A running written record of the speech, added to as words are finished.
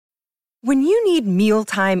When you need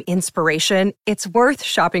mealtime inspiration, it's worth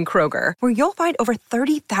shopping Kroger, where you'll find over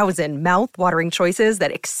 30,000 mouth-watering choices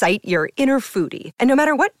that excite your inner foodie. And no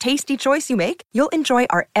matter what tasty choice you make, you'll enjoy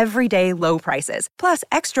our everyday low prices, plus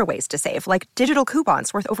extra ways to save, like digital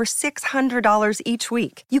coupons worth over $600 each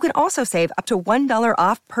week. You can also save up to $1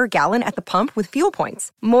 off per gallon at the pump with fuel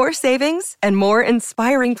points. More savings and more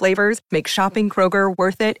inspiring flavors make shopping Kroger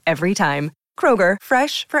worth it every time. Kroger,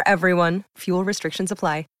 fresh for everyone. Fuel restrictions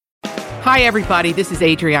apply. Hi, everybody. This is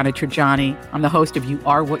Adriana Trajani. I'm the host of You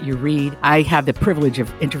Are What You Read. I have the privilege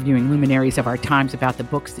of interviewing luminaries of our times about the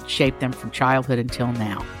books that shaped them from childhood until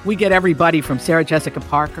now. We get everybody from Sarah Jessica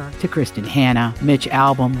Parker to Kristen Hanna, Mitch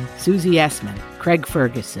Albom, Susie Essman, Craig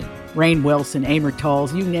Ferguson, Rainn Wilson, Amor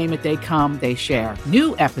Tolls, you name it, they come, they share.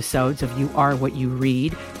 New episodes of You Are What You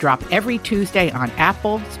Read drop every Tuesday on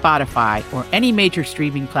Apple, Spotify, or any major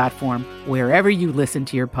streaming platform wherever you listen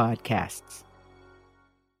to your podcasts.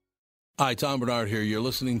 Hi, Tom Bernard here. You're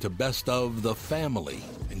listening to Best of the Family.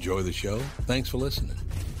 Enjoy the show. Thanks for listening.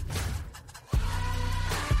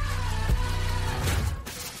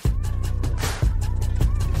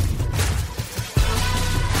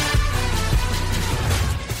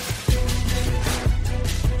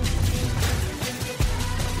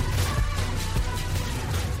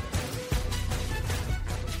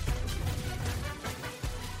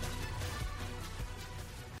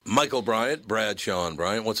 Michael Bryant, Bradshaw and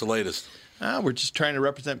Bryant, what's the latest? We're just trying to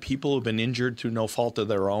represent people who've been injured through no fault of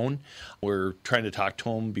their own. We're trying to talk to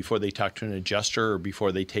them before they talk to an adjuster or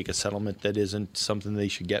before they take a settlement that isn't something they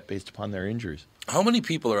should get based upon their injuries. How many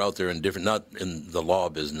people are out there in different, not in the law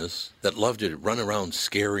business, that love to run around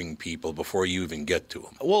scaring people before you even get to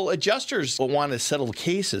them? Well, adjusters will want to settle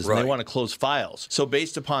cases and they want to close files. So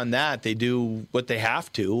based upon that, they do what they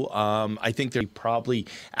have to. I think they probably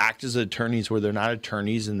act as attorneys where they're not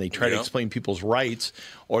attorneys and they try to explain people's rights,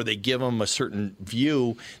 or they give them a certain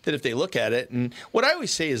view that if they look at it. And what I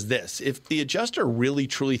always say is this: if the adjuster really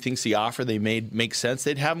truly thinks the offer they made makes sense,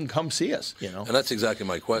 they'd have them come see us. And that's exactly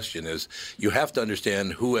my question: is you have to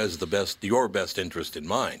understand who has your best interest in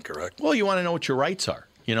mind, correct? Well, you want to know what your rights are.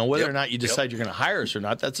 Whether or not you decide you're going to hire us or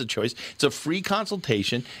not, that's a choice. It's a free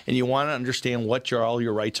consultation, and you want to understand what all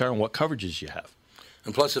your rights are and what coverages you have.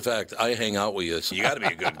 And plus the fact I hang out with you, so you got to be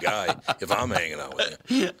a good guy if I'm hanging out with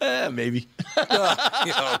you. Maybe.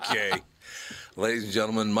 Okay. Ladies and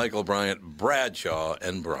gentlemen, Michael Bryant, Bradshaw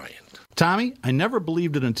and Bryant. Tommy, I never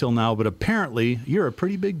believed it until now, but apparently you're a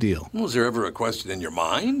pretty big deal. Was there ever a question in your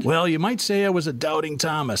mind? Well, you might say I was a doubting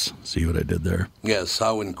Thomas. See what I did there? Yes,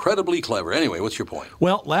 how incredibly clever. Anyway, what's your point?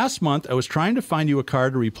 Well, last month I was trying to find you a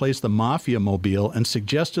car to replace the Mafia Mobile and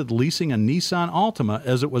suggested leasing a Nissan Altima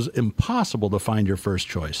as it was impossible to find your first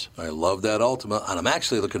choice. I love that Altima, and I'm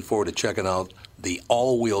actually looking forward to checking out the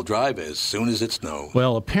all-wheel drive as soon as it snows.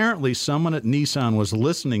 Well, apparently someone at Nissan was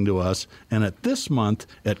listening to us, and at this month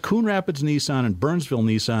at Coon Rapids Nissan and Burnsville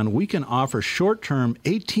Nissan, we can offer short-term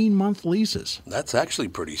 18-month leases. That's actually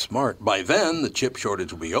pretty smart. By then, the chip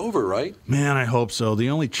shortage will be over, right? Man, I hope so. The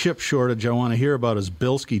only chip shortage I want to hear about is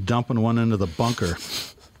Bilski dumping one into the bunker.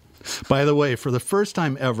 By the way, for the first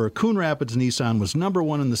time ever, Coon Rapids Nissan was number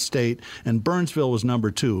 1 in the state, and Burnsville was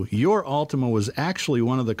number 2. Your Altima was actually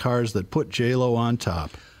one of the cars that put J-Lo on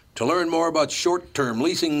top. To learn more about short-term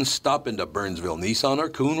leasing, stop into Burnsville Nissan or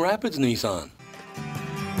Coon Rapids Nissan.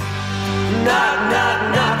 Knock,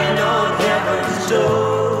 knock, knocking on heaven's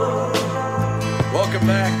door. Welcome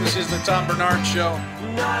back. This is the Tom Bernard Show.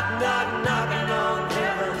 Knock, knock, knocking on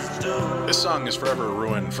heaven's door. This song is forever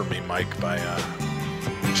ruined for me, Mike, by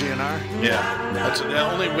GNR? Yeah, that's the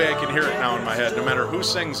only way I can hear it now in my head, no matter who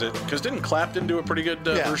sings it. Because didn't Clapton do a pretty good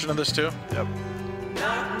version of this too? Yep.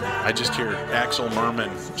 I just hear Axel Merman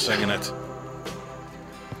singing it.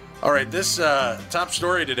 All right, this top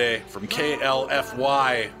story today from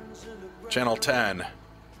KLFY, Channel 10.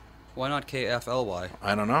 Why not KFLY?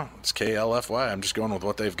 I don't know. It's KLFY. I'm just going with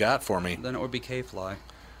what they've got for me. Then it would be K-Fly.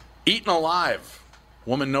 Eaten alive.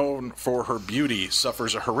 Woman known for her beauty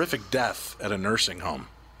suffers a horrific death at a nursing home.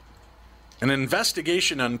 An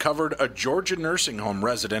investigation uncovered a Georgia nursing home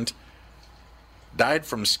resident died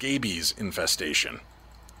from scabies infestation.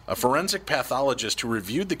 A forensic pathologist who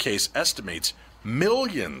reviewed the case estimates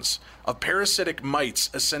millions of parasitic mites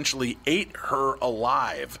essentially ate her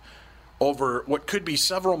alive over what could be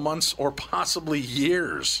several months or possibly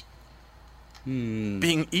years.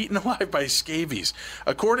 Being eaten alive by scabies.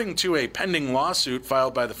 According to a pending lawsuit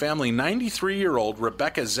filed by the family, 93-year-old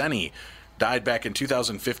Rebecca Zenny died back in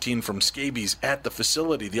 2015 from scabies at the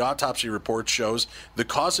facility. The autopsy report shows the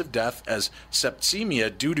cause of death as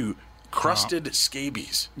septicemia due to crusted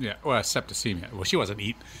scabies. Yeah, well, septicemia. Well, she wasn't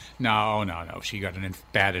eating. No. She got a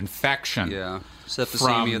bad infection. Yeah,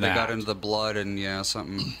 septicemia. They got into the blood and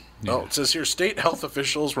something. Yeah. Oh, it says here, state health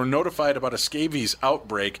officials were notified about a scabies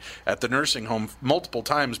outbreak at the nursing home multiple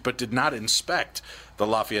times, but did not inspect the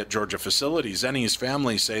Lafayette, Georgia facility. Zenny's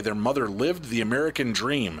family say their mother lived the American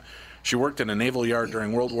dream. She worked in a naval yard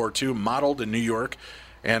during World War II, modeled in New York,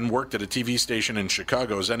 and worked at a TV station in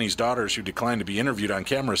Chicago. Zenny's daughters, who declined to be interviewed on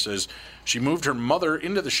camera, says she moved her mother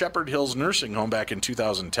into the Shepherd Hills nursing home back in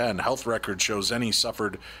 2010. Health records show Zenny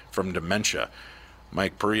suffered from dementia.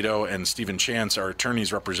 Mike Perito and Stephen Chance are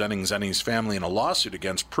attorneys representing Zenny's family in a lawsuit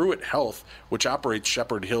against Pruitt Health, which operates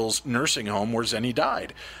Shepherd Hills nursing home where Zenny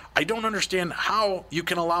died. I don't understand how you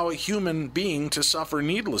can allow a human being to suffer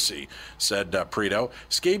needlessly, said Perito.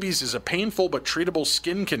 Scabies is a painful but treatable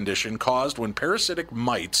skin condition caused when parasitic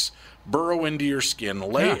mites burrow into your skin,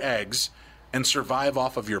 lay eggs, and survive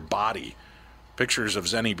off of your body. Pictures of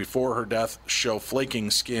Zenny before her death show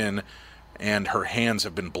flaking skin, and her hands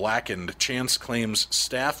have been blackened. Chance claims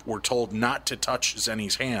staff were told not to touch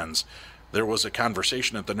Zenny's hands. There was a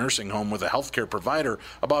conversation at the nursing home with a healthcare provider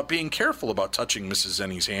about being careful about touching Mrs.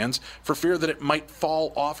 Zenny's hands for fear that it might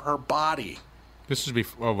fall off her body. This is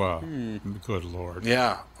before. Good Lord.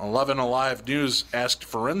 Yeah. 11 Alive News asked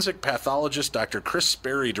forensic pathologist Dr. Chris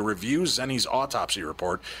Sperry to review Zenny's autopsy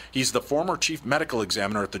report. He's the former chief medical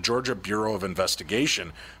examiner at the Georgia Bureau of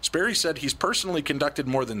Investigation. Sperry said he's personally conducted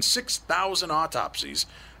more than 6,000 autopsies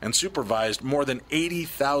and supervised more than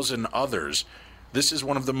 80,000 others. This is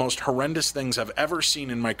one of the most horrendous things I've ever seen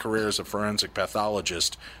in my career as a forensic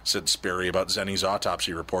pathologist, said Sperry about Zenny's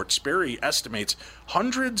autopsy report. Sperry estimates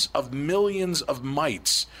hundreds of millions of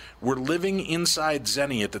mites were living inside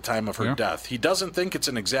Zenny at the time of her death. He doesn't think it's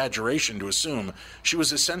an exaggeration to assume she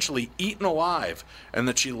was essentially eaten alive and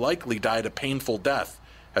that she likely died a painful death.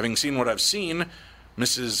 Having seen what I've seen with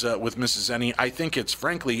Mrs. Zenny, I think it's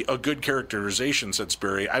frankly a good characterization, said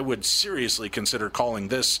Sperry. I would seriously consider calling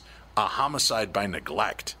this a homicide by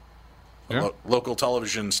neglect. A local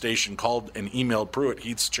television station called and emailed Pruitt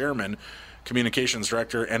Heath's chairman, communications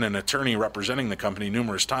director, and an attorney representing the company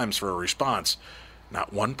numerous times for a response.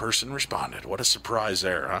 Not one person responded. What a surprise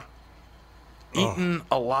there, huh? Eaten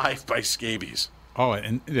alive by scabies. Oh,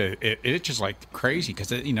 and it's just like crazy because,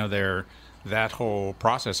 that whole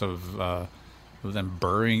process of them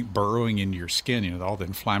burrowing into your skin, all the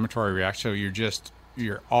inflammatory reaction, so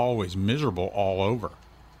you're always miserable all over.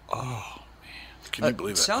 Oh, man. Can you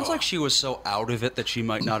believe that? Sounds like she was so out of it that she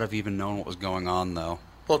might not have even known what was going on, though.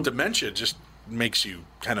 Well, dementia just makes you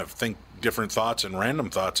kind of think different thoughts and random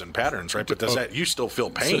thoughts and patterns, right? But does that you still feel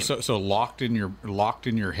pain? So locked in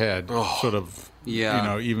your head, sort of.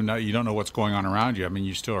 Yeah. Even though you don't know what's going on around you, I mean,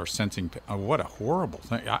 you still are sensing. What a horrible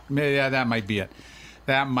thing. That might be it.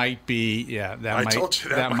 That might be. Yeah. I told you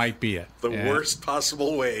that might be it. The worst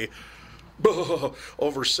possible way.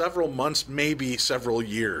 Over several months, maybe several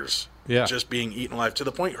years, just being eaten alive to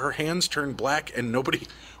the point her hands turned black and nobody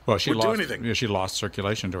would do anything. She lost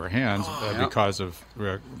circulation to her hands because of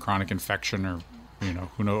chronic infection, or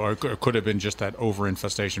who knows, or it could have been just that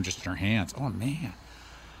overinfestation just in her hands. Oh man!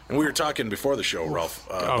 And we were talking before the show, Ralph.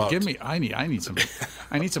 I need some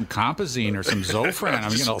Compazine or some Zofran. I'm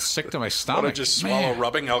getting all sick to my stomach. Want to just swallow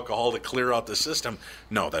rubbing alcohol to clear out the system?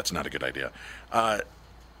 No, that's not a good idea.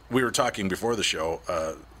 We were talking before the show,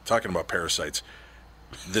 talking about parasites.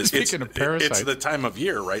 Speaking of parasites, it's the time of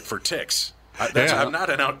year, right, for ticks. I'm not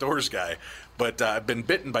an outdoors guy, but I've been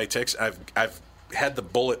bitten by ticks. I've had the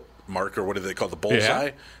bullet mark, or what do they call the bullseye?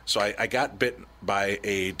 Yeah. So I got bitten by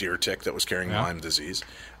a deer tick that was carrying Lyme disease.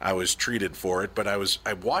 I was treated for it, but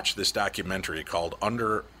I watched this documentary called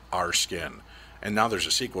Under Our Skin, and now there's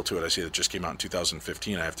a sequel to it. I see that just came out in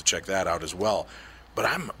 2015. I have to check that out as well. But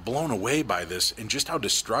I'm blown away by this and just how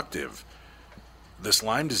destructive this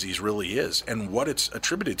Lyme disease really is and what it's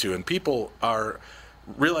attributed to. And people are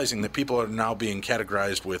realizing that people are now being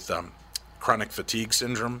categorized with chronic fatigue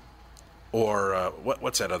syndrome, or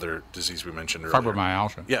what's that other disease we mentioned earlier?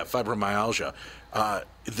 Fibromyalgia. Yeah, fibromyalgia.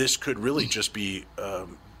 This could really just be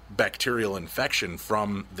bacterial infection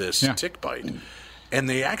from this tick bite. And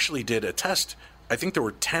they actually did a test. I think there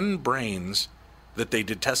were 10 brains that they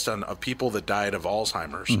did tests on of people that died of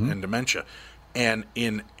Alzheimer's and dementia. And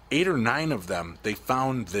in 8 or 9 of them, they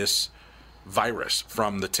found this virus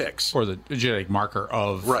from the ticks. Or the genetic marker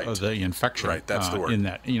of the infection. Right, that's the word. In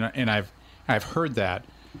that, and I've heard that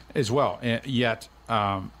as well. Yet,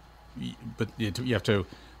 but you have to,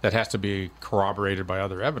 that has to be corroborated by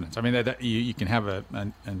other evidence. I mean, that you can have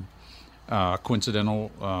a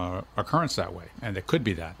coincidental occurrence that way, and it could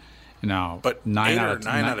be that. Now, but 9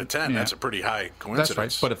 out of 10, that's a pretty high coincidence. That's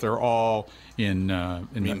right. But if they're all in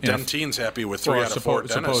Dentine's happy with 3 out of 4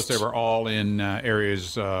 dentists. Suppose they were all in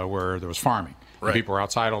areas where there was farming. Right. People were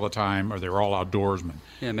outside all the time, or they were all outdoorsmen.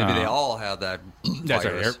 Yeah, maybe they all had that virus. That's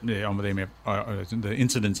right. They may have, the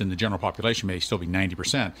incidence in the general population may still be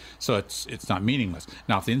 90%, so it's not meaningless.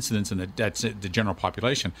 Now, if the incidence in the general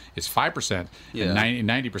population is 5%, and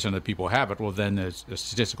 90% of the people have it, well, then there's a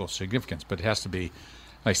statistical significance. But it has to be,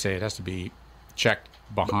 like I say, it has to be checked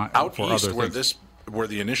behind out for east other things. Where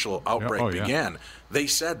the initial outbreak began, they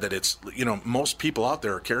said that it's, most people out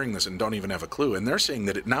there are carrying this and don't even have a clue, and they're saying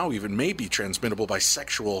that it now even may be transmittable by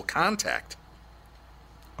sexual contact.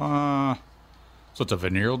 So it's a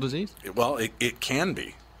venereal disease? Well, it can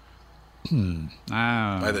be.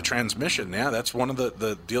 By the transmission, that's one of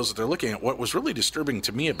the deals that they're looking at. What was really disturbing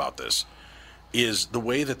to me about this is the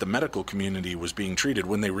way that the medical community was being treated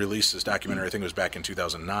when they released this documentary. I think it was back in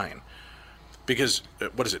 2009. Because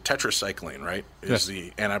what is it? Tetracycline, right? Is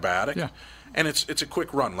the antibiotic? Yeah. And it's a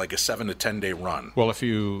quick run, like a 7 to 10 day run. Well, if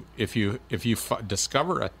you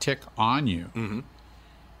discover a tick on you,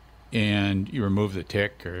 and you remove the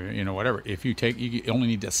tick or whatever, if you only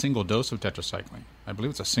need a single dose of tetracycline. I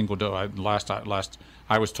believe it's a single dose. Last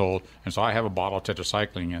I was told, and so I have a bottle of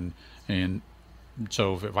tetracycline, and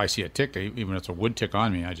so if I see a tick, even if it's a wood tick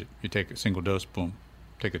on me, you take a single dose, boom,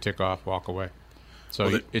 take the tick off, walk away.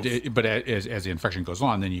 So, but as the infection goes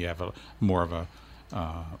on, then you have a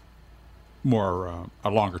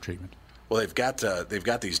longer treatment. Well, they've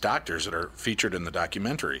got these doctors that are featured in the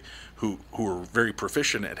documentary who are very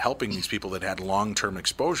proficient at helping these people that had long-term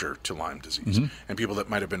exposure to Lyme disease and people that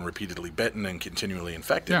might have been repeatedly bitten and continually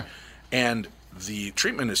infected. Yeah. And the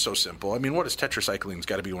treatment is so simple. I mean, what is tetracycline's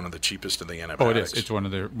got to be one of the cheapest of the antibiotics. Oh, it is. It's one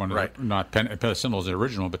of the not penicillin is the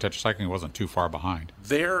original, but tetracycline wasn't too far behind.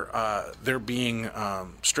 They're being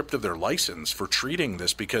stripped of their license for treating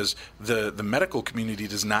this because the medical community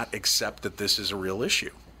does not accept that this is a real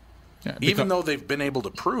issue. Yeah, even though they've been able to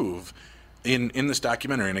prove in this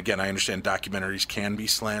documentary, and again, I understand documentaries can be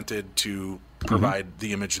slanted to provide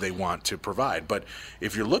the image they want to provide. But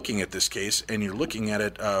if you're looking at this case and you're looking at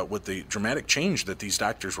it with the dramatic change that these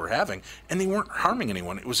doctors were having, and they weren't harming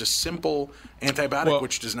anyone, it was a simple antibiotic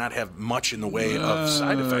which does not have much in the way of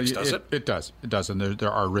side effects, does it? It does. It does. And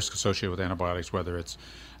there are risks associated with antibiotics, whether it's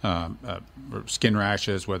skin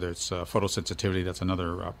rashes, whether it's photosensitivity. That's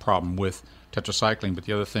another problem with tetracycline. But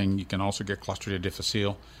the other thing, you can also get Clostridia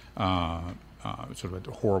difficile, sort of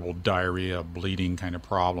a horrible diarrhea, bleeding kind of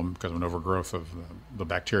problem because of an overgrowth of the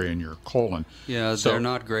bacteria in your colon. Yeah, so, they're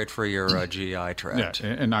not great for your GI tract. Yeah,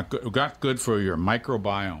 and not good for your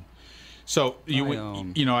microbiome. So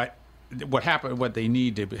what they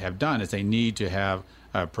need to have done is they need to have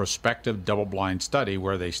a prospective double-blind study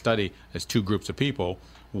where they study as two groups of people,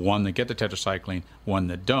 one that get the tetracycline, one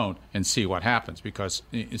that don't, and see what happens. Because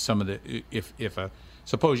some of the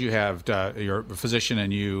suppose you have you're a physician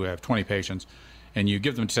and you have 20 patients, and you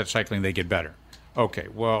give them tetracycline, they get better. Okay,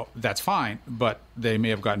 well that's fine, but they may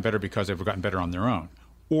have gotten better because they've gotten better on their own,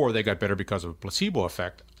 or they got better because of a placebo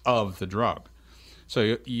effect of the drug.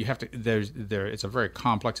 So you have to. It's a very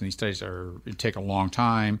complex, and these studies take a long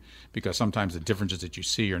time because sometimes the differences that you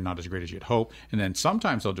see are not as great as you'd hope, and then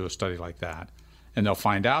sometimes they'll do a study like that, and they'll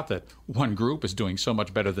find out that one group is doing so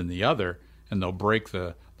much better than the other, and they'll break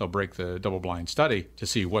the double-blind study to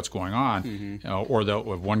see what's going on, or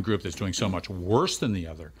they'll have one group that's doing so much worse than the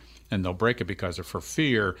other, and they'll break it because they're for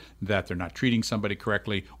fear that they're not treating somebody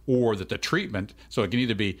correctly, or that the treatment. So it can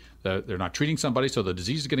either be they're not treating somebody, so the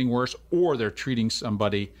disease is getting worse, or they're treating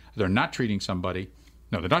somebody. They're not treating somebody.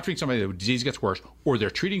 No, they're not treating somebody. The disease gets worse, or they're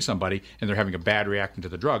treating somebody and they're having a bad reaction to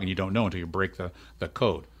the drug, and you don't know until you break the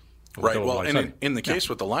code. Right. Well, and in the case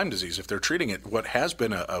with the Lyme disease, if they're treating it, what has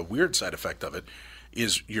been a weird side effect of it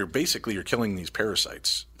is you're killing these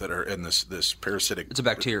parasites that are in this parasitic. It's a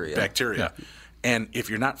bacteria. Yeah. And if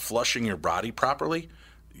you're not flushing your body properly,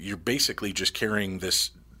 you're basically just carrying this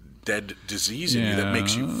dead disease in you that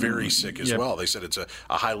makes you very sick as well. They said it's a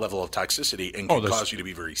high level of toxicity and can cause you to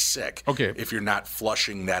be very sick if you're not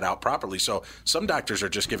flushing that out properly. So some doctors are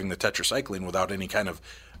just giving the tetracycline without any kind of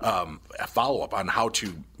follow-up on how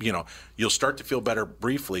to, you'll start to feel better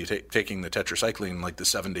briefly taking the tetracycline, like the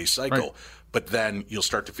 7-day cycle, but then you'll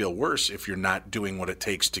start to feel worse if you're not doing what it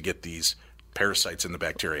takes to get these parasites and the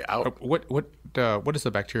bacteria out. What is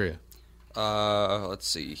the bacteria? Let's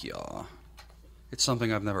see here. It's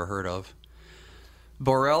something I've never heard of.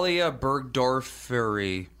 Borrelia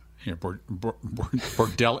burgdorferi. Yeah,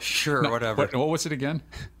 Borrelia. Sure, whatever. What was it again?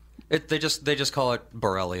 They just call it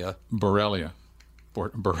Borrelia. Borrelia.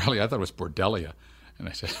 Borrelia. I thought it was Bordelia. And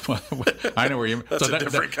I said, well, I know where you... That's a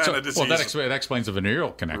different kind of disease. Well, that explains the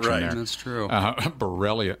venereal connection there. That's true.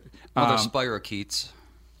 Borrelia. Well, they're spirochetes.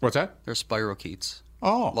 What's that? They're spirochetes.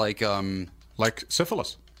 Oh. Like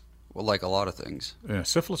syphilis. Well, like a lot of things. Yeah,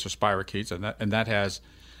 syphilis or spirochetes, and that has...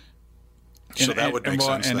 So that would make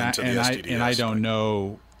sense then to the STDs. And I don't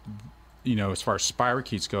know, as far as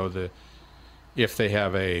spirochetes go, if they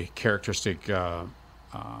have a characteristic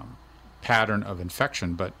pattern of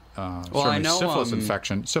infection, but certainly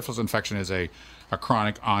syphilis infection is a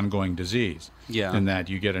chronic ongoing disease. Yeah. In that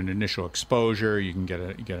you get an initial exposure, you can get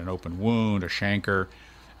an open wound, a chancre,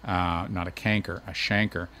 not a canker, a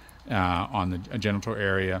chancre on the genital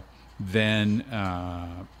area, then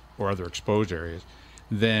or other exposed areas.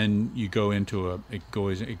 Then you go into it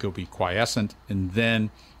will be quiescent, and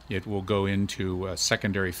then it will go into a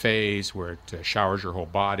secondary phase where it showers your whole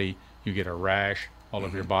body. You get a rash all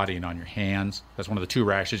over your body and on your hands. That's one of the two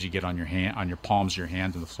rashes you get on your palms of your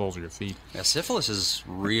hands and the soles of your feet. Yeah, syphilis is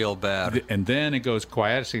real bad. And then it goes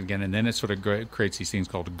quiescent again, and then it sort of creates these things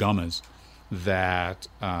called gummas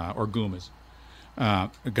or gumas.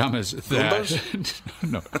 Gummas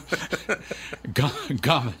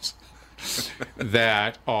gummas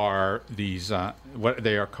that are these what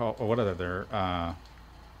they are called, or what are they?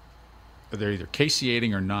 They're either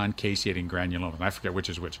caseating or non-caseating granulomas. And I forget which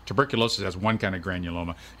is which. Tuberculosis has one kind of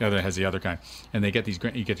granuloma, the other has the other kind. And they get these,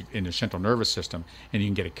 you get in the central nervous system, and you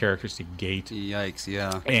can get a characteristic gait. Yikes,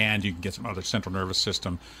 yeah. And you can get some other central nervous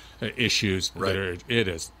system issues. Right.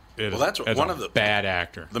 That's one of the bad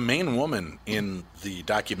actor. The main woman in the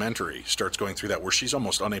documentary starts going through that, where she's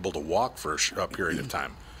almost unable to walk for a period of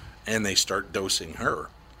time, and they start dosing her,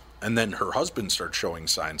 and then her husband starts showing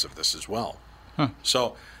signs of this as well. Huh.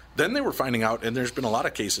 So then they were finding out, and there's been a lot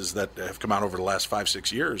of cases that have come out over the last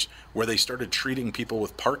 5-6 years, where they started treating people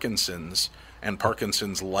with Parkinson's and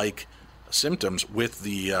Parkinson's-like symptoms with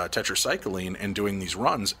the tetracycline and doing these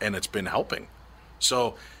runs, and it's been helping.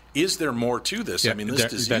 So is there more to this? Yeah, I mean, this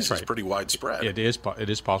disease is pretty widespread. It is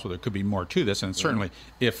possible there could be more to this, and certainly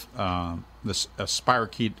if a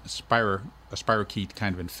spirochete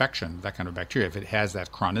kind of infection, that kind of bacteria, if it has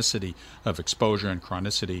that chronicity of exposure and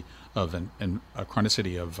chronicity of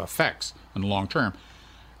effects in the long term,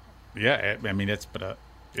 yeah, I mean that's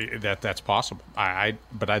possible. I'm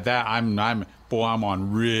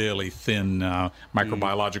on really thin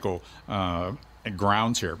microbiological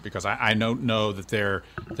grounds here, because I don't know that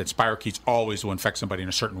spirochetes always will infect somebody in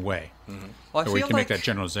a certain way. Mm-hmm. Well, so we can make that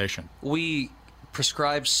generalization. We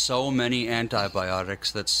prescribe so many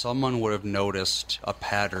antibiotics that someone would have noticed a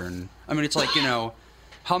pattern. I mean, it's like,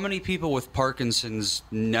 how many people with Parkinson's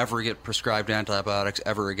never get prescribed antibiotics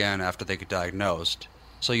ever again after they get diagnosed?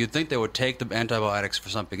 So you'd think they would take the antibiotics for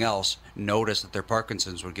something else, notice that their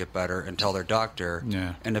Parkinson's would get better, and tell their doctor,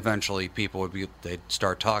 and eventually they'd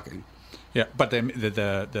start talking. Yeah, but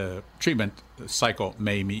the treatment cycle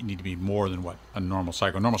may need to be more than what a normal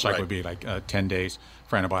cycle. A normal cycle would be like 10 days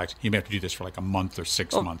for antibiotics. You may have to do this for like a month or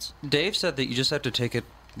 6 months. Dave said that you just have to take it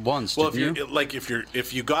once. Well,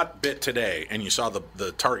 if you got bit today and you saw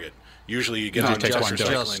the target, usually you get on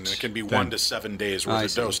tetracycline, and it can be 1 to 7 days worth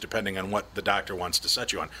of dose, depending on what the doctor wants to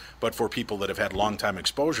set you on. But for people that have had long time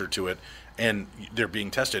exposure to it, and they're being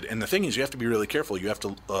tested, and the thing is, you have to be really careful. You have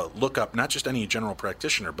to look up not just any general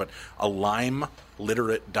practitioner, but a Lyme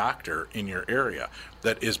literate doctor in your area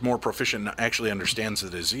that is more proficient and actually understands the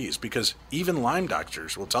disease. Because even Lyme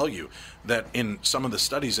doctors will tell you that in some of the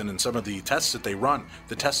studies and in some of the tests that they run,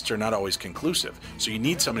 the tests are not always conclusive. So you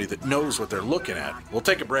need somebody that knows what they're looking at. We'll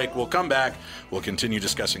take a break. We'll come back. We'll continue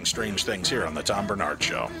discussing strange things here on The Tom Bernard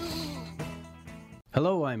Show.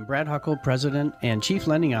 Hello, I'm Brad Huckle, President and Chief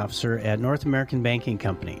Lending Officer at North American Banking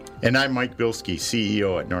Company. And I'm Mike Bilski,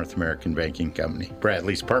 CEO at North American Banking Company,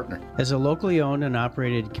 Bradley's partner. As a locally owned and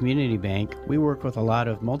operated community bank, we work with a lot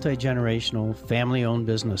of multi-generational, family-owned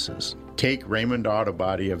businesses. Take Raymond Auto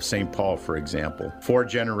Body of St. Paul, for example. 4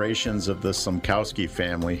 generations of the Sumkowski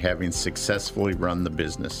family having successfully run the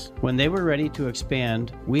business. When they were ready to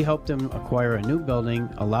expand, we helped them acquire a new building,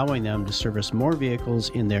 allowing them to service more vehicles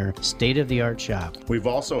in their state-of-the-art shop. We've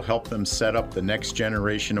also helped them set up the next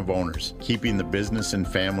generation of owners, keeping the business and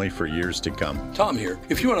family for years to come. Tom here.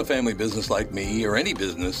 If you own a family business like me or any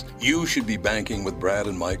business, you should be banking with Brad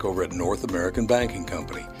and Mike over at North American Banking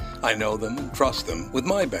Company. I know them and trust them with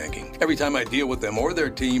my banking. Every time I deal with them or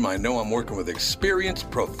their team, I know I'm working with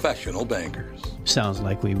experienced professional bankers. Sounds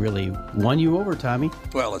like we really won you over, Tommy.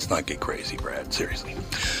 Well, let's not get crazy, Brad. Seriously.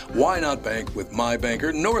 Why not bank with my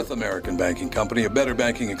banker, North American Banking Company, a better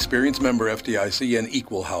banking experience, member FDIC, and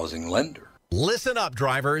equal housing lender? Listen up,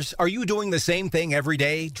 drivers. Are you doing the same thing every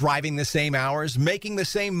day, driving the same hours, making the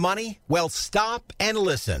same money? Well, stop and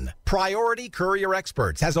listen. Priority Courier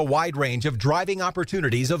Experts has a wide range of driving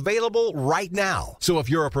opportunities available right now. So if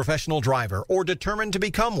you're a professional driver or determined to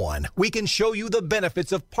become one, we can show you the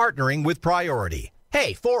benefits of partnering with Priority.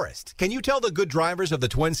 Hey, Forrest, can you tell the good drivers of the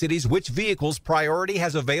Twin Cities which vehicles Priority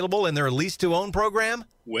has available in their lease-to-own program?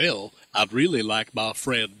 Well, I'd really like my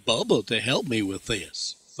friend Bubba to help me with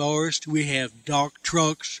this. Forrest, we have dock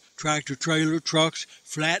trucks, tractor-trailer trucks,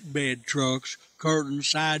 flatbed trucks, curtain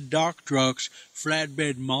side dock trucks,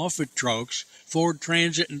 flatbed Moffett trucks, Ford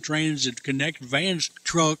Transit and Transit Connect Vans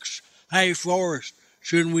trucks. Hey, Forrest,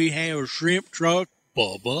 shouldn't we have a shrimp truck?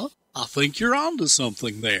 Bubba, I think you're onto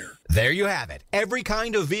something there. There you have it. Every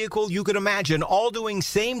kind of vehicle you could imagine, all doing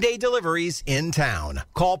same-day deliveries in town.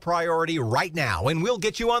 Call Priority right now, and we'll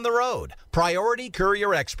get you on the road. Priority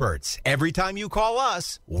Courier Experts. Every time you call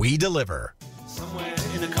us, we deliver. Somewhere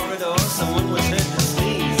in a corridor, someone was hurt and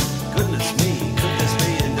sneeze. Goodness me, could this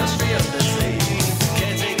be industry of the sea?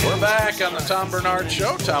 We're back on the Tom Bernard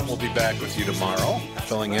Show. Tom will be back with you tomorrow.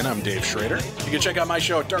 Filling in, I'm Dave Schrader. You can check out my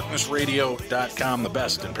show at darknessradio.com, the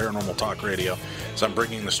best in paranormal talk radio. So I'm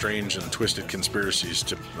bringing the strange and twisted conspiracies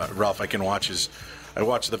to Ralph. I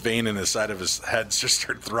watch the vein in the side of his head just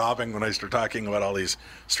start throbbing when I start talking about all these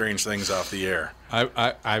strange things off the air.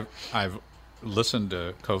 I've listened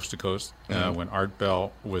to Coast when Art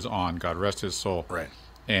Bell was on, God rest his soul. Right.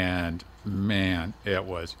 And man, it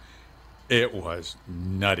was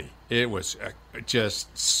nutty. It was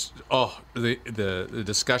just the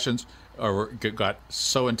discussions got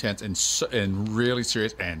so intense and really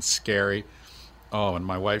serious and scary. Oh, and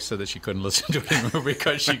my wife said that she couldn't listen to it anymore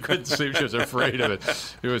because she couldn't sleep. She was afraid of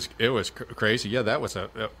it. It was crazy. Yeah,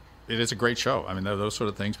 it is a great show. I mean, those sort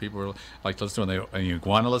of things people like to listen to. And you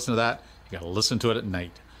want to listen to that, you got to listen to it at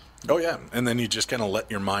night. Oh yeah, and then you just kind of let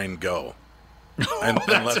your mind go. And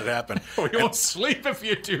let it happen. You won't sleep if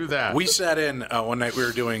you do that. We sat in one night. We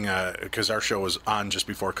were doing because our show was on just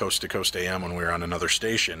before Coast to Coast AM when we were on another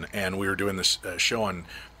station, and we were doing this show on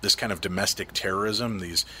this kind of domestic terrorism.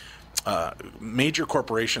 These major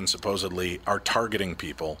corporations supposedly are targeting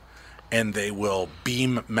people, and they will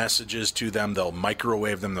beam messages to them. They'll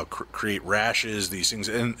microwave them. They'll create rashes. These things,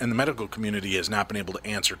 and the medical community has not been able to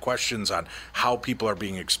answer questions on how people are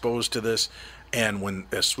being exposed to this. And when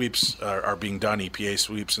sweeps are being done, EPA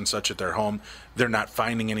sweeps and such at their home, they're not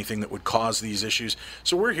finding anything that would cause these issues.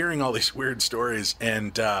 So we're hearing all these weird stories.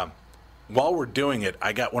 And while we're doing it,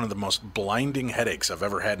 I got one of the most blinding headaches I've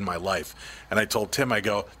ever had in my life. And I told Tim, I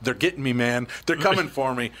go, they're getting me, man. They're coming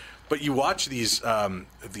for me. But you watch these town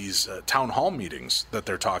hall meetings that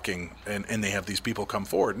they're talking, and they have these people come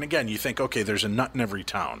forward. And again, you think, okay, there's a nut in every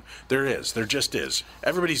town. There is. There just is.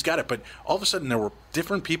 Everybody's got it. But all of a sudden, there were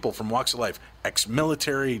different people from walks of life,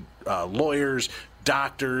 ex-military, lawyers,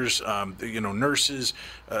 doctors, nurses,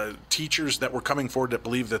 teachers that were coming forward that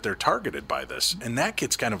believe that they're targeted by this. And that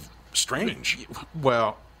gets kind of strange.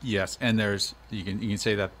 Well, yes. And you can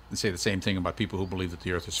say the same thing about people who believe that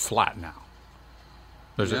the Earth is flat now.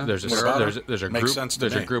 There's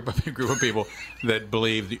a group of people that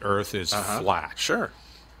believe the Earth is flat. Sure.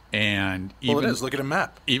 And it is. Look at a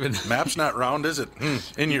map. Map's not round, is it?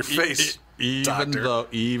 In your face. Even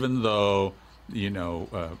though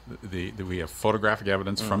we have photographic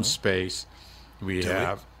evidence from space.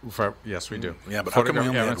 Yes, we do. Yeah, but how come we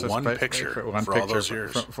only had one picture for all those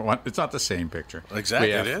years? It's not the same picture.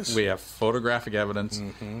 Exactly, it is. We have photographic evidence.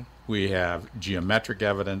 Mm-hmm. We have geometric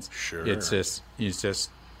evidence. Sure. It's just.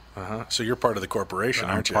 So you're part of the corporation,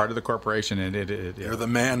 aren't you? I'm part of the corporation, and you're the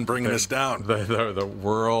man bringing us down. The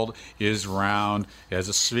world is round as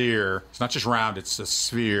a sphere. It's not just round; it's a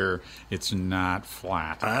sphere. It's not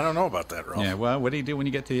flat. I don't know about that, Ralph. Yeah. Well, what do you do when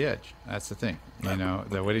you get to the edge? That's the thing. What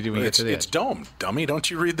do you do when you get to the edge? It's domed, dummy. Don't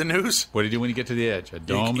you read the news? What do you do when you get to the edge? A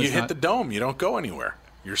dome. You hit the dome. You don't go anywhere.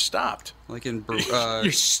 You're stopped. Like in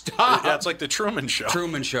you're stopped. Yeah, it's like the Truman Show.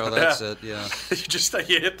 Truman Show. That's it. Yeah.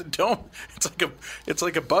 You hit the dome. It's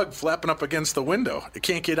like a bug flapping up against the window. It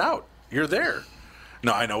can't get out. You're there.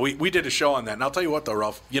 No, I know. We did a show on that, and I'll tell you what, though,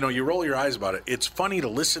 Ralph. You roll your eyes about it. It's funny to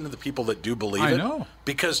listen to the people that do believe it. I know,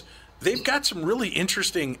 because they've got some really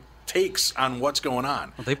interesting takes on what's going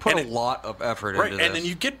on. Well, they put a lot of effort into this. And then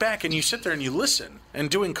you get back and you sit there and you listen. And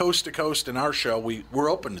doing Coast to Coast in our show, we're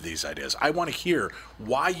open to these ideas. I want to hear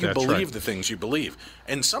why you believe the things you believe.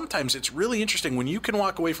 And sometimes it's really interesting when you can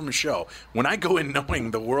walk away from a show. When I go in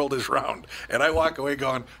knowing the world is round, and I walk away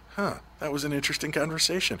going, that was an interesting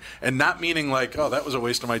conversation. And not meaning like, that was a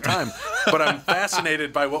waste of my time. But I'm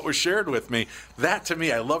fascinated by what was shared with me. That, to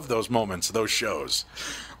me, I love those moments, those shows.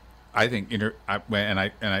 I think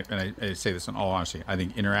I say this in all honesty. I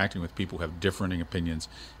think interacting with people who have differing opinions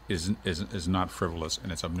is not frivolous,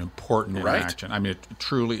 and it's an important interaction. I mean, it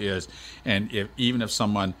truly is. And even if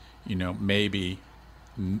someone, maybe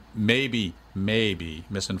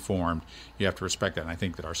misinformed, you have to respect that. And I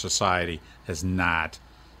think that our society has not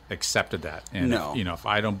accepted that. And no. If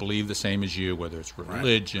I don't believe the same as you, whether it's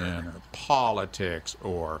religion or politics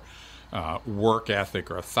or work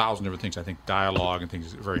ethic or 1,000 different things, I think dialogue and things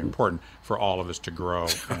is very important for all of us to grow.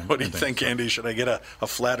 What do you think, Andy? Should I get a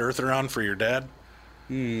flat earther on for your dad?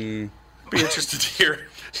 Be interested to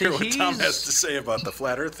hear what Tom has to say about the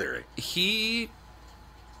flat earth theory. He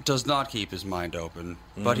does not keep his mind open,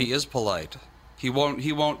 but he is polite. He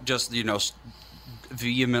won't just,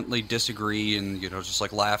 vehemently disagree and, just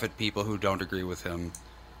like laugh at people who don't agree with him.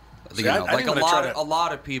 See, Like a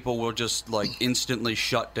lot of people will just like instantly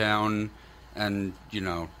shut down and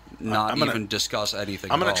not even discuss anything.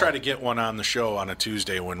 I'm going to try to get one on the show on a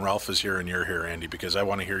Tuesday when Ralph is here and you're here, Andy, because I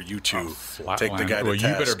want to hear you two take the guy to task. Well, you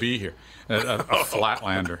better be here. A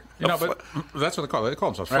flatlander. But that's what they call it. They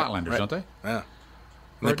call themselves flatlanders, don't they? Yeah.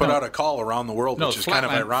 And they put out a call around the world, which is kind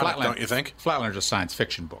of ironic, don't you think? Flatlander's a science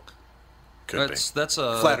fiction book. That's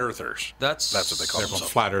a flat earthers. That's what they call themselves.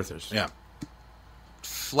 Flat earthers. Yeah.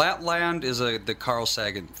 Flatland is the Carl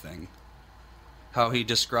Sagan thing. How he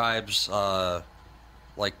describes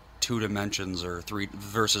like 2 dimensions or 3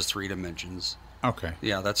 versus 3 dimensions. Okay.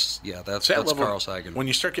 Yeah, that's Carl Sagan. When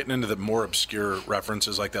you start getting into the more obscure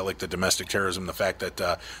references like that, like the domestic terrorism, the fact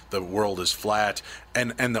that the world is flat,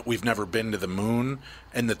 and that we've never been to the moon,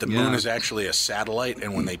 and that the moon is actually a satellite,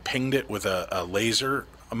 and when they pinged it with a laser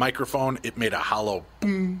microphone, it made a hollow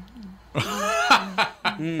boom.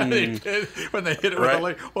 They did when they hit it with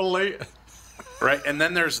a Right, and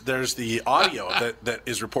then there's the audio that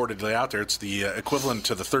is reportedly out there. It's the equivalent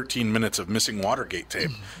to the 13 minutes of missing Watergate tape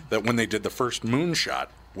that when they did the first moon shot,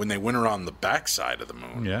 when they went around the backside of the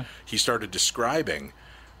moon, he started describing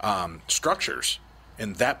structures,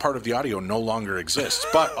 and that part of the audio no longer exists.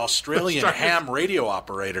 But Australian ham radio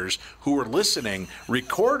operators who were listening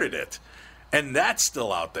recorded it. And that's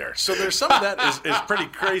still out there. So there's some of that is pretty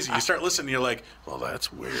crazy. You start listening, you're like, well,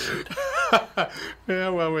 that's weird.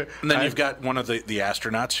 And then you've got one of the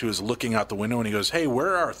astronauts who is looking out the window, and he goes, hey,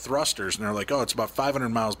 where are our thrusters? And they're like, oh, it's about 500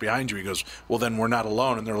 miles behind you. He goes, well, then we're not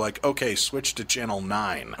alone. And they're like, okay, switch to channel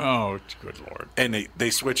 9. Oh, good Lord. And they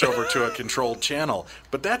switch over to a controlled channel.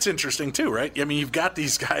 But that's interesting, too, right? I mean, you've got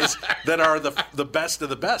these guys that are the best of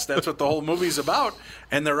the best. That's what the whole movie's about.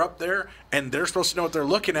 And they're up there, and they're supposed to know what they're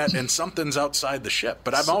looking at, and something's outside the ship.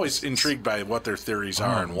 But I'm always intrigued by what their theories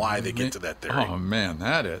are and why they get to that theory. Oh man,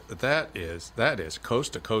 that is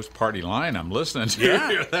coast to coast party line I'm listening to.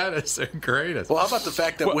 Yeah. That is the greatest. Well, how about the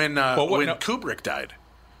fact that when Kubrick died,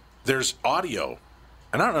 there's audio,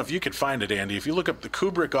 and I don't know if you could find it, Andy. If you look up the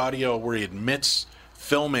Kubrick audio where he admits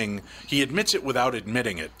filming, he admits it without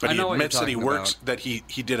admitting it, but he admits that he works that he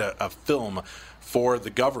did a film for the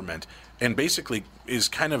government. And basically is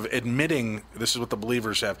kind of admitting, this is what the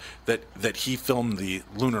believers have, that he filmed the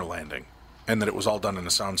lunar landing and that it was all done in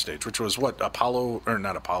a soundstage, which was what, Apollo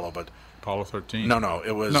 13. No,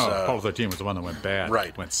 it was... Apollo 13 was the one that went bad.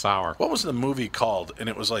 Right. Went sour. What was the movie called? And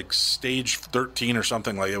it was like Stage 13 or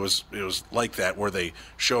something. Like it was like that, where they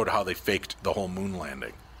showed how they faked the whole moon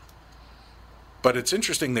landing. But it's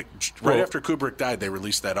interesting that after Kubrick died, they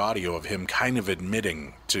released that audio of him kind of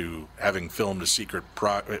admitting to having filmed a secret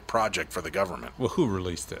project for the government. Well, who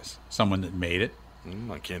released this? Someone that made it?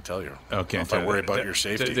 I can't tell you. Oh, can't tell you. I worry about your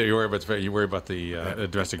safety. You worry about the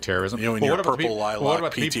domestic terrorism. When your purple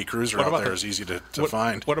lilac PT Cruiser out there is easy to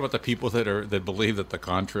find. What about the people that believe that the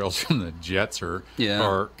contrails from the jets are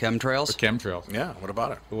chemtrails? Chemtrails. Yeah. What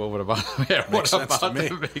about it? Well, what about it? Makes sense to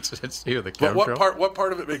me. Makes sense to you. The chemtrails. What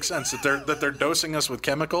part of it makes sense? That they're dosing us with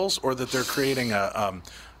chemicals, or that they're creating a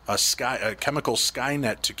chemical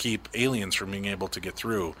Skynet to keep aliens from being able to get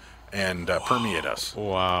through and permeate us?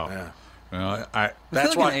 Wow. Yeah. Well,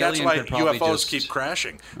 that's why UFOs keep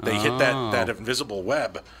crashing. They hit that invisible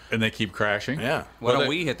web, and they keep crashing. Yeah. Why don't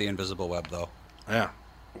we hit the invisible web though? Yeah,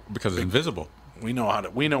 because it's invisible. We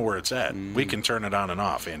know where it's at. We can turn it on and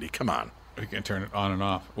off. Andy, come on. We can turn it on and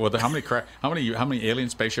off. Well, how many alien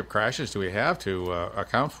spaceship crashes do we have to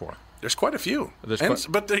account for? There's quite a few.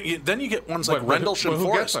 But then you get ones like Rendlesham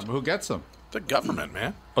Forest. Who gets them? The government,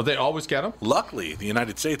 man. Oh, they always get them? Luckily, the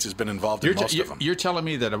United States has been involved in most of them. You're telling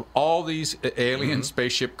me that of all these alien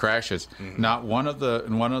spaceship crashes, not one of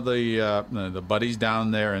the buddies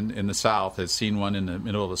down there in the South has seen one in the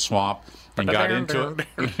middle of the swamp and got into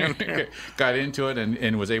it,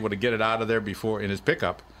 and was able to get it out of there before in his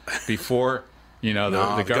pickup before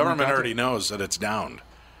the government already knows that it's downed.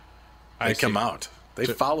 They come out. They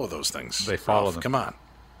follow those things. They follow them. Come on.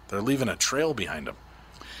 They're leaving a trail behind them.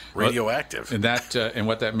 Radioactive. And that and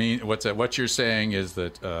what that means, what you're saying is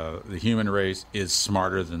that the human race is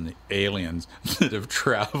smarter than the aliens that have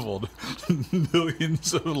traveled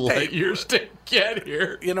millions of light years to get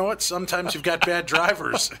here. You know what? Sometimes you've got bad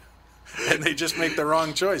drivers, and they just make the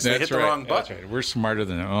wrong choice. They hit the wrong button. That's right. We're smarter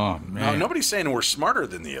than. Oh man. No, nobody's saying we're smarter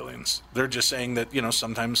than the aliens. They're just saying that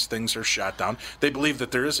sometimes things are shot down. They believe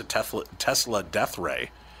that there is a Tesla death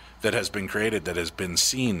ray that has been created that has been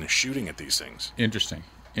seen shooting at these things. Interesting.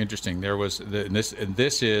 There was this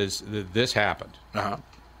happened.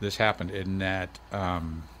 This happened in that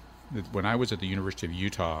when I was at the University of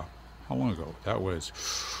Utah. How long ago? That would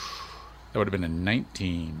have been in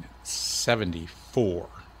 1974.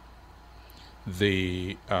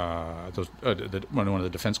 One of the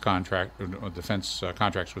defense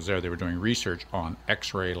contracts was there. They were doing research on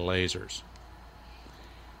X-ray lasers.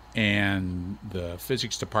 And the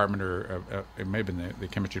physics department, or it may have been the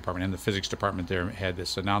chemistry department and the physics department there, had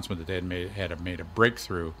this announcement that they had made a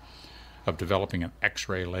breakthrough of developing an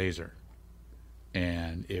X-ray laser.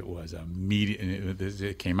 And it was immediate.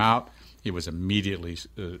 It came out. It was immediately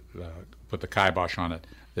put the kibosh on it.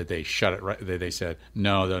 That they shut it. Right. They said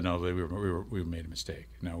no. We made a mistake.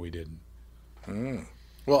 No, we didn't.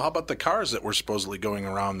 Well, how about the cars that were supposedly going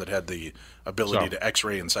around that had the ability to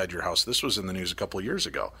X-ray inside your house? This was in the news a couple of years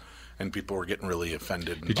ago, and people were getting really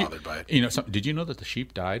offended and bothered by it. Did you know that the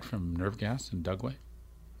sheep died from nerve gas in Dugway?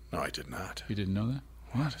 No, I did not. You didn't know that?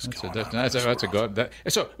 What is going on? That's a good.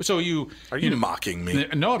 So you are you mocking me?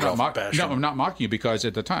 No, I'm not mocking you because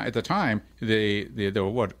at the time there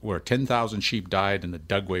were 10,000 sheep died in the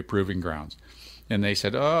Dugway Proving Grounds. And they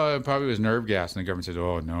said, oh, it probably was nerve gas. And the government said,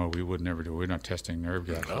 oh, no, we would never do it. We're not testing nerve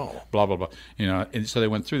gas. No. Blah, blah, blah. And so they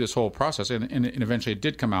went through this whole process. And eventually it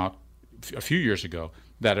did come out a few years ago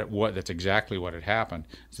that's exactly what had happened,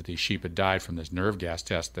 is that these sheep had died from this nerve gas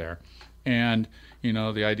test there. And,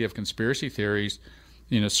 the idea of conspiracy theories,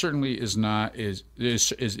 certainly is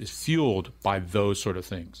fueled by those sort of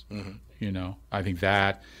things. Mm-hmm. I think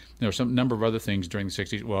that there were some number of other things during the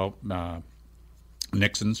 60s. Well,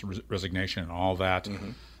 Nixon's resignation and all that,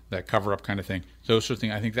 that cover-up kind of thing. Those sort of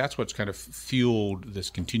things. I think that's what's kind of fueled this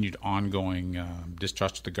continued ongoing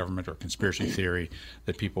distrust of the government or conspiracy theory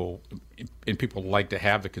that people like to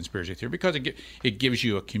have the conspiracy theory because it gives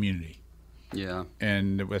you a community. Yeah.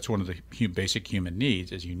 And that's one of the basic human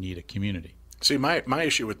needs is you need a community. See, my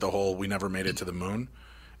issue with the whole we never made it to the moon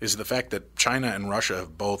is the fact that China and Russia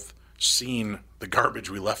have both seen the garbage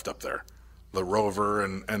we left up there. The rover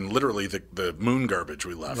and literally the moon garbage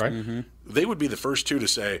we left. Right. Mm-hmm. They would be the first two to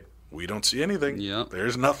say, we don't see anything. Yep.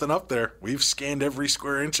 There's nothing up there. We've scanned every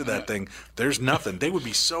square inch of that thing. There's nothing. They would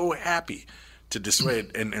be so happy to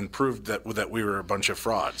dissuade and prove that we were a bunch of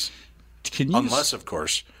frauds. Unless, of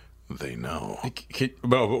course, they know.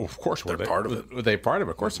 Well, of course, they're part of it. They're part of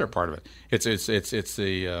it. Of course, they're part of it. It's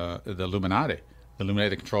the Illuminati. The Illuminati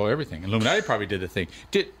that control everything. Illuminati probably did the thing.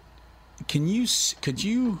 Could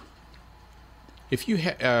you? If you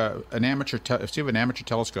have an amateur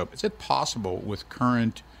telescope, is it possible with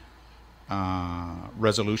current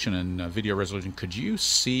resolution and video resolution, could you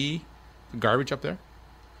see the garbage up there?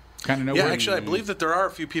 Kind of know. Yeah, actually, I believe that there are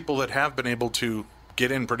a few people that have been able to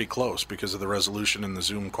get in pretty close because of the resolution and the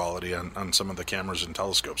zoom quality on some of the cameras and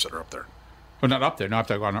telescopes that are up there. Well, not up there,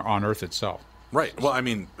 on Earth itself. Right. Well, I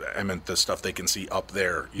meant the stuff they can see up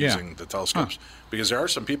there using the telescopes. Because there are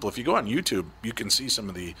some people, if you go on YouTube, you can see some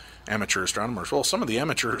of the amateur astronomers. Well, some of the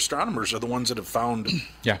amateur astronomers are the ones that have found,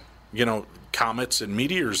 comets and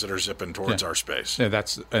meteors that are zipping towards our space. Yeah,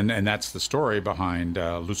 that's the story behind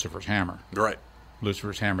Lucifer's Hammer. Right.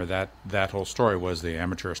 Lucifer's Hammer. That whole story was the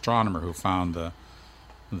amateur astronomer who found the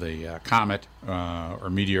comet or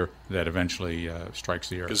meteor that eventually strikes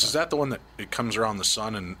the Earth. Because is that the one that it comes around the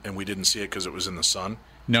sun and we didn't see it because it was in the sun?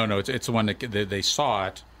 No, it's the one that they saw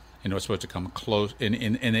it and it was supposed to come close. And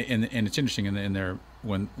it's interesting in there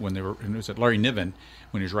when they were, and it was at Larry Niven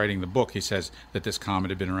when he was writing the book. He says that this comet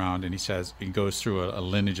had been around, and he says he goes through a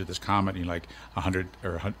lineage of this comet, and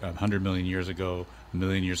 100 million years ago, a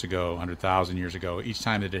million years ago, 100,000 years ago. Each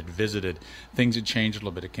time that it had visited, things had changed a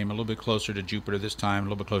little bit. It came a little bit closer to Jupiter this time, a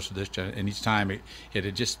little bit closer to this, and each time it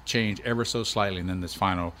had just changed ever so slightly. And then this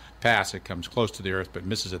final pass, it comes close to the Earth, but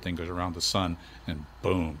misses the thing, goes around the sun, and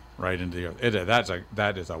boom, right into the Earth.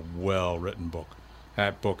 That is a well-written book.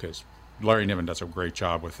 That book is. Larry Niven does a great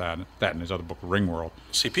job with that and his other book, Ringworld.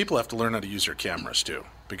 See, people have to learn how to use their cameras, too,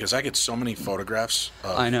 because I get so many photographs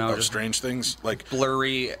of strange things. Like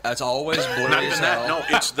blurry. It's always blurry. Not even that. No,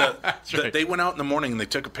 it's they went out in the morning and they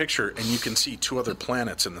took a picture, and you can see two other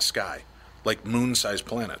planets in the sky. like moon-sized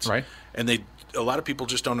planets. Right. And a lot of people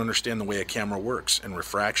just don't understand the way a camera works and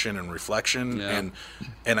refraction and reflection. Yeah.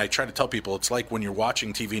 And I try to tell people it's like when you're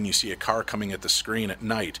watching TV and you see a car coming at the screen at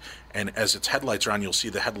night, and as its headlights are on, you'll see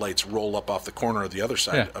the headlights roll up off the corner of the other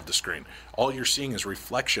side of the screen. All you're seeing is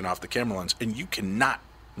reflection off the camera lens, and you cannot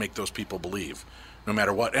make those people believe, no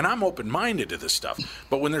matter what. And I'm open-minded to this stuff.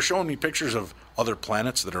 But when they're showing me pictures of other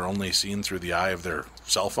planets that are only seen through the eye of their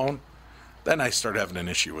cell phone, then I start having an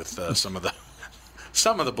issue with some of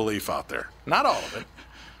the belief out there. Not all of it.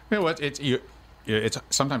 You know what? It's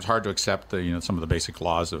sometimes hard to accept some of the basic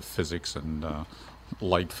laws of physics and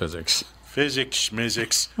light physics. Physics,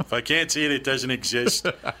 schmizzics. If I can't see it, it doesn't exist.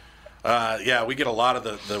 Yeah, we get a lot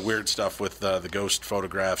of the weird stuff with the ghost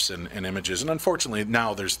photographs and images. And unfortunately,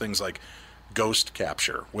 now there's things like ghost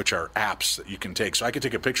capture, which are apps that you can take. So I could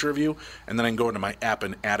take a picture of you, and then I can go into my app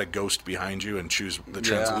and add a ghost behind you and choose the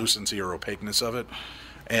translucency or opaqueness of it.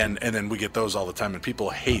 And then we get those all the time, and people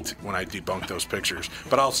hate when I debunk those pictures.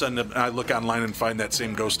 But I'll send them. I look online and find that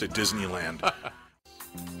same ghost at Disneyland.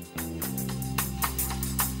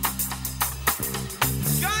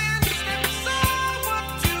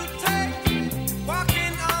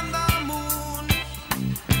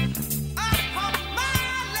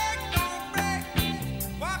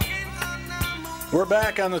 We're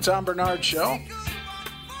back on the Tom Bernard Show.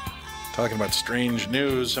 Talking about strange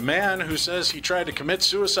news. A man who says he tried to commit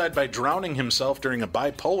suicide by drowning himself during a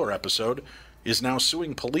bipolar episode is now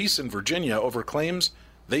suing police in Virginia over claims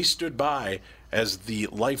they stood by as the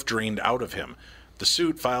life drained out of him. The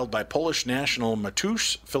suit, filed by Polish national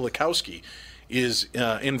Matusz Filikowski, is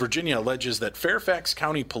in Virginia, alleges that Fairfax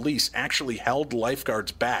County Police actually held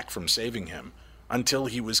lifeguards back from saving him until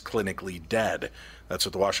he was clinically dead. That's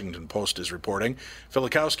what the Washington Post is reporting.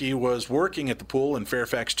 Filikowski was working at the pool in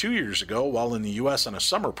Fairfax 2 years ago while in the U.S. on a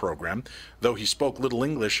summer program. Though he spoke little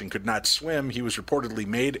English and could not swim, he was reportedly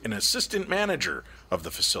made an assistant manager of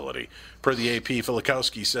the facility. Per the AP,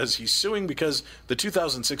 Filikowski says he's suing because the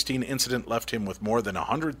 2016 incident left him with more than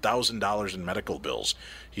 $100,000 in medical bills.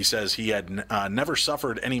 He says he had never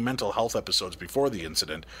suffered any mental health episodes before the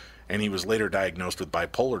incident, and he was later diagnosed with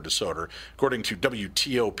bipolar disorder. According to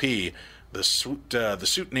WTOP, the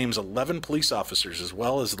suit names 11 police officers as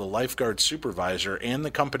well as the lifeguard supervisor and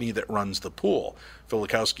the company that runs the pool.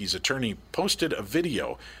 Filikowski's attorney posted a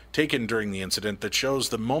video taken during the incident that shows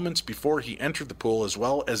the moments before he entered the pool as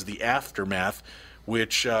well as the aftermath,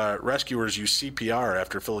 which rescuers used CPR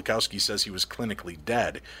after Filikowski says he was clinically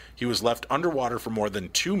dead. He was left underwater for more than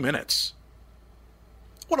 2 minutes.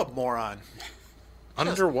 What a moron.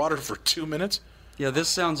 Underwater for 2 minutes? Yeah, this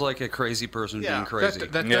sounds like a crazy person being crazy.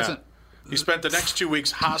 That doesn't... He spent the next 2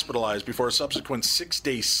 weeks hospitalized before a subsequent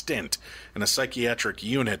 6-day stint in a psychiatric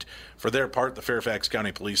unit. For their part, the Fairfax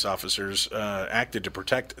County police officers acted to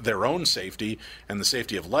protect their own safety and the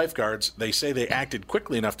safety of lifeguards. They say they acted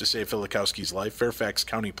quickly enough to save Filikowski's life. Fairfax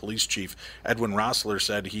County Police Chief Edwin Rossler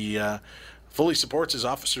said he fully supports his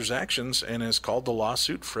officers' actions and has called the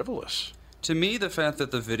lawsuit frivolous. To me, the fact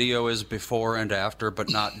that the video is before and after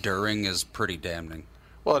but not during is pretty damning.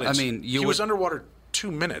 Well, I mean, he was underwater 2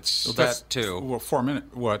 minutes. Well, that too. Well, 4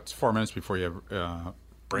 minutes. What? 4 minutes before you have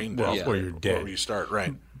brain death. Before you're dead. Before you start,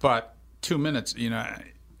 right? But 2 minutes. I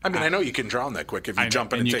mean, I know you can drown that quick if you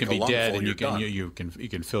jump in and take a lungful. And you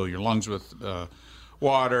can fill your lungs with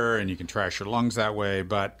water, and you can trash your lungs that way.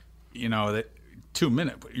 But that 2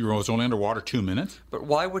 minutes. You was only underwater 2 minutes. But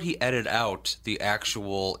why would he edit out the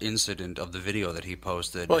actual incident of the video that he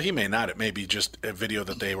posted? Well, he may not. It may be just a video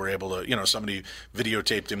that they were able to, somebody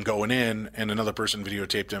videotaped him going in, and another person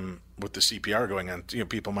videotaped him with the CPR going on.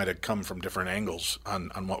 People might have come from different angles on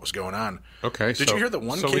what was going on. Okay. Did you hear the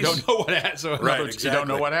one case? So we don't know what happened. So right, exactly. You don't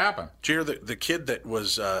know what happened. Did you hear the kid that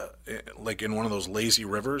was like in one of those lazy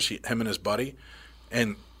rivers, him and his buddy,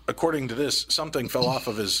 and according to this, something fell off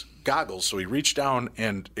of his goggles, so he reached down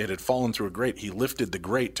and it had fallen through a grate. He lifted the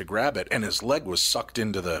grate to grab it, and his leg was sucked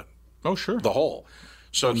into the hole.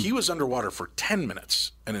 So he was underwater for 10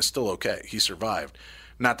 minutes and is still okay. He survived.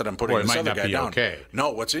 Not that I'm putting this other guy down. Okay.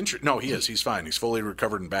 No, No, he is. He's fine. He's fully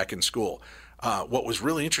recovered and back in school. What was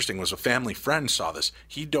really interesting was a family friend saw this.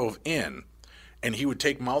 He dove in, and he would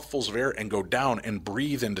take mouthfuls of air and go down and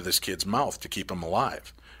breathe into this kid's mouth to keep him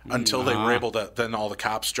alive. Until they were able to, then all the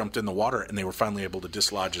cops jumped in the water and they were finally able to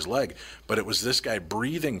dislodge his leg. But it was this guy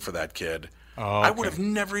breathing for that kid. Oh, okay. I would have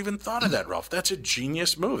never even thought of that, Ralph. That's a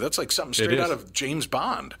genius move. That's like something straight out of James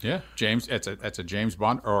Bond. Yeah, that's a James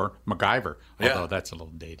Bond or MacGyver. Although that's a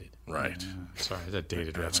little dated. Right. Yeah, sorry, that's a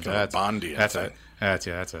dated reference. That's Bondy. That's a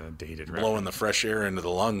dated reference. Blowing the fresh air into the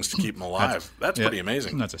lungs to keep him alive. That's pretty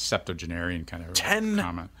amazing. That's a septuagenarian kind of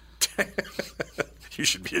comment. You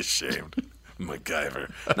should be ashamed.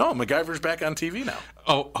 MacGyver. No, MacGyver's back on TV now.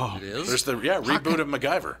 Oh, It is? There's the reboot of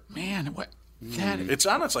MacGyver. man, what? It's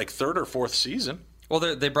on its like third or fourth season. Well,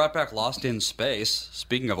 they brought back Lost in Space.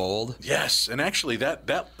 Speaking of old. Yes, and actually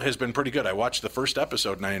that has been pretty good. I watched the first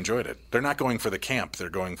episode and I enjoyed it. They're not going for the camp; they're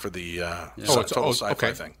going for the total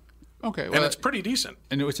sci-fi thing. Okay, and it's pretty decent.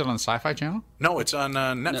 And it's on the Sci-Fi Channel? No, it's on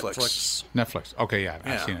Netflix. Netflix. Okay, yeah,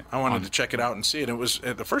 I've seen it. I wanted to check it out and see it. It was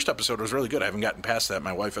the first episode was really good. I haven't gotten past that.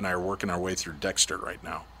 My wife and I are working our way through Dexter right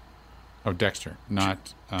now. Oh, Dexter,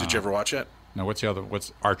 not. Did you ever watch it? No. What's the other?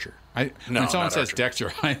 What's Archer? No, when someone not says Archer.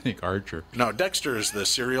 Dexter, I think Archer. No, Dexter is the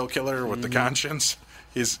serial killer with the conscience.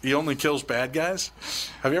 He only kills bad guys.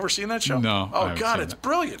 Have you ever seen that show? No, I Oh haven't God, seen it's it.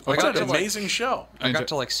 brilliant. I It's got an to, amazing show. I got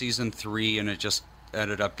to like season 3, and it just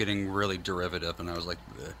ended up getting really derivative, and I was like,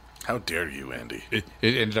 bleh. How dare you, Andy? It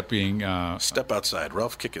ended up being. Step outside.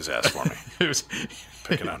 Ralph, kick his ass for me. It was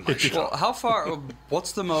picking on my show. Well, how far?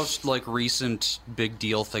 What's the most like recent big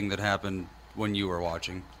deal thing that happened when you were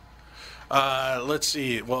watching? Let's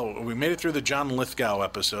see. Well, we made it through the John Lithgow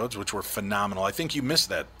episodes, which were phenomenal. I think you missed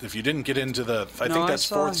that. If you didn't get into the, I think that's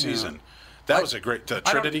fourth season. That was a great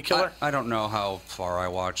Trinity Killer. I don't know how far I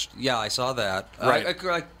watched. Yeah, I saw that. Right.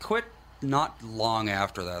 I quit not long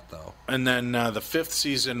after that, though. And then the fifth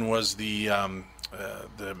season was the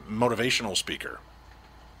motivational speaker.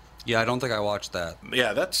 Yeah, I don't think I watched that.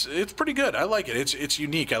 Yeah, it's pretty good. I like it. It's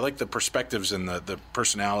unique. I like the perspectives and the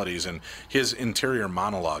personalities, and his interior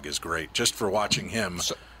monologue is great. Just for watching him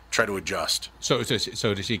try to adjust. So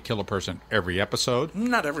does he kill a person every episode?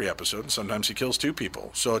 Not every episode. Sometimes he kills two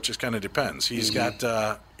people. So it just kind of depends. He's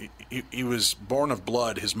got. He was born of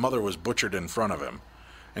blood. His mother was butchered in front of him,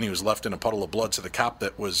 and he was left in a puddle of blood. So the cop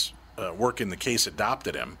that was working the case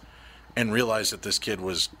adopted him, and realized that this kid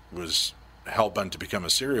was hell-bent to become a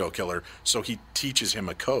serial killer, so he teaches him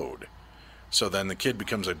a code. So then the kid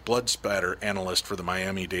becomes a blood spatter analyst for the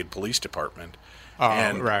Miami-Dade Police Department. Oh,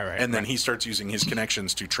 and, right. And then he starts using his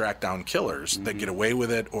connections to track down killers that get away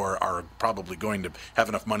with it or are probably going to have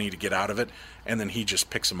enough money to get out of it, and then he just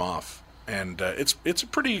picks them off. And it's a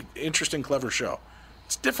pretty interesting, clever show.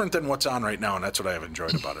 It's different than what's on right now, and that's what I have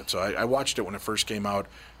enjoyed about it. So I watched it when it first came out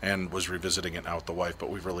and was revisiting it now with the wife, but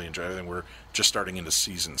we've really enjoyed it. And we're just starting into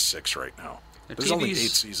season 6 right now. There's only 8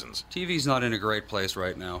 seasons. TV's not in a great place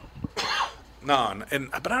right now. No,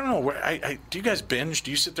 but I don't know. Do you guys binge?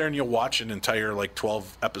 Do you sit there and you'll watch an entire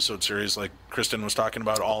 12-episode series like Kristen was talking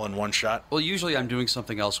about all in one shot? Well, usually I'm doing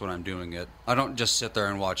something else when I'm doing it. I don't just sit there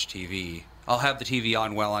and watch TV. I'll have the TV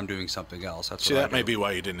on while I'm doing something else. That may be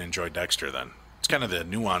why you didn't enjoy Dexter then. It's kind of the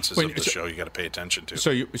nuances of the show you got to pay attention to. So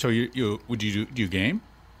you do you game?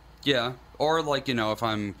 Yeah, or if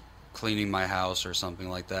I'm cleaning my house or something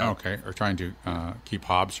like that. Okay, or trying to keep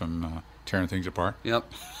Hobbs from tearing things apart.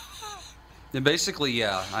 Yep. And basically,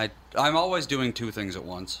 yeah, I'm always doing 2 things at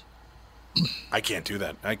once. I can't do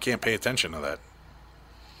that. I can't pay attention to that.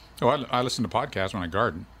 Oh, I listen to podcasts when I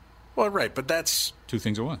garden. Well, right, but that's 2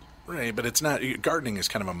 things at once. Right, but it's not. Gardening is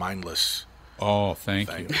kind of a mindless. Oh, thank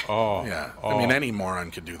you. Oh, yeah. Oh. I mean, any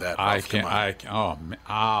moron could do that. I can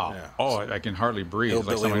hardly breathe.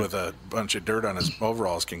 Hillbilly with a bunch of dirt on his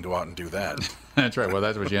overalls can go out and do that. That's right. Well,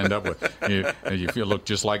 that's what you end up with. You look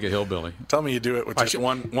just like a hillbilly. Tell me you do it with just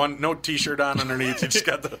one no T-shirt on underneath. You just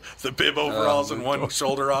got the bib overalls and one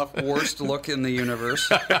shoulder off. Worst look in the universe.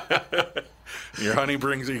 Your honey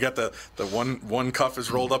you got the one cuff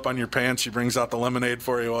is rolled up on your pants. She brings out the lemonade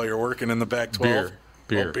for you while you're working in the back 12.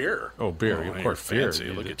 Beer. Oh, beer. Oh, beer. Of course, fancy.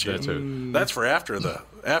 beer. Look at you. That's for after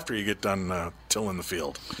you get done tilling the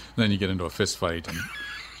field. Then you get into a fist fight.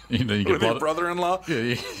 And then you get with your brother-in-law? Yeah,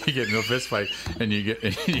 you get into a fist fight, and you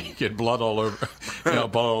get blood all over,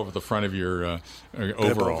 blood all over the front of your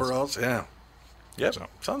overalls. Yeah. Yep. So,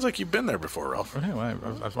 sounds like you've been there before, Ralph. Okay,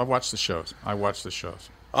 well, I watched the shows.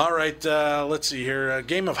 All right, let's see here. A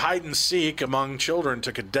game of hide and seek among children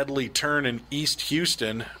took a deadly turn in East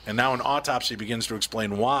Houston, and now an autopsy begins to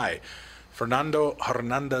explain why. Fernando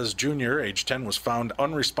Hernandez Jr., age 10, was found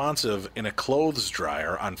unresponsive in a clothes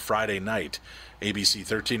dryer on Friday night. ABC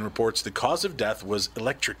 13 reports the cause of death was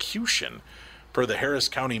electrocution, per the Harris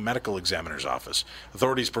County Medical Examiner's Office.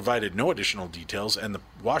 Authorities provided no additional details, and the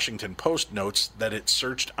Washington Post notes that it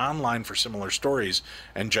searched online for similar stories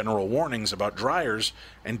and general warnings about dryers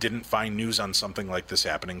and didn't find news on something like this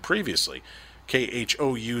happening previously.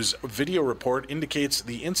 KHOU's video report indicates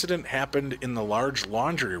the incident happened in the large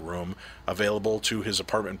laundry room available to his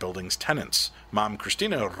apartment building's tenants. Mom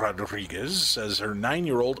Cristina Rodriguez says her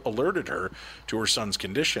 9-year-old alerted her to her son's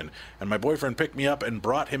condition, and my boyfriend picked me up and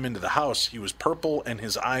brought him into the house. He was purple and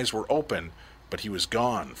his eyes were open, but he was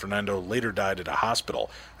gone. Fernando later died at a hospital.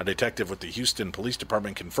 A detective with the Houston Police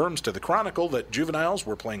Department confirms to the Chronicle that juveniles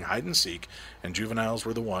were playing hide-and-seek, and juveniles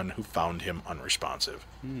were the one who found him unresponsive.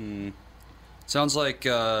 Sounds like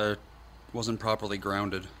wasn't properly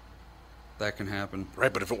grounded. That can happen.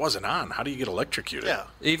 Right, but if it wasn't on, how do you get electrocuted? Yeah.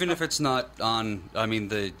 Even if it's not on, I mean,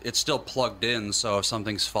 it's still plugged in, so if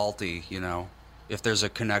something's faulty, if there's a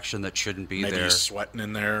connection that shouldn't be Maybe there. he's sweating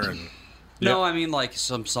in there and... No, I mean like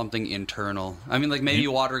something internal. I mean like maybe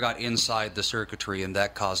water got inside the circuitry and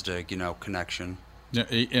that caused a connection. Yeah,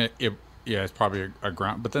 it's probably a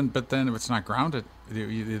ground. But then if it's not grounded,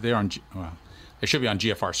 they're on. Well, they should be on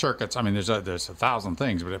GFR circuits. I mean, there's 1,000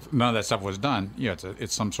 things, but if none of that stuff was done,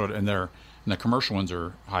 it's some sort of. And the commercial ones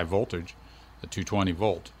are high voltage, the 220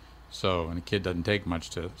 volt. So, and a kid doesn't take much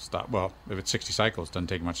to stop. Well, if it's 60 cycles, it doesn't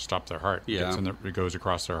take much to stop their heart. Yeah, it goes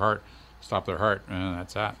across their heart, stop their heart, and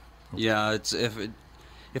that's that. Yeah, it's if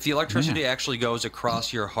the electricity actually goes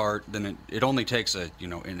across your heart, then it only takes in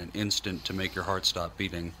an instant to make your heart stop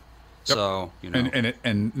beating. Yep. So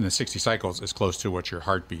and the 60 cycles is close to what your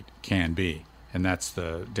heartbeat can be, and that's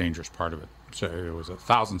the dangerous part of it. So it was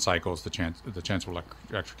 1,000 cycles, the chance of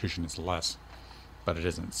electrocution is less, but it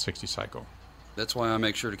isn't 60 cycle. That's why I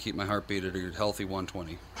make sure to keep my heartbeat at a healthy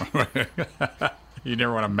 120. You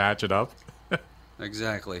never want to match it up.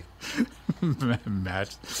 Exactly.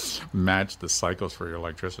 match the cycles for your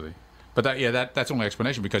electricity. But that's the only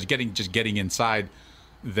explanation, because getting inside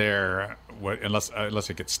there, unless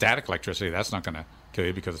it gets static electricity, that's not going to kill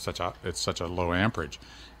you because it's such a low amperage,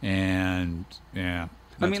 and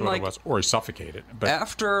that's what it was, or you suffocate it. But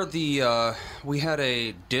after we had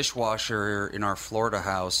a dishwasher in our Florida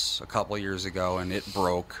house a couple years ago, and it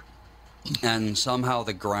broke, and somehow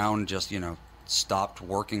the ground just stopped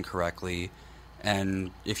working correctly. And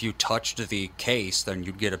if you touched the case, then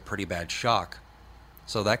you'd get a pretty bad shock.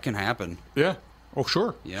 So that can happen. Yeah. Oh,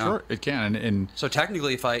 sure. Yeah. Sure, it can. And so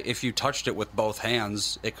technically, if you touched it with both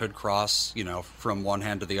hands, it could cross, from one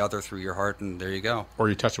hand to the other through your heart, and there you go. Or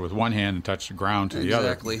you touch it with one hand and touch the ground to the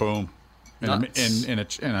other. Boom. In a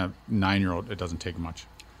 9-year-old, it doesn't take much.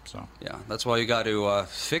 So yeah, that's why you got to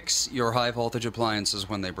fix your high voltage appliances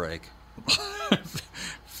when they break.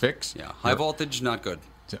 Fix? Yeah, high voltage, not good.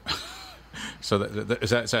 So is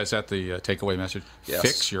that the takeaway message? Yes.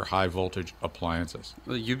 Fix your high voltage appliances.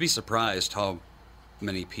 Well, you'd be surprised how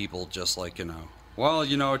many people just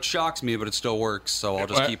it shocks me, but it still works, so I'll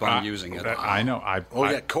just keep on using it. I know.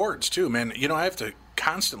 Cords too, man. I have to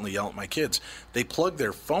constantly yell at my kids. They plug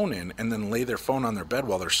their phone in and then lay their phone on their bed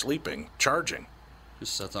while they're sleeping, charging.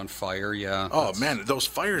 Just sets on fire, yeah. Oh, man, those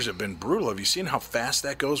fires have been brutal. Have you seen how fast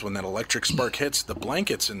that goes when that electric spark hits? The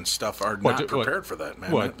blankets and stuff are not prepared for that,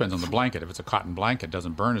 man. Well, it depends on the blanket. If it's a cotton blanket, it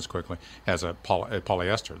doesn't burn as quickly as a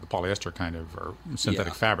polyester. The polyester kind of, or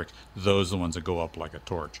synthetic fabrics, those are the ones that go up like a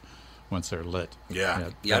torch once they're lit. Yeah.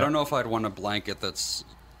 I don't know if I'd want a blanket that's...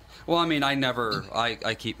 Well, I mean,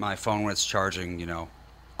 I keep my phone when it's charging,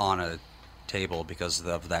 on a table because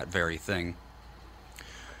of that very thing.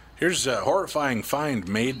 Here's a horrifying find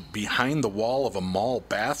made behind the wall of a mall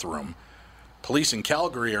bathroom. Police in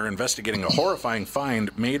Calgary are investigating a horrifying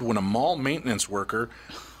find made when a mall maintenance worker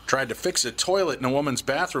tried to fix a toilet in a woman's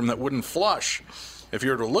bathroom that wouldn't flush. If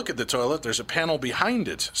you were to look at the toilet, there's a panel behind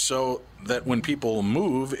it so that when people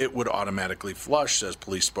move, it would automatically flush, says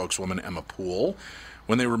police spokeswoman Emma Poole.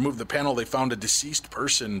 When they removed the panel, they found a deceased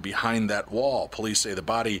person behind that wall. Police say the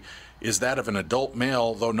body is that of an adult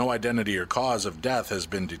male, though no identity or cause of death has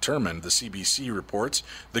been determined. The CBC reports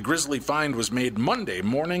the grisly find was made Monday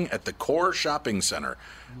morning at the Core Shopping Center,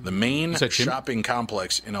 the main shopping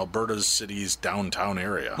complex in Alberta's city's downtown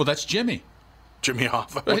area. Well, that's Jimmy. Jimmy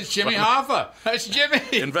Hoffa. That's Jimmy Hoffa. That's Jimmy.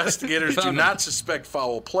 Investigators do not suspect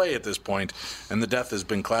foul play at this point, and the death has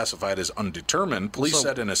been classified as undetermined, police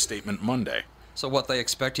said in a statement Monday. So what, they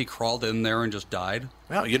expect he crawled in there and just died?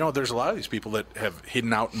 Well, there's a lot of these people that have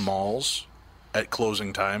hidden out in malls at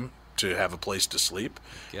closing time to have a place to sleep,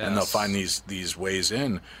 and they'll find these ways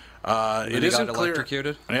in. It isn't clear.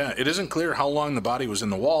 Electrocuted? Yeah, it isn't clear how long the body was in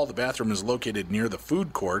the wall. The bathroom is located near the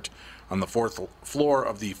food court on the 4th floor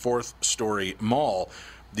of the 4th-story mall.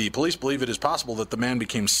 The police believe it is possible that the man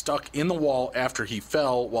became stuck in the wall after he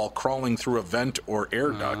fell while crawling through a vent or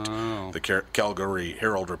air duct, the Calgary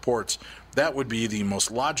Herald reports. That would be the most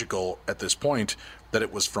logical at this point, that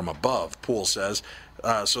it was from above, Poole says.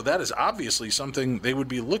 So that is obviously something they would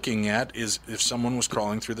be looking at, is if someone was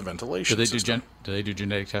crawling through the ventilation system. Do they do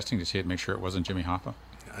genetic testing to see it, make sure it wasn't Jimmy Hoffa?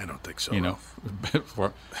 I don't think so.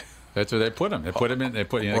 That's where they put him. They put him in. They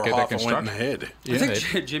put or get that Hoffa went in the head. I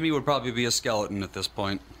think Jimmy would probably be a skeleton at this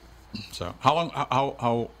point. So how long?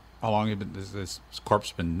 How How long has this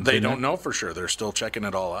corpse been? They don't know for sure. They're still checking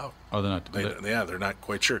it all out. Oh, they're not. They're not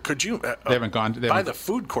quite sure. Could you? They haven't gone by the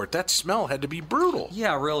food court. That smell had to be brutal.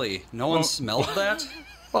 Yeah, really. No one smelled that.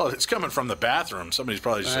 Well, it's coming from the bathroom. Somebody's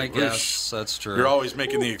probably saying, I guess that's true. You're always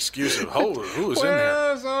making the excuse of, who was in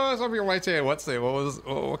there? So some people might say, what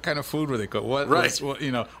kind of food were they cooking? What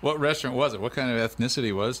restaurant was it? What kind of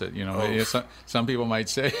ethnicity was it? Some people might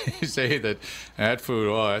say that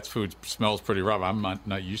food smells pretty rough. I'm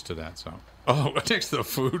not used to that. So, next to the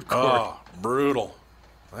food court. Oh, brutal.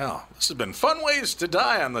 Well, this has been Fun Ways to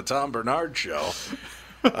Die on the Tom Bernard Show.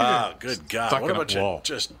 Good God. What a bunch of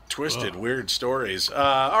just twisted, weird stories.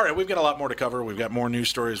 All right, we've got a lot more to cover. We've got more news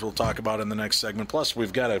stories we'll talk about in the next segment. Plus,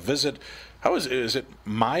 we've got a visit. Is it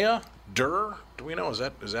Maya Durr? Do we know? Is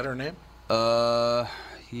that her name?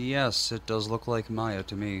 Yes, it does look like Maya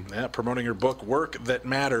to me. Yeah, promoting her book, Work That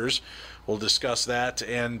Matters. We'll discuss that.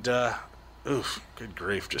 And, oof, good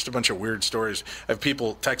grief. Just a bunch of weird stories. I have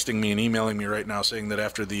people texting me and emailing me right now saying that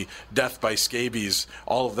after the death by scabies,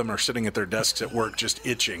 all of them are sitting at their desks at work just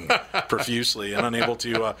itching profusely and unable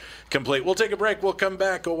to complete. We'll take a break. We'll come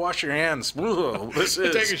back. Go wash your hands. This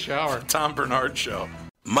is take a shower. The Tom Bernard Show.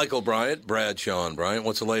 Michael Bryant, Bradshaw and Bryant,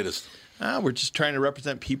 what's the latest? We're just trying to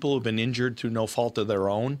represent people who've been injured through no fault of their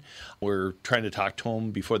own. We're trying to talk to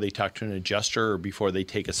them before they talk to an adjuster or before they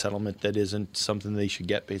take a settlement that isn't something they should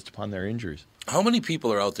get based upon their injuries. How many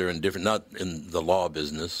people are out there not in the law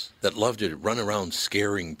business, that love to run around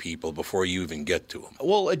scaring people before you even get to them?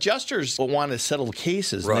 Well, adjusters want to settle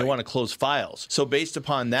cases and they want to close files. So based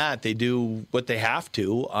upon that, they do what they have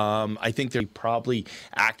to. I think they probably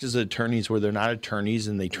act as attorneys where they're not attorneys,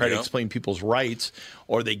 and they try to explain people's rights,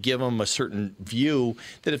 or they give them a certain view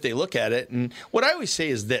that if they look at it. And what I always say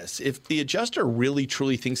is this: if the adjuster really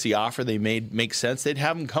truly thinks the offer they made makes sense, they'd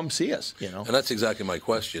have them come see us. And that's exactly my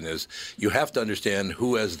question: is you have to understand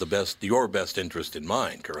who has your best interest in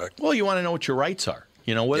mind, correct? Well, you want to know what your rights are.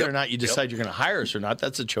 Whether or not you decide you're going to hire us or not,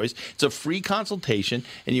 that's a choice. It's a free consultation,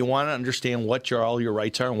 and you want to understand what all your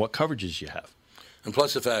rights are and what coverages you have. And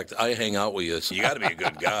plus the fact I hang out with you, so you got to be a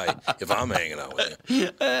good guy if I'm hanging out with you.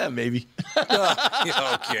 Maybe.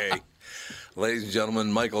 Okay. Ladies and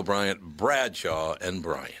gentlemen, Michael Bryant, Bradshaw and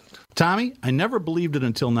Bryant. Tommy, I never believed it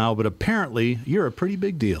until now, but apparently you're a pretty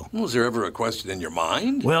big deal. Was there ever a question in your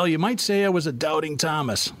mind? Well, you might say I was a doubting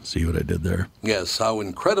Thomas. See what I did there? Yes, how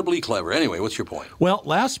incredibly clever. Anyway, what's your point? Well,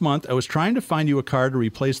 last month I was trying to find you a car to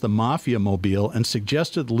replace the Mafia Mobile and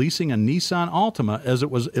suggested leasing a Nissan Altima, as it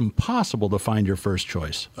was impossible to find your first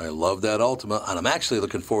choice. I love that Altima, and I'm actually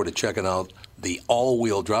looking forward to checking out the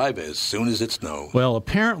all-wheel drive as soon as it snows. Well,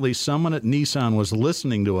 apparently someone at Nissan was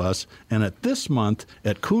listening to us, and at this month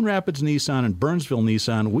at Coon Rapids Nissan and Burnsville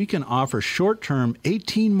Nissan, we can offer short-term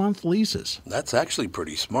 18-month leases. That's actually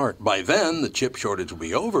pretty smart. By then, the chip shortage will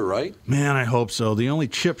be over, right? Man, I hope so. The only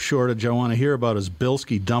chip shortage I want to hear about is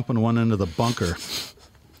Bilski dumping one into the bunker.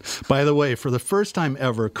 By the way, for the first time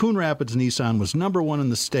ever, Coon Rapids Nissan was #1 in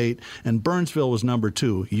the state, and Burnsville was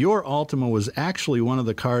 #2. Your Altima was actually one of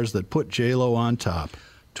the cars that put J-Lo on top.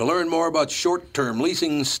 To learn more about short-term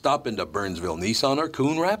leasing, stop into Burnsville Nissan or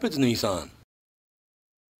Coon Rapids Nissan.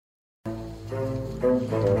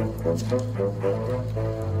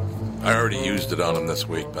 I already used it on him this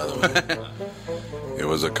week, by the way. It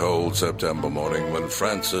was a cold September morning when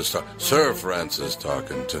Sir Francis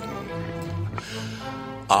Tarkenton.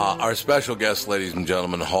 Our special guest, ladies and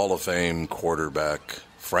gentlemen, Hall of Fame quarterback,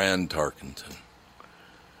 Fran Tarkenton.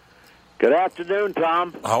 Good afternoon,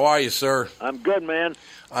 Tom. How are you, sir? I'm good, man.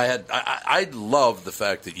 I love the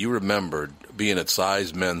fact that you remembered being at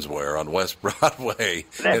Size Menswear on West Broadway.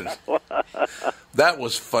 That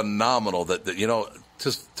was phenomenal. That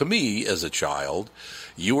to me as a child,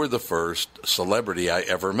 you were the first celebrity I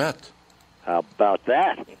ever met. How about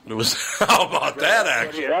that? How about that,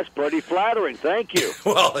 actually? That's pretty flattering. Thank you.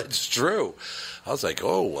 Well, it's true. I was like,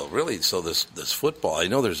 oh, well, really? So this football, I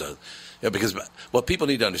know there's because what people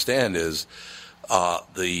need to understand is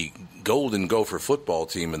the Golden Gopher football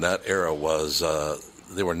team in that era was,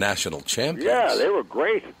 they were national champions. Yeah, they were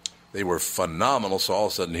great. They were phenomenal. So all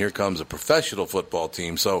of a sudden, here comes a professional football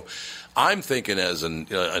team. So I'm thinking as an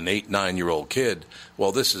 8-9-year-old kid,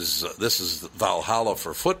 well, this is Valhalla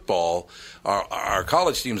for football. Our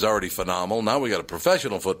college team's already phenomenal. Now we got a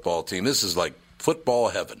professional football team. This is like football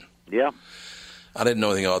heaven. Yeah. I didn't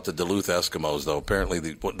know anything about the Duluth Eskimos, though. Apparently,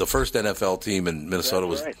 the first NFL team in Minnesota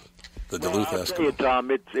was the Duluth Eskimos. I'll tell you,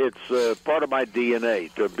 Tom, it's part of my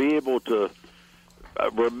DNA to be able to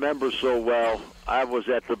remember so well. I was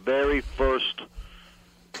at the very first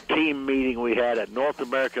team meeting we had at North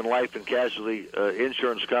American Life and Casualty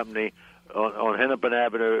Insurance Company on Hennepin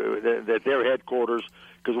Avenue, at their headquarters,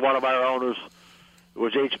 because one of our owners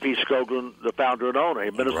was H.P. Skoglund, the founder and owner,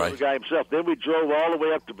 a Minnesota guy himself. Then we drove all the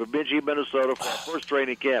way up to Bemidji, Minnesota for our first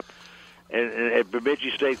training camp and at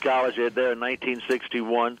Bemidji State College there in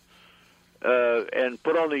 1961, and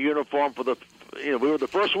put on the uniform for we were the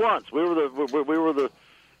first ones. We were the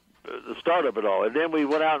start of it all. And then we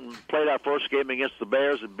went out and played our first game against the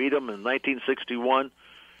Bears and beat them in 1961.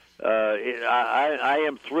 I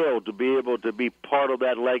am thrilled to be able to be part of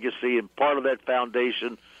that legacy and part of that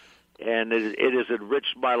foundation, and it has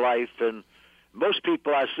enriched my life. And most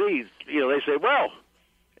people I see, they say, well,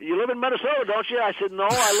 you live in Minnesota, don't you? I said, no,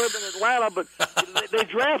 I live in Atlanta, but they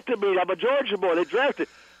drafted me. I'm a Georgia boy. They drafted.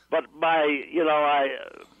 But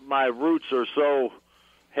my roots are so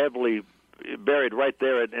heavily buried right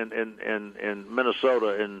there in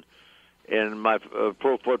Minnesota in my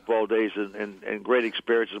pro football days and great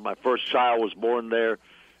experiences. My first child was born there.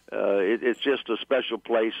 It's just a special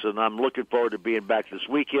place, and I'm looking forward to being back this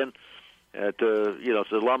weekend.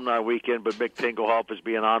 It's alumni weekend, but Mick Tingelhoff is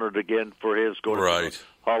being honored again for his going to the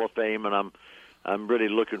Hall of Fame, and I'm really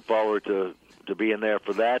looking forward to being there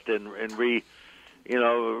for that and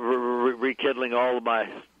rekindling all of my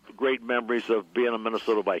great memories of being a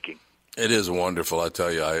Minnesota Viking. It is wonderful, I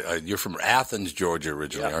tell you. You're from Athens, Georgia,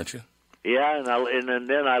 originally, aren't you? Yeah, and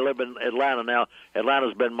then I live in Atlanta now.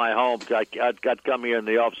 Atlanta's been my home. I'd come here in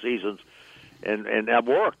the off seasons, and I've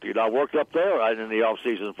worked. I worked up there in the off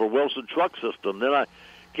season for Wilson Truck System. Then I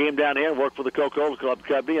came down here and worked for the Coca-Cola Club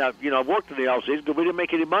Company. I worked in the off season because we didn't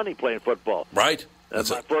make any money playing football. Right. My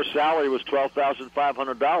first salary was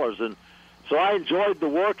 $12,500, and so I enjoyed the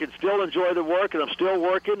work and still enjoy the work, and I'm still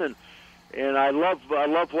working, and I love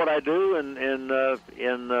what I do, and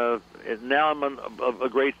now I'm a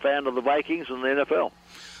great fan of the Vikings and the NFL.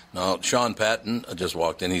 Now, Sean Patton just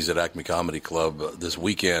walked in. He's at Acme Comedy Club this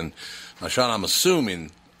weekend. Now, Sean, I'm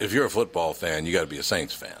assuming if you're a football fan, you got to be a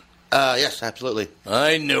Saints fan. Yes, absolutely.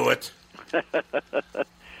 I knew it.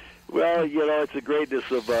 Well, it's the greatness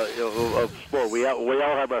of sport. We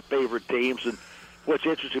all have our favorite teams, and what's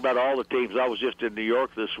interesting about all the teams, I was just in New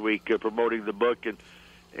York this week promoting the book, and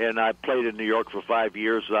I played in New York for 5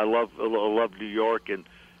 years. And I love New York,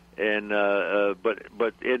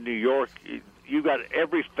 but in New York, you got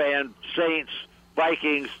every fan: Saints,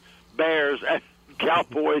 Vikings, Bears,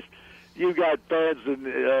 Cowboys. You got fans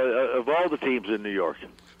of all the teams in New York.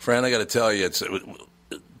 Fran, I got to tell you, it's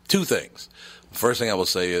two things. The first thing I will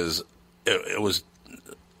say is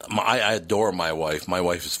I adore my wife. My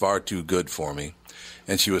wife is far too good for me.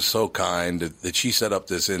 And she was so kind that she set up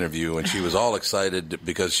this interview, and she was all excited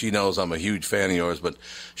because she knows I'm a huge fan of yours. But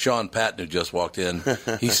Sean Patton, who just walked in,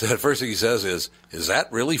 he said, first thing he says is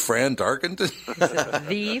that really Fran Tarkenton?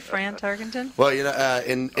 The Fran Tarkenton? Well,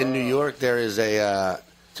 in New York, there is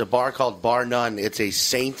it's a bar called Bar None. It's a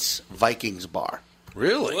Saints Vikings bar.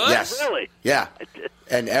 Really? What? Yes. Really? Yeah.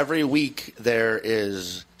 And every week there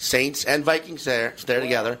is Saints and Vikings there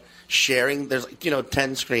together, sharing. There's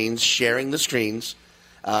 10 screens, sharing the screens.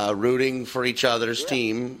 Rooting for each other's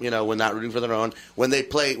team, when not rooting for their own. When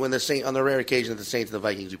the Saints, on the rare occasion that the Saints and the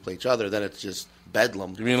Vikings do play each other, then it's just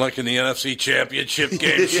bedlam. You mean like in the NFC Championship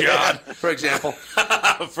game, Sean? For example.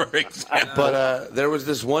 But there was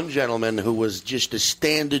this one gentleman who was just a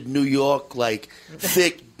standard New York,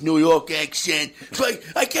 thick New York accent. It's like,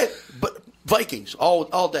 I can't, but Vikings,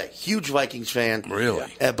 all day. Huge Vikings fan.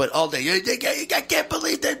 Really? But all day. I can't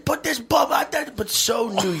believe they put this bum out there. But so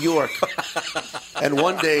New York. And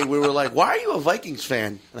one day we were like, why are you a Vikings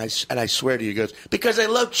fan? And I swear to you, he goes, because I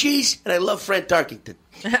love cheese and I love Fran Tarkenton.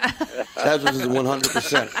 That was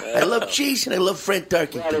 100%. I love cheese and I love Fran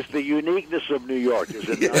Tarkenton. Well, it's the uniqueness of New York, is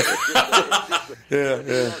it not? New York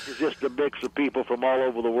is just a mix of people from all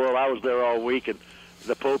over the world. I was there all week, and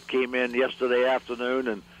the Pope came in yesterday afternoon,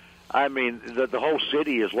 and I mean, the whole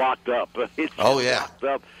city is locked up. It's locked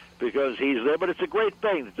up because he's there. But it's a great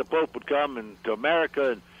thing that the Pope would come to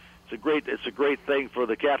America, and it's a great thing for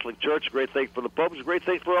the Catholic Church, a great thing for the Pope, it's a great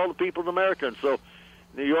thing for all the people in America. And so,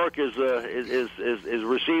 New York is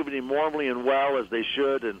receiving him warmly and well, as they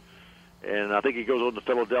should, and I think he goes on to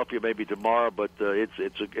Philadelphia maybe tomorrow. But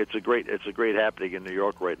it's a great happening in New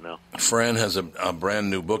York right now. Fran has a brand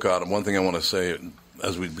new book out, and one thing I want to say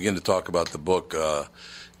as we begin to talk about the book.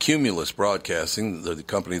 Cumulus Broadcasting, the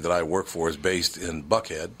company that I work for, is based in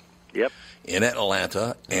Buckhead. Yep. In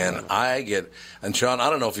Atlanta, and and Sean, I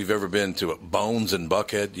don't know if you've ever been to Bones in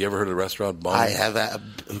Buckhead. You ever heard of the restaurant Bones? I have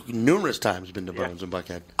numerous times been to Bones in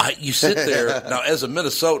Buckhead. You sit there, now as a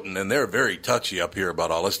Minnesotan, and they're very touchy up here about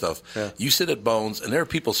all this stuff, you sit at Bones, and there are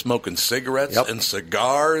people smoking cigarettes and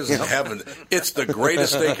cigars and having, it's the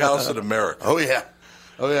greatest steakhouse in America. Oh, yeah.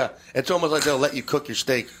 Oh, yeah. It's almost like they'll let you cook your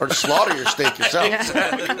steak or slaughter your steak yourself.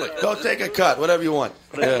 Go take a cut, whatever you want.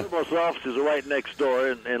 The Cumulus offices are right next door,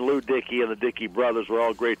 and Lou Dickey and the Dickey brothers were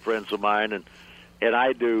all great friends of mine, and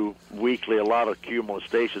I do weekly a lot of Cumulus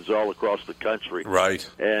stations all across the country. Right.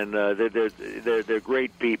 And they're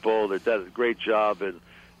great people. They've done a great job, and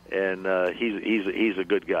he's a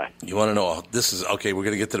good guy. You want to know? This is okay. We're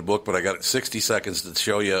going to get to the book, but I got 60 seconds to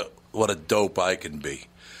show you what a dope I can be.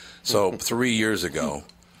 So 3 years ago,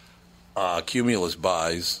 Cumulus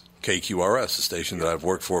buys KQRS, the station that I've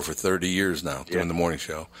worked for 30 years now, doing the morning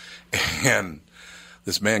show. And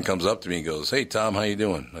this man comes up to me and goes, "Hey, Tom, how you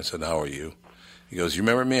doing?" I said, "How are you?" He goes, "You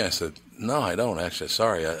remember me?" I said, "No, I don't, actually.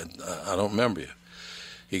 Sorry, I don't remember you."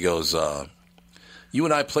 He goes, "You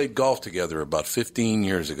and I played golf together about 15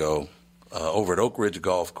 years ago over at Oak Ridge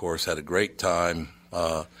Golf Course, had a great time.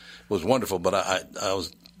 It was wonderful, but I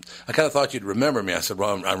kind of thought you'd remember me." I said,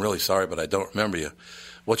 "Well, I'm really sorry, but I don't remember you.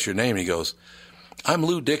 What's your name?" He goes, "I'm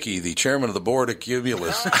Lou Dickey, the chairman of the board of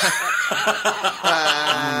Cumulus."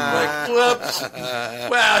 Like, whoops.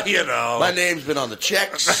 Well, you know. My name's been on the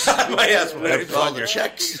checks. Yes, on the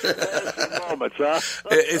checks. Moments, huh?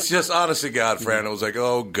 It's just, honest to God, Fran, it was like,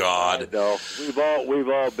 oh, God. No, we've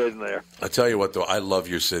all been there. I tell you what, though, I love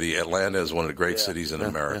your city. Atlanta is one of the great cities in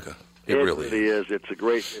America. It really is. It's a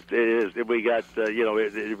great. It is. We got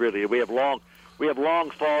it really. We have long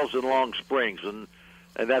falls and long springs, and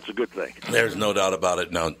that's a good thing. There's no doubt about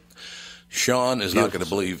it. Now, Sean is not going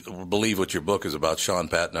to believe what your book is about. Sean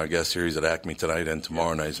Patton, our guest here, he's at Acme tonight and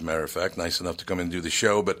tomorrow night, as a matter of fact. Nice enough to come in and do the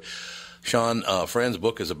show. But Sean, Fran's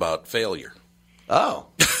book is about failure. Oh.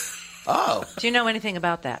 Do you know anything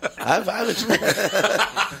about that?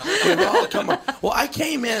 We've all come up. Well, I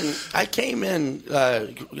came in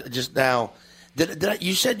just now.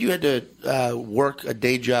 You said you had to work a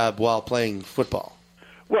day job while playing football.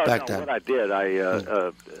 Well, then. What I did,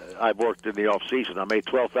 I worked in the off season. I made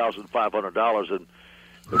 $12,500, and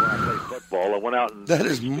when I played football, I went out and that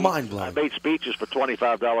is mind blowing. I made speeches for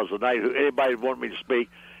 $25 a night. Anybody want me to speak?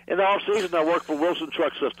 In the off season, I worked for Wilson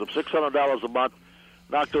Truck Systems, $600 a month.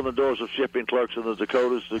 Knocked on the doors of shipping clerks in the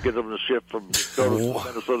Dakotas to get them to ship from Dakotas to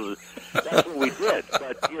Minnesota. That's what we did.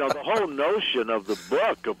 But the whole notion of the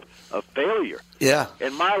book of failure. Yeah.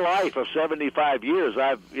 In my life of 75 years,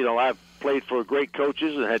 I've played for great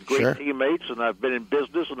coaches and had great teammates, and I've been in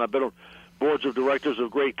business, and I've been on boards of directors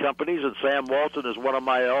of great companies. And Sam Walton is one of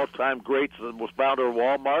my all-time greats, and was founder of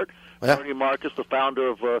Walmart. Yeah. Bernie Marcus, the founder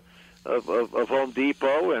of Home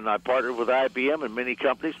Depot, and I partnered with IBM and many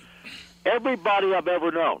companies. Everybody I've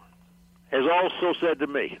ever known has also said to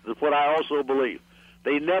me, that's what I also believe,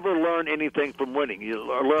 they never learn anything from winning. You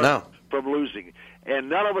learn from losing. And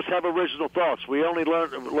none of us have original thoughts. We only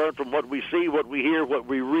learn from what we see, what we hear, what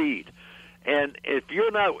we read. And if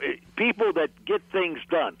you're not, people that get things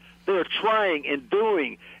done, they're trying and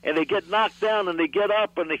doing, and they get knocked down and they get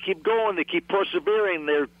up and they keep going, they keep persevering,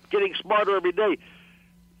 they're getting smarter every day.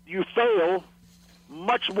 You fail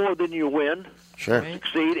much more than you win. Sure.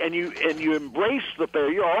 Succeed, and you embrace the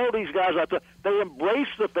failure. All these guys out there, they embrace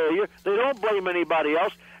the failure. They don't blame anybody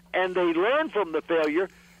else, and they learn from the failure.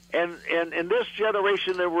 And in this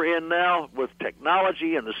generation that we're in now, with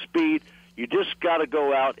technology and the speed, you just got to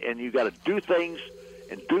go out and you got to do things,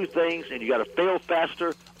 and you got to fail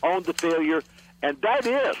faster, own the failure, and that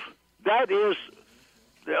is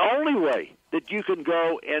the only way that you can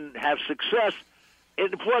go and have success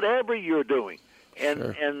in whatever you're doing. And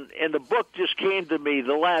the book just came to me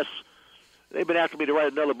they've been asking me to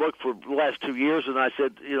write another book for the last 2 years, and I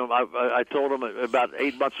said, I told them about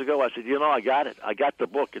 8 months ago, I said, I got it. I got the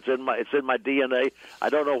book. It's in my DNA. I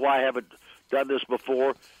don't know why I haven't done this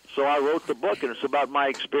before. So I wrote the book, and it's about my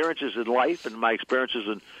experiences in life and my experiences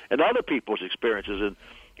and other people's experiences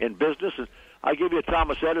in business. And I give you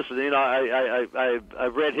Thomas Edison.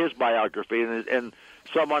 I've read his biography, and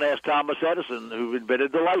someone asked Thomas Edison, who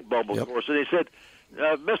invented the light bulb, of course, and he said,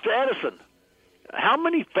 Mr. Edison, how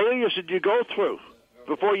many failures did you go through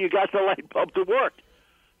before you got the light bulb to work?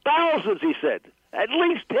 Thousands, he said. At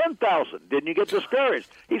least 10,000. Didn't you get discouraged?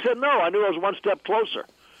 He said, no, I knew I was one step closer.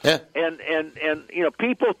 Yeah. And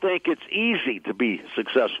people think it's easy to be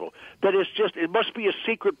successful. That it must be a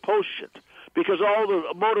secret potion. Because all the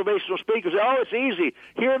motivational speakers say, it's easy.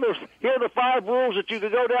 Here are the 5 rules that you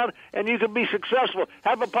can go down and you can be successful.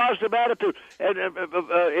 Have a positive attitude, and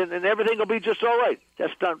everything will be just all right.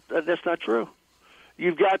 That's not true.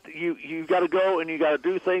 You've got to go and you got to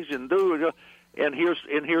do things and do. And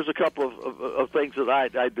here's a couple of things that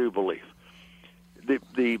I do believe.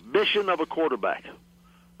 The mission of a quarterback.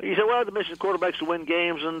 You say, well, the mission of a quarterback is to win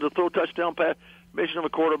games and to throw touchdown pass. Mission of a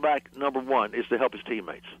quarterback, number one, is to help his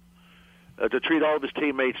teammates. to treat all of his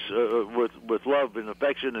teammates with love and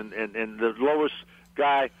affection, and the lowest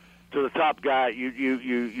guy to the top guy,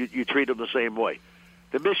 you treat them the same way.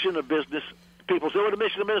 The mission of business, people say, well, the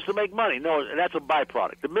mission of business is to make money. No, that's a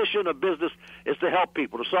byproduct. The mission of business is to help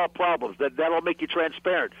people, to solve problems. That'll make you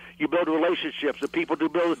transparent. You build relationships, and people do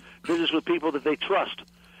build business with people that they trust.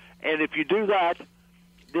 And if you do that,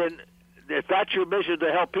 then if that's your mission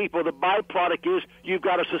to help people, the byproduct is you've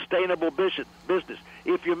got a sustainable business.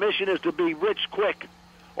 If your mission is to be rich quick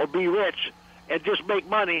or be rich and just make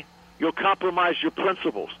money, you'll compromise your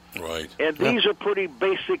principles. Right. And these are pretty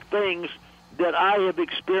basic things that I have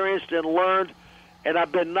experienced and learned, and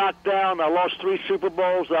I've been knocked down. I lost 3 Super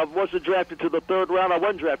Bowls. I wasn't drafted to the 3rd round. I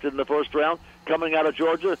wasn't drafted in the 1st round coming out of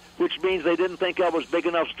Georgia, which means they didn't think I was big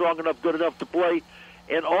enough, strong enough, good enough to play,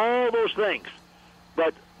 and all those things.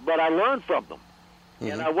 But I learned from them.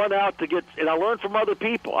 And I went out and I learned from other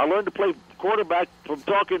people. I learned to play quarterback from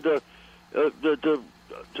talking to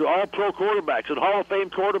all-pro quarterbacks and Hall of Fame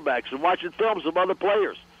quarterbacks and watching films of other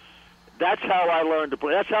players. That's how I learned to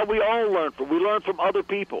play. That's how we all learn from. We learn from other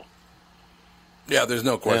people. Yeah, there's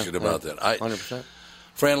no question about that. 100%.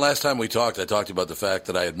 Fran, last time we talked, I talked about the fact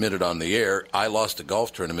that I admitted on the air I lost a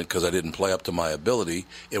golf tournament because I didn't play up to my ability.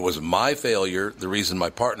 It was my failure, the reason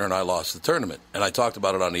my partner and I lost the tournament. And I talked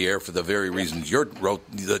about it on the air for the very reasons you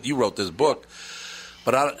wrote this book.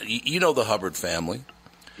 But you know the Hubbard family.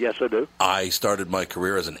 Yes, I do. I started my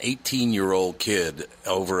career as an 18-year-old kid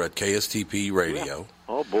over at KSTP Radio. Yeah.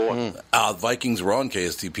 Oh, boy. Vikings were on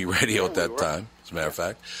KSTP Radio at that time, as a matter of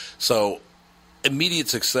fact. So immediate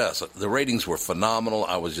success. The ratings were phenomenal.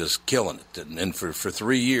 I was just killing it. And for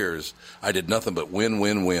 3 years, I did nothing but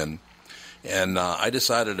win. And I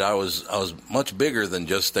decided I was much bigger than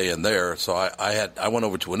just staying there. So I went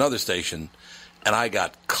over to another station, and I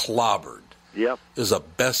got clobbered. Yep. It was the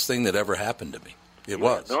best thing that ever happened to me. It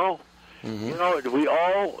was. No. Mm-hmm. You know, we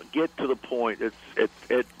all get to the point,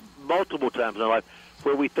 it's multiple times in our life,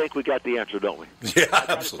 where we think we got the answer, don't we? Yeah,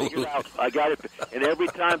 absolutely. I got it. And every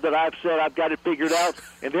time that I've said I've got it figured out,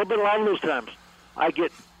 and there have been a lot of those times, I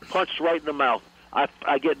get punched right in the mouth.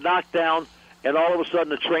 I get knocked down, and all of a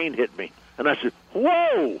sudden a train hit me. And I said,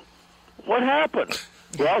 whoa, what happened?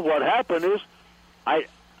 Well, what happened is I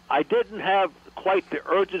didn't have quite the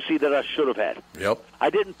urgency that I should have had. Yep. I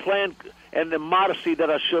didn't plan and the modesty that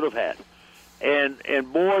I should have had.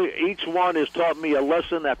 And boy, each one has taught me a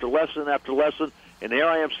lesson after lesson after lesson. And here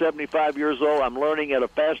I am, 75 years old. I'm learning at a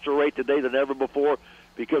faster rate today than ever before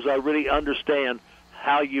because I really understand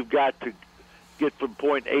how you've got to get from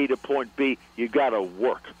point A to point B. You've got to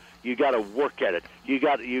work. You got to work at it. You've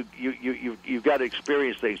got to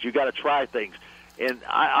experience things. You've got to try things. And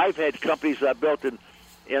I've had companies that I built,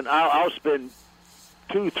 and I'll spend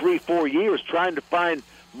 2, 3, 4 years trying to find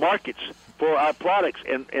markets for our products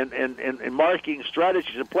and marketing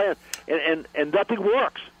strategies and plans, and nothing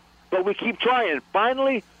works. But we keep trying.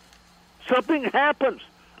 Finally, something happens.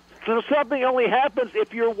 So something only happens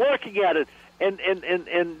if you're working at it and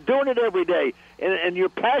doing it every day, and you're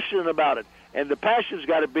passionate about it. And the passion's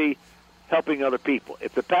got to be helping other people.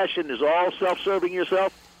 If the passion is all self-serving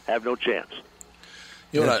yourself, have no chance.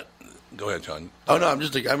 You know what? Go ahead, John. Oh no, I'm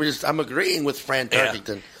agreeing with Fran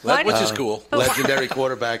Tarkington, which is cool. Legendary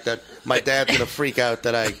quarterback that my dad's gonna freak out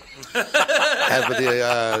that I have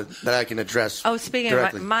that I can address. Oh, speaking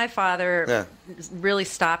directly. of my father, really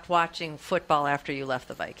stopped watching football after you left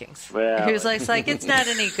the Vikings. Well, he was like, it's not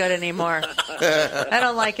any good anymore. I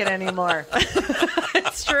don't like it anymore.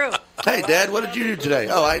 It's true. Hey, Dad, what did you do today?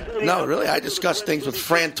 Oh, I discussed things with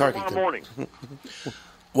Fran Tarkington. Morning.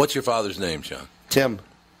 What's your father's name, Sean?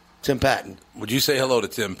 Tim Patton. Would you say hello to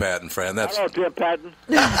Tim Patton, Fran? Hello, Tim Patton.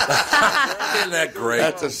 Isn't that great?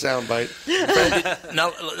 That's a soundbite. Fran,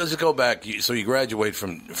 now, let's go back. So you graduate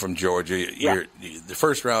from Georgia. The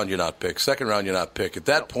first round, you're not picked. Second round, you're not picked. At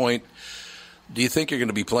that point, do you think you're going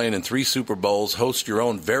to be playing in 3 Super Bowls, host your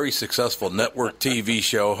own very successful network TV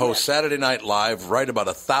show, host Saturday Night Live, write about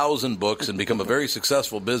 1,000 books, and become a very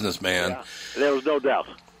successful businessman? Yeah. There was no doubt.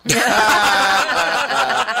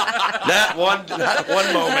 Not one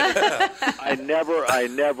moment. I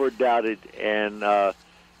never doubted, and I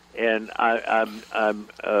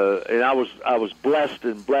was blessed.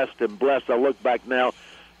 I look back now,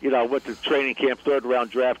 I went to training camp, 3rd round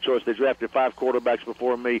draft choice. They drafted 5 quarterbacks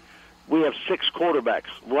before me. We have 6 quarterbacks.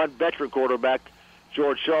 One veteran quarterback,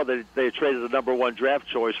 George Shaw, they traded the number 1 draft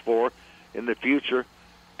choice for in the future.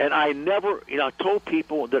 And I never, I told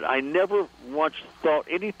people that I never once thought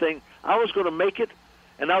anything. I was going to make it,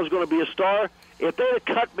 and I was going to be a star. If they had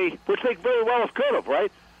cut me, which they very well could have,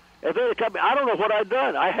 right? If they had cut me, I don't know what I'd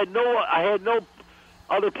done. I had no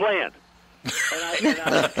other plan.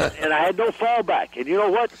 And I had no fallback. And you know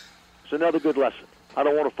what? It's another good lesson. I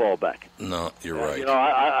don't want to fall back. No, you're right. You know,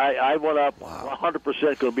 I went up 100%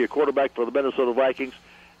 going to be a quarterback for the Minnesota Vikings.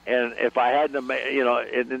 And if I hadn't, you know,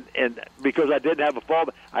 and because I didn't have a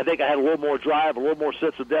fallback, I think I had a little more drive, a little more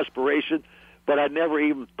sense of desperation. But I never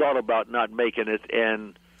even thought about not making it,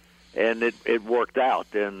 and it worked out.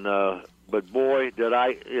 And but boy, did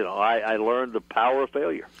I learned the power of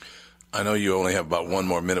failure. I know you only have about one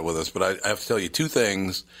more minute with us, but I have to tell you two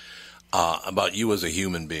things about you as a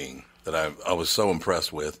human being that I was so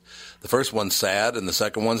impressed with. The first one's sad, and the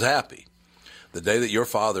second one's happy. The day that your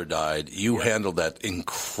father died, you handled that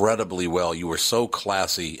incredibly well. You were so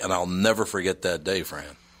classy, and I'll never forget that day,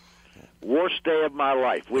 Fran. Worst day of my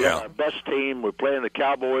life. We had our best team. We're playing the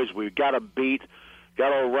Cowboys. We got them beat.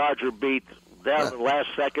 Got old Roger beat. Down in the last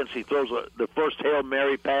seconds, he throws the first Hail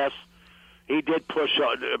Mary pass. He did push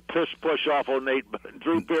off on Nate.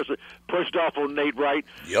 Drew Pearson pushed off on Nate Wright.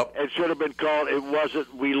 Yep. It should have been called. It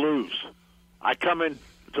wasn't. We lose. I come in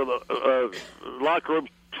to the locker room,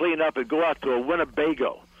 clean up, and go out to a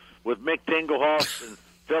Winnebago with Mick Tingelhoff and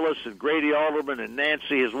Phyllis and Grady Alderman and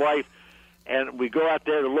Nancy, his wife. And we go out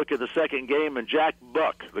there to look at the second game, and Jack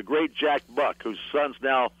Buck, the great Jack Buck, whose son's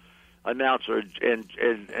now announcer, and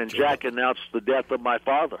Jack announced the death of my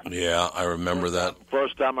father. Yeah, I remember that.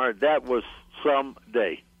 First time I heard that was some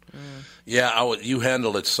day. Yeah, you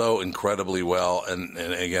handled it so incredibly well, and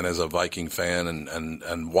again, as a Viking fan,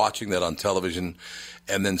 and watching that on television,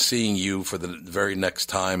 and then seeing you for the very next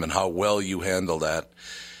time and how well you handled that.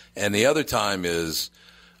 And the other time is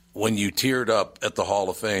when you teared up at the Hall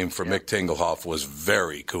of Fame for Mick Tingelhoff was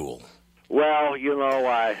very cool. Well, you know,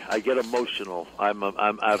 I get emotional. I've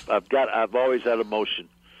always had emotion,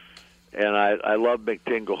 and I love Mick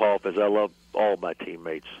Tingelhoff as I love all my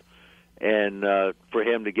teammates. And for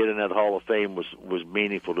him to get in that Hall of Fame was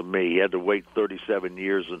meaningful to me. He had to wait 37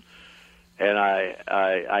 years, and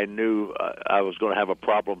I knew I was going to have a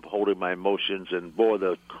problem holding my emotions. And boy,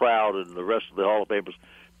 the crowd and the rest of the Hall of Famers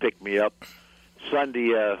picked me up.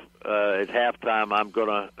 Sunday at halftime, I'm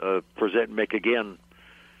going to present Mick again,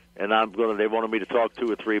 and they wanted me to talk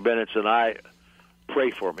 2 or 3 minutes, and I pray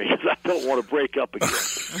for me because I don't want to break up again.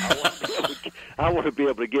 I want to be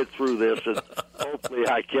able to get through this, and hopefully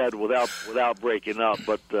I can without breaking up.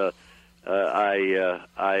 But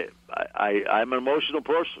I'm an emotional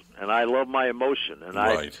person, and I love my emotion, and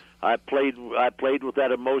I played with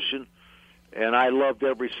that emotion, and I loved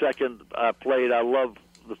every second I played. I love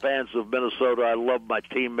the fans of Minnesota. I love my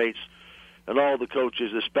teammates and all the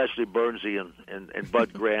coaches, especially Bernsey and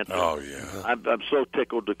Bud Grant. Oh yeah, I'm so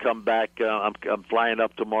tickled to come back. I'm flying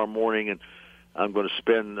up tomorrow morning, and I'm going to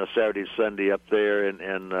spend Saturday, Sunday up there,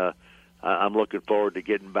 and I'm looking forward to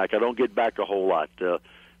getting back. I don't get back a whole lot,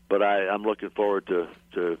 but I'm looking forward to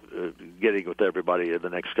getting with everybody in the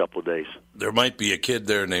next couple of days. There might be a kid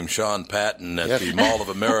there named Sean Patton at the Mall of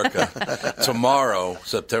America tomorrow,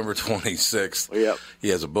 September 26th. Yep. He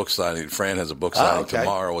has a book signing. Fran has a book signing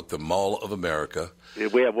tomorrow at the Mall of America.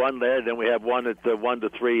 We have one there, then we have one at 1 to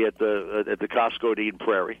 3 at the Costco at Eden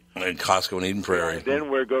Prairie. And Costco in Eden Prairie. And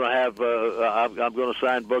then we're going to have. I'm going to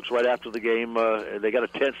sign books right after the game. They got a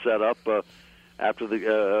tent set up after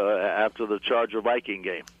the Charger Viking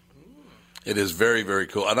game. It is very, very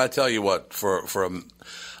cool. And I tell you what, for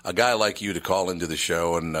a guy like you to call into the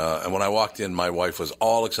show, and when I walked in, my wife was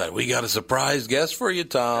all excited. We got a surprise guest for you,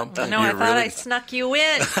 Tom. No, I thought I snuck you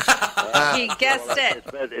in. He guessed it.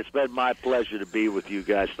 It's been my pleasure to be with you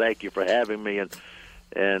guys. Thank you for having me, and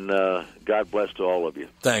God bless to all of you.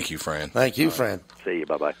 Thank you, Fran. Thank you, Fran. See you.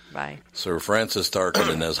 Bye-bye. Bye. Sir Francis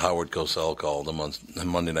Tarkenton, as Howard Cosell called him on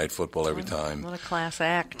Monday Night Football every time. What a class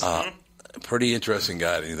act. Pretty interesting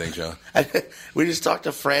guy, do you think, John? We just talked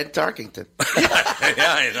to Fran Tarkenton. Yeah,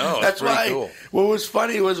 I know. That's pretty why. Cool. What was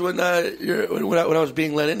funny was when I was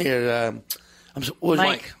being let in here.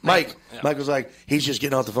 Mike. Mike was like, he's just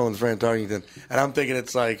getting off the phone with Fran Tarkenton, and I'm thinking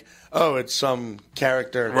it's like, oh, it's some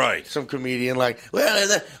character, right? Some comedian, like,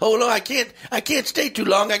 well, oh no, I can't stay too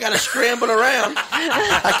long. I got to scramble around.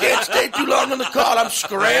 I can't stay too long on the call. I'm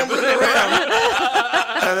scrambling around.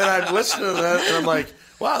 And then I'd listen to that, and I'm like,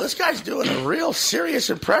 wow, this guy's doing a real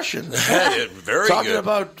serious impression. Very Talking good.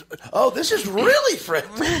 about, this is really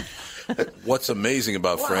Fran. What's amazing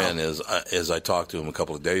about Fran is I talked to him a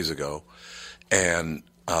couple of days ago, and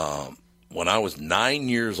when I was 9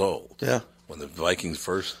 years old, when the Vikings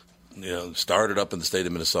first started up in the state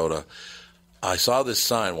of Minnesota, I saw this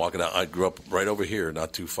sign walking out. I grew up right over here,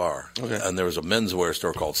 not too far, and there was a menswear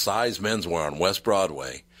store called Size Menswear on West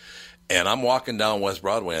Broadway, and I'm walking down West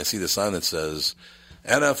Broadway, and I see the sign that says,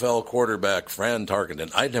 NFL quarterback Fran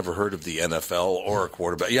Tarkenton. I'd never heard of the NFL or a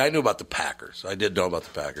quarterback. Yeah, I knew about the Packers. I did know about the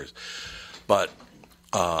Packers. But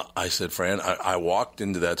I said, Fran, I walked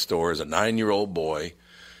into that store as a 9-year-old boy,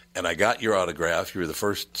 and I got your autograph. You were the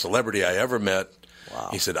first celebrity I ever met. Wow.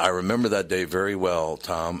 He said, I remember that day very well,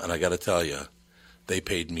 Tom, and I got to tell you, they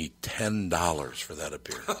paid me $10 for that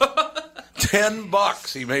appearance.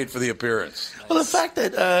 $10 he made for the appearance. Well, the fact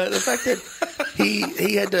that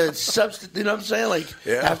he had to substitute, you know what I'm saying? Like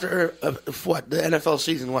after the NFL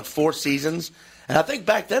season, 4 seasons? And I think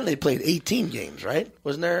back then they played 18 games, right?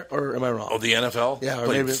 Wasn't there? Or am I wrong? Oh, the NFL? Yeah. Or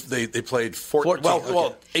played, maybe they played 14.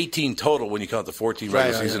 Well, 18 total when you count the 14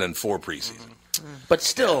 regular season and 4 preseason. But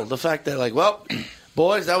still, the fact that, like, well,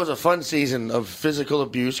 boys, that was a fun season of physical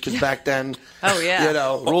abuse because back then,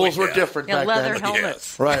 rules were different back leather then.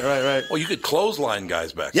 helmets. Right. Well, you could clothesline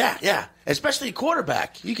guys back then. Yeah. Especially a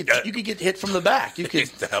quarterback. You could get hit from the back. You could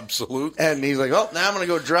absolutely. And he's like, "Oh, now I'm going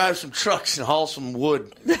to go drive some trucks and haul some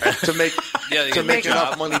wood to make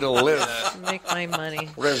enough money to live, make my money."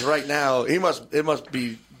 Whereas right now, it must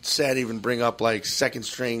be sad to even bring up like second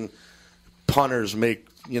string punters make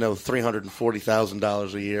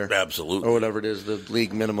 $340,000 a year, absolutely, or whatever it is, the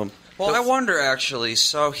league minimum. Well, I wonder actually.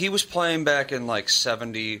 So he was playing back in like 60s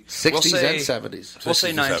and 70s. We'll say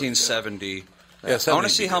 1970. Yeah, I want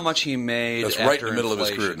to see how much he made. That's after right in the middle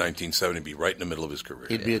inflation. of his career. 1970 be right in the middle of his career.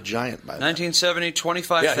 He'd be a giant by then. 1970,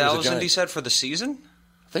 25,000. He said for the season.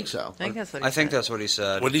 I think so. I think that's what he I think said. that's what he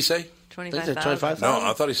said. What did he say? 25,000. No,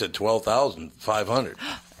 I thought he said 12,500.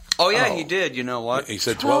 Oh yeah, he did. You know what? He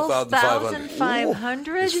said 12,500.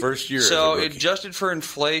 12,500. His first year. So as a rookie. adjusted for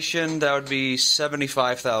inflation, that would be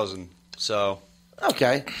 75,000. So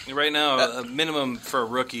okay. Right now, a minimum for a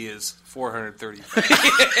rookie is 430.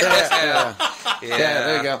 Yeah,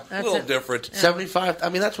 there you go. A little different. 75. I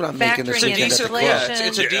mean, that's what I'm making. It's a decent,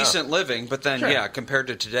 it's a decent living, but then Sure. compared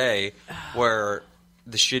to today, where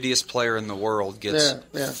the shittiest player in the world gets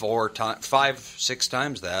 5-6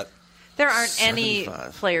 times that. There aren't any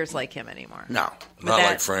players like him anymore. No, not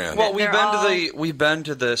like Fran. Well, we've been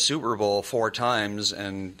to the Super Bowl 4 times,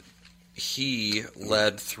 and he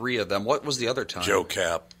led 3 of them. What was the other time? Joe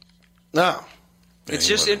Cap. No. It's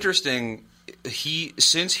just interesting.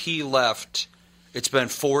 Since he left, it's been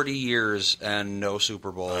 40 years and no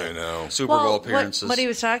Super Bowl. I know. Super Bowl appearances. What he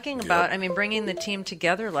was talking about, I mean, bringing the team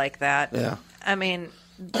together like that. Yeah. I mean,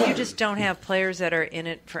 you just don't have players that are in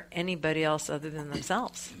it for anybody else other than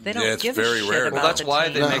themselves. They don't give a shit about Well, that's the why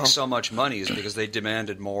team. they make so much money, is because they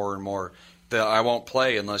demanded more and more. I won't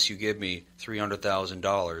play unless you give me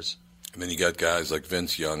 $300,000. And then you got guys like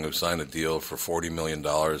Vince Young who signed a deal for $40 million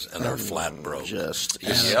and are flat broke.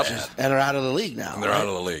 And are out of the league now. And they're out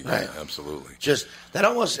of the league. Right. Yeah, absolutely. Just that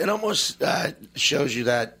almost shows you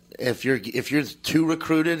that if you're too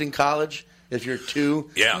recruited in college, if you're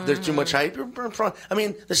too there's too much hype. You're in front. I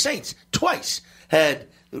mean, the Saints twice had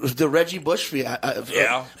the Reggie Bush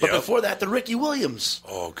but before that, the Ricky Williams.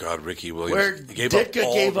 Oh God, Ricky Williams. Where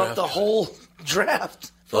Ditka gave up the whole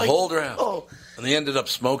draft. The whole draft. And they ended up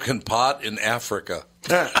smoking pot in Africa.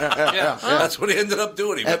 That's what he ended up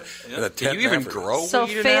doing. He went in a tent you even in Africa. grow So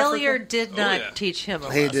weed in failure Africa? did not teach him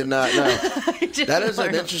a He lesson. did not know. didn't That is an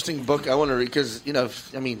learn. interesting book I want to read because,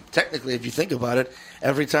 technically, if you think about it,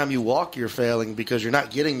 every time you walk, you're failing because you're not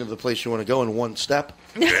getting to the place you want to go in one step.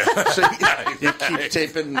 So you keep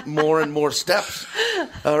taping more and more steps.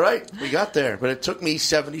 All right, we got there. But it took me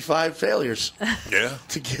 75 failures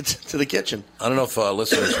to get to the kitchen. I don't know if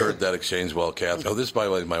listeners heard that exchange well, Catherine. Oh, this, by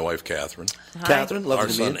the way, is my wife, Catherine. Hi. Catherine, lovely Our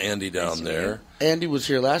to son, meet you. Andy, down there. Andy was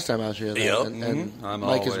here last time I was here. Yep. And I'm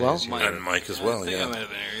Mike as well. And Mike as well,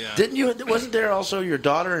 Didn't you? Wasn't there also your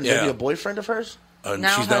daughter and maybe Yeah. a boyfriend of hers?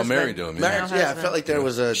 She's now married to him. Married, I felt like there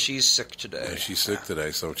was a. She's sick today. Yeah, she's sick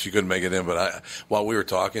today, so she couldn't make it in. But while we were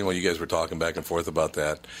talking, while you guys were talking back and forth about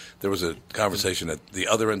that, there was a conversation at the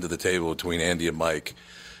other end of the table between Andy and Mike.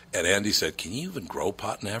 And Andy said, "Can you even grow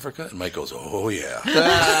pot in Africa?" And Mike goes, "Oh yeah."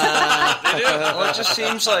 Well, it just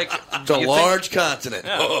seems like it's a large continent.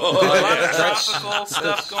 Yeah. A lot of tropical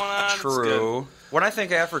stuff going on. It's True. When I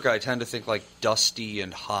think Africa, I tend to think like dusty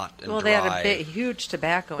and hot and Well, dry. they have a huge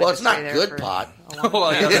tobacco Well, it's industry not there good for pot. a long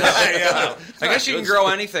Well, time. I guess you can grow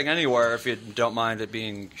anything anywhere if you don't mind it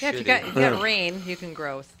being Yeah, if shitty. you got rain, you can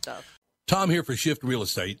grow stuff. Tom here for Shift Real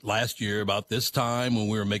Estate. Last year, about this time when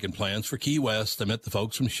we were making plans for Key West, I met the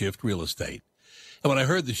folks from Shift Real Estate. And when I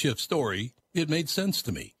heard the Shift story, it made sense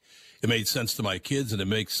to me. It made sense to my kids, and it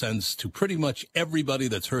makes sense to pretty much everybody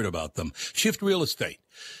that's heard about them. Shift Real Estate.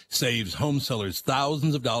 Saves home sellers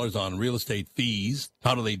thousands of dollars on real estate fees.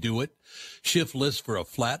 How do they do it? Shift lists for a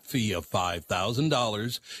flat fee of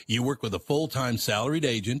 $5,000. You work with a full-time salaried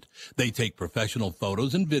agent. They take professional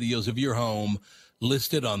photos and videos of your home,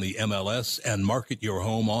 list it on the MLS, and market your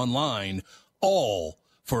home online, all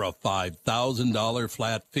for a $5,000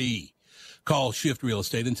 flat fee. Call Shift Real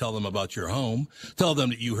Estate and tell them about your home. Tell them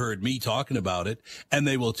that you heard me talking about it, and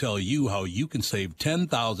they will tell you how you can save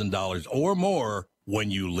 $10,000 or more when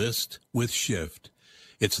you list with Shift.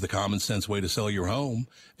 It's the common sense way to sell your home.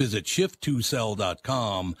 Visit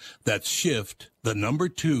shift2sell.com. That's shift, the number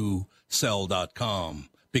 2, sell.com.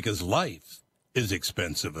 Because life is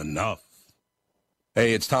expensive enough.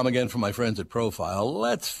 Hey, it's Tom again from my friends at Profile.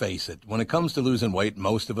 Let's face it, when it comes to losing weight,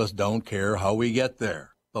 most of us don't care how we get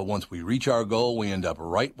there. But once we reach our goal, we end up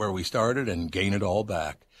right where we started and gain it all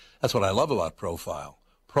back. That's what I love about Profile.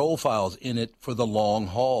 Profile's in it for the long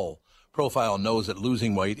haul. Profile knows that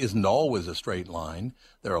losing weight isn't always a straight line.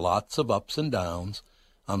 There are lots of ups and downs.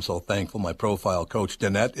 I'm so thankful my Profile coach,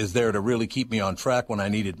 Danette, is there to really keep me on track when I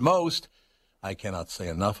need it most. I cannot say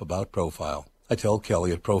enough about Profile. I tell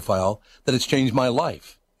Kelly at Profile that it's changed my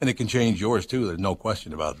life, and it can change yours, too. There's no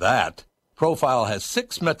question about that. Profile has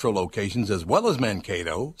 6 metro locations as well as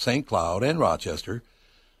Mankato, St. Cloud, and Rochester.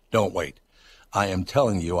 Don't wait. I am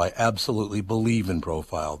telling you, I absolutely believe in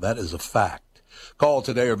Profile. That is a fact. Call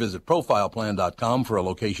today or visit profileplan.com for a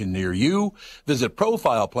location near you. Visit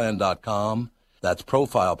profileplan.com. That's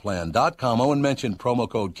profileplan.com. Oh, and mention promo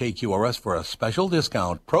code KQRS for a special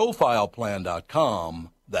discount. Profileplan.com.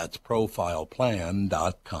 That's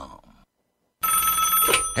profileplan.com.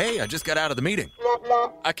 Hey, I just got out of the meeting.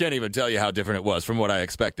 I can't even tell you how different it was from what I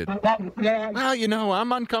expected. Well, you know,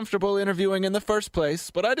 I'm uncomfortable interviewing in the first place,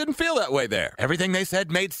 but I didn't feel that way there. Everything they said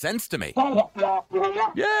made sense to me.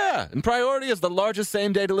 Yeah, and Priority is the largest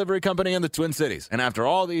same-day delivery company in the Twin Cities. And after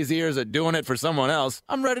all these years of doing it for someone else,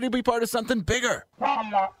 I'm ready to be part of something bigger.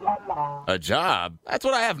 A job? That's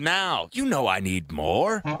what I have now. You know I need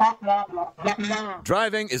more.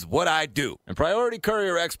 Driving is what I do, and Priority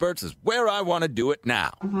Courier Experts is where I want to do it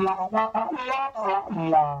now.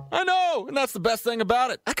 I know, and that's the best thing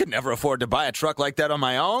about it. I could never afford to buy a truck like that on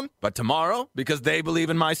my own, but tomorrow, because they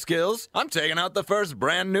believe in my skills, I'm taking out the first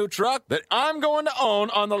brand new truck that I'm going to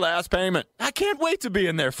own on the last payment. I can't wait to be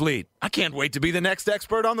in their fleet. I can't wait to be the next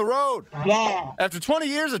expert on the road. Yeah. After 20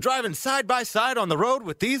 years of driving side by side on the road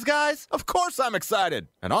with these guys, of course I'm excited.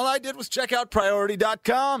 And all I did was check out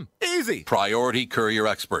Priority.com. Easy. Priority Courier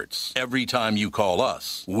Experts. Every time you call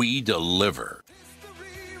us, we deliver.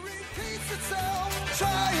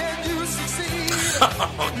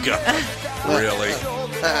 Oh, God. Really?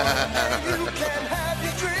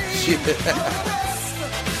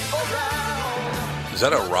 Is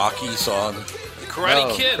that a Rocky song?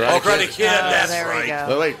 Karate Kid. Karate Kid. That's there we right.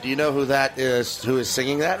 go. Wait, do you know who that is? Who is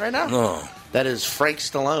singing that right now? No. That is Frank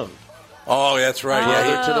Stallone. Oh, that's right.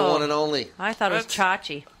 Yeah, Yeah, to the one and only. I thought it was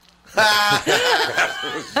Chachi.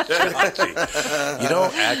 You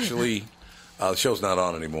know, actually, the show's not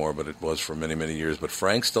on anymore, but it was for many, many years. But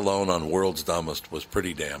Frank Stallone on World's Dumbest was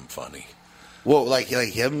pretty damn funny. Well, like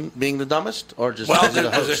him being the dumbest, or just well,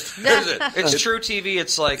 the host? It's True TV.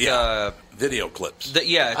 It's like video clips.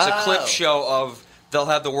 It's a clip show of. They'll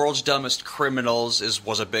have the world's dumbest criminals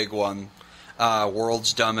was a big one.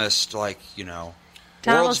 World's dumbest,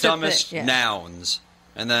 world's dumbest nouns,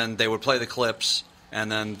 and then they would play the clips,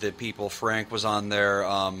 and then the people. Frank was on there.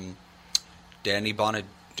 Danny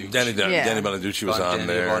Bonaducci. Danny Bonaducci was on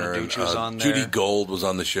there. Bonaducci was on there. Judy Gold was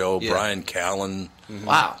on the show. Yeah. Brian Callen. Mm-hmm.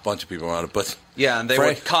 Wow. A bunch of people were on it. But and they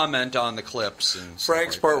would comment on the clips. And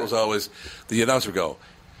Frank's part was always, the announcer would go,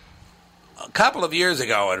 a couple of years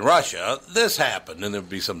ago in Russia, this happened. And there would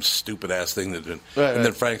be some stupid-ass thing that then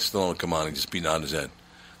Frank Stallone would come on and just be nodding his head.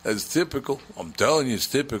 That's typical. I'm telling you, it's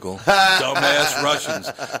typical. Dumbass Russians.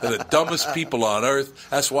 They're the dumbest people on earth.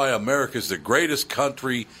 That's why America's the greatest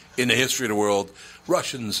country in the history of the world.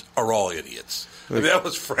 Russians are all idiots. I mean, that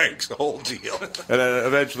was Frank's whole deal. And then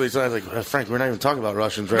eventually, so I was like, Frank, we're not even talking about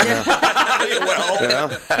Russians right now. Well,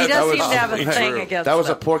 he does seem to have a thing against that was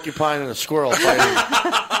them. A porcupine and a squirrel fighting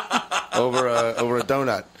over a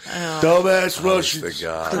donut. Dumbass Russians.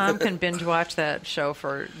 Tom can binge watch that show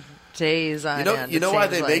for days on end. You know why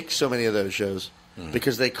they make so many of those shows?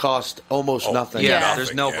 Because they cost almost nothing. Yeah,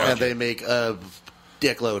 there's no budget. And they make a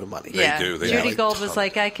dickload of money. Yeah. They do. Judy Gold was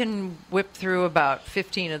like, I can whip through about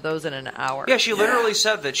 15 of those in an hour. Yeah, she literally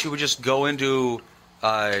said that she would just go into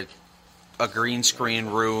a green screen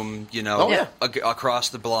room, across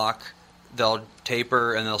the block. They'll tape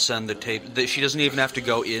her and they'll send the tape. She doesn't even have to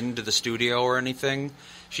go into the studio or anything.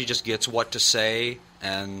 she just gets what to say,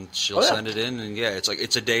 and she'll send it in, and it's like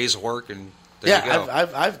it's a day's work, and there you go.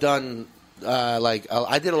 I've done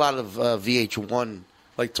I did a lot of VH1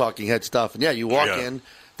 like talking head stuff, and you walk in.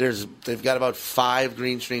 They've got about 5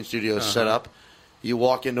 green screen studios set up. You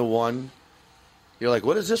walk into one. You're like,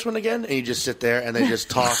 what is this one again? And you just sit there, and they just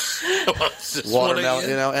toss watermelon,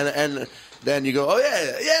 and then you go, oh, yeah,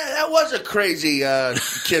 that was a crazy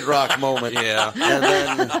Kid Rock moment. Yeah. And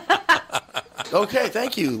then, okay,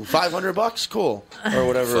 thank you, $500, cool, or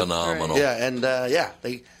whatever. Phenomenal. Yeah, and,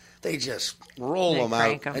 they just roll them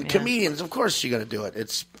out. And comedians, of course you're going to do it.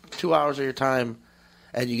 It's 2 hours of your time,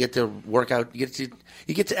 and you get to work out. You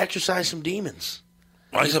get to exercise some demons.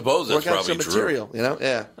 I suppose that's work out probably some true. material,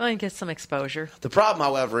 Yeah. Well, you get some exposure. The problem,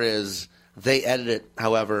 however, is they edit it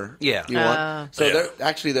however you want. So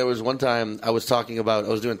there was one time I was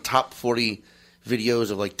doing top 40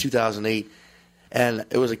 videos of like 2008, and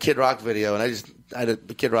it was a Kid Rock video, and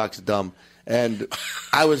the Kid Rock's dumb. And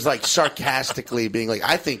I was like sarcastically being like,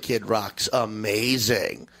 I think Kid Rock's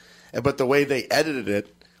amazing. But the way they edited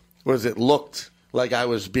it was it looked like I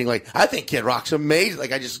was being like, I think Kid Rock's amazing.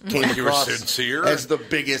 Like I just came You were across sincere? as the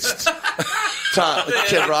biggest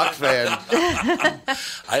Kid Rock fan.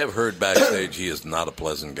 I have heard backstage he is not a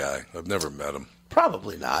pleasant guy. I've never met him.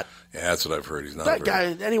 Probably not. Yeah, that's what I've heard. He's not That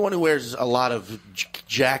guy, anyone who wears a lot of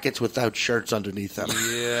jackets without shirts underneath them.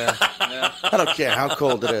 Yeah. I don't care how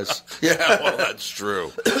cold it is. Yeah, well, that's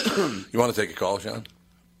true. You want to take a call, Sean?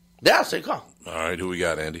 Yeah, I'll take a call. All right, who we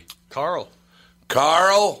got, Andy? Carl.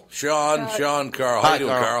 Carl, Carl. How you doing,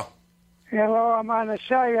 Carl? Hello, I'm on a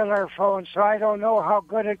cellular phone, so I don't know how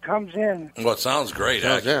good it comes in. Well, it sounds great,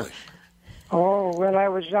 actually. Oh, well, I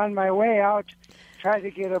was on my way out, tried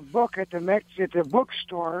to get a book at the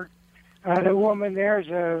bookstore. The woman there's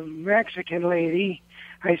a Mexican lady.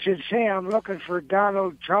 I said, say, I'm looking for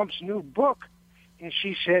Donald Trump's new book. And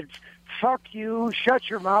she said, fuck you, shut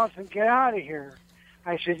your mouth, and get out of here.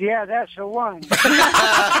 I said, yeah, that's the one.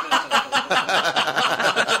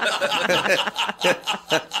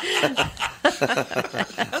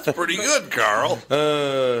 That's pretty good, Carl.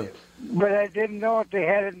 But I didn't know if they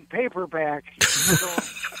had it in paperback.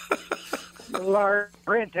 Large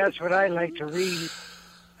print, that's what I like to read.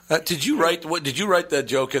 Did you write that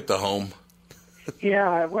joke at the home?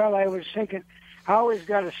 Yeah, well, I was thinking, I always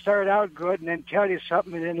got to start out good and then tell you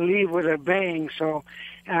something and then leave with a bang. So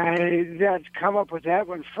I had to come up with that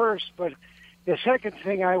one first. But the second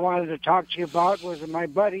thing I wanted to talk to you about was my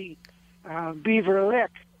buddy Beaver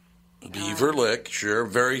Lick. Beaver Lick, sure,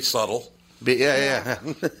 very subtle. Yeah.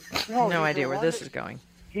 No idea where this is going.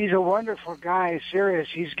 He's a wonderful guy, serious.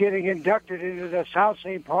 He's getting inducted into the South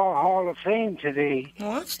St. Paul Hall of Fame today.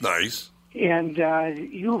 Well, that's nice. And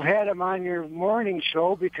you've had him on your morning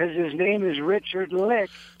show because his name is Richard Lick.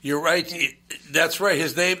 You're right. That's right.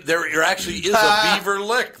 His name, there actually is a Beaver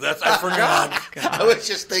Lick. I forgot. I was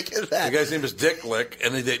just thinking that. The guy's name is Dick Lick.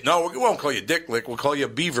 And no, we won't call you Dick Lick. We'll call you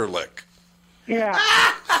Beaver Lick. Yeah.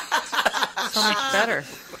 So much better.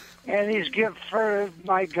 And he's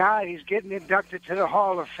my God, he's getting inducted to the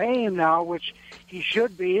Hall of Fame now, which he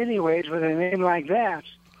should be anyways with a name like that.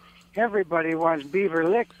 Everybody wants Beaver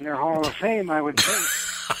Lick in their Hall of Fame, I would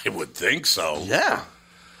think. I would think so. Yeah.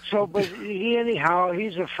 So, but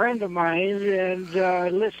he's a friend of mine and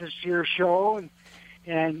listens to your show,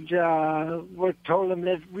 and we told him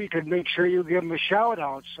that we could make sure you give him a shout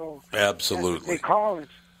out. So absolutely, that's what they call it.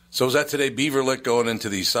 So is that today Beaver Lick going into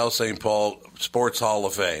the South St. Paul Sports Hall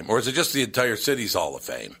of Fame, or is it just the entire city's Hall of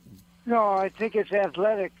Fame? No, I think it's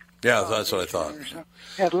athletic. Yeah, that's what I thought.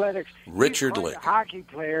 Athletics. Richard Lick, Lick, a hockey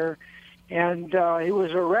player, and he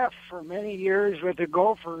was a ref for many years with the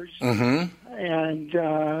Gophers. Mm-hmm.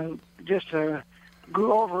 And just a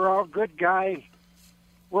overall good guy.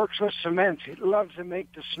 Works with cement. He loves to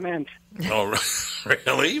make the cement. Oh,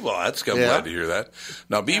 really? Well, I'm glad to hear that.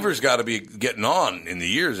 Now, Beaver's got to be getting on in the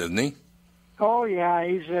years, isn't he? Oh, yeah.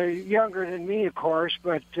 He's younger than me, of course,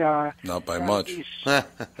 but... not by much. He's got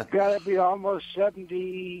to be almost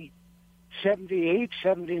 70, 78,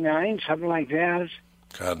 79, something like that.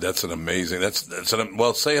 God, that's an amazing...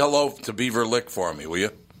 Well, say hello to Beaver Lick for me, will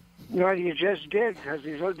you? Well, you just did, because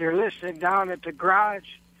they're listening down at the garage.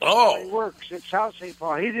 Oh. He works at South St.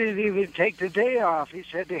 Paul. He didn't even take the day off. He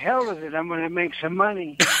said, to hell with it, I'm going to make some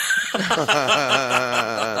money.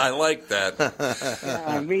 I like that.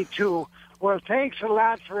 Yeah, me too. Well, thanks a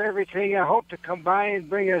lot for everything. I hope to come by and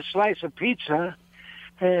bring a slice of pizza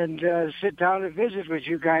and sit down and visit with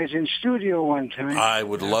you guys in studio one time. I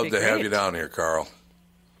would love to have you down here, Carl.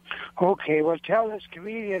 Okay, well, tell this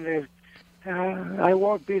comedian to I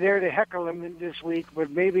won't be there to heckle him this week, but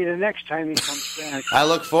maybe the next time he comes back. I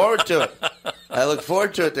look forward to it. I look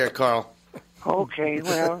forward to it there, Carl. Okay,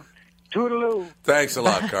 well, toodaloo. Thanks a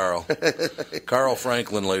lot, Carl. Carl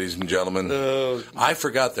Franklin, ladies and gentlemen. I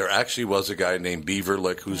forgot there actually was a guy named Beaver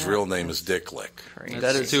Lick whose real name is Dick Lick.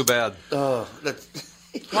 That is too bad.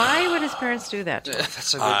 Why would his parents do that?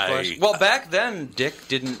 That's a good question. Well, back then, Dick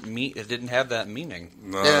didn't have that meaning.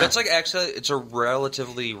 No. That's like actually, it's a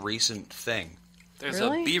relatively recent thing. There's a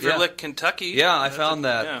Beaver Lick, Kentucky. Yeah, I found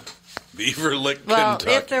that. Yeah. Beaver Lick, Well,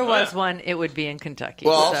 Kentucky. if there was one, it would be in Kentucky.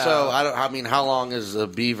 Well, so. also, I mean, how long has a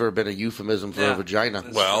beaver been a euphemism for a vagina?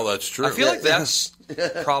 Well, that's true. I feel like that's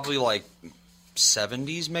probably like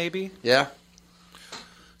 70s, maybe. Yeah.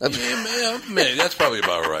 Man, that's probably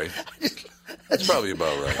about right. That's probably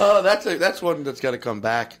about right. Oh, that's one that's got to come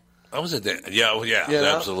back. That was yeah, You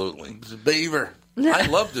know? absolutely. It's a beaver. I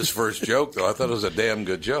loved his first joke, though. I thought it was a damn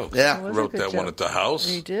good joke. Yeah. It was a Wrote good that one joke. at the house.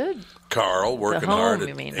 You did? Carl, working home, hard you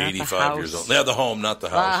at mean, not the 85 years house. old. Yeah, the home, not the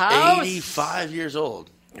The house. house? 85 years old.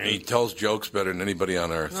 He tells jokes better than anybody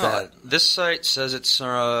on earth. This site says it's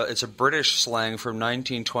a British slang from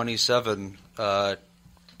 1927.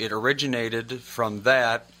 It originated from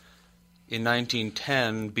that. In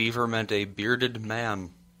 1910, beaver meant a bearded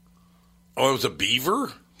man. Oh, it was a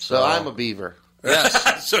beaver? So I'm a beaver.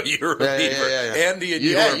 Yes. So you're a beaver. Yeah. Andy and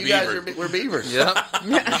you are a you beaver. guys we're beavers.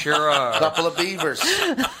 Yep. Sure are. Couple of beavers.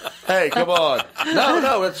 Hey, come on.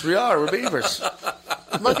 No, we are. We're beavers.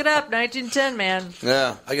 Look it up, 1910, man.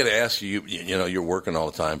 Yeah. I got to ask you, you know, you're working all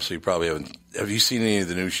the time, so you probably haven't. Have you seen any of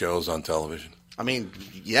the new shows on television? I mean,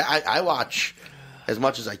 yeah, I watch as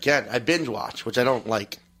much as I can. I binge watch, which I don't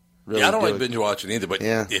like. Really I don't like do. binge watching either, but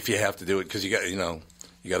Yeah. if you have to do it, because you got,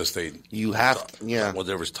 you got to stay. You have to, yeah.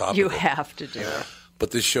 Whatever's topical. You have to do it.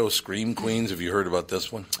 But this show, Scream Queens, have you heard about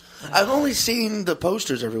this one? I've only seen the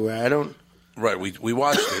posters everywhere. I don't. Right, we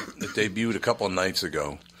watched it. It debuted a couple of nights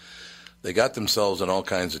ago. They got themselves in all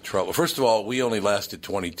kinds of trouble. First of all, we only lasted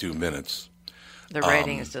 22 minutes. The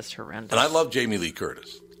writing is just horrendous. And I love Jamie Lee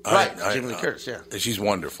Curtis. Right, Jamie Lee Curtis, yeah. She's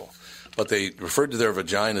wonderful. But they referred to their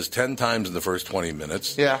vaginas 10 times in the first 20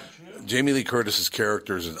 minutes. Yeah. Jamie Lee Curtis's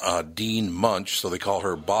character is Dean Munch, so they call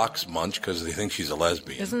her Box Munch because they think she's a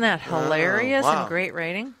lesbian. Isn't that hilarious wow. and great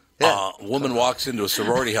writing? A woman walks into a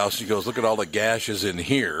sorority house. She goes, "Look at all the gashes in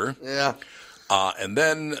here." Yeah. And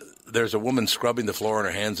then there's a woman scrubbing the floor on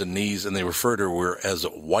her hands and knees, and they refer to her as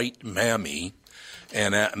White Mammy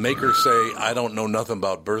and make her say, "I don't know nothing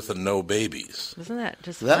about birth and no babies." Isn't that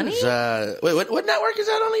just That funny? is, wait, what network is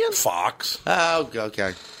that on again? Fox. Oh,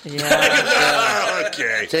 okay. Yeah.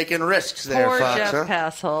 Okay. Taking risks there, Poor Fox, Jeff huh?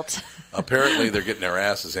 Passholt. Apparently, they're getting their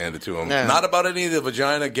asses handed to them. Yeah. Not about any of the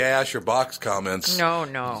vagina, gash, or box comments.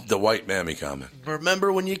 No. The White Mammy comment.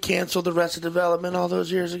 Remember when you canceled Arrested Development all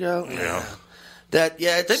those years ago? Yeah.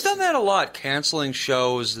 They've done that a lot, canceling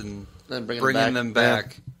shows and Then bringing them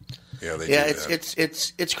back. Yeah, they Yeah, do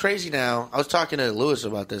that. it's crazy now. I was talking to Lewis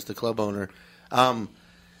about this, the club owner.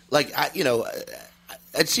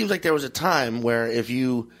 It seems like there was a time where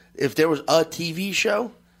if there was a TV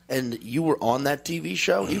show and you were on that TV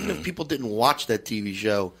show, even if people didn't watch that TV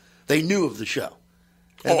show, they knew of the show.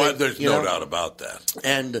 And There's no doubt about that.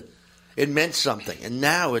 And it meant something. And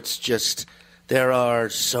now it's just there are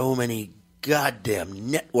so many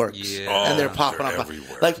goddamn networks, and they're popping up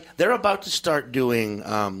everywhere. Like they're about to start doing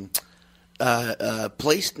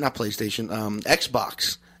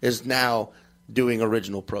Xbox is now doing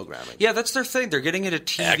original programming. Yeah, that's their thing. They're getting into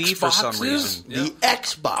TV for some reason. The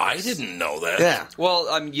Xbox. I didn't know that. Yeah. Well,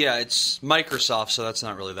 it's Microsoft, so that's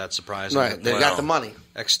not really that surprising. Right, they got the money.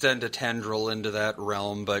 Extend a tendril into that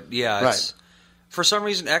realm, but yeah, Right. For some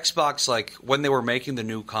reason, Xbox, like when they were making the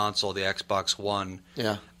new console, the Xbox One,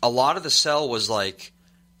 Yeah. a lot of the sell was like,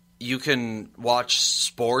 you can watch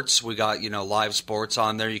sports. We got live sports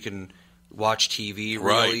on there. You can watch TV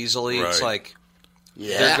real easily. It's right. like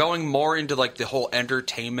Yeah. they're going more into like the whole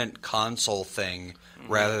entertainment console thing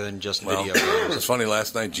rather than just video games. It's funny.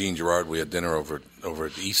 Last night, Gene Gerard, we had dinner over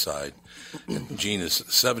at the East Side. And Gene is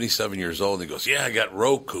 77 years old, and he goes, "Yeah, I got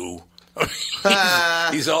Roku."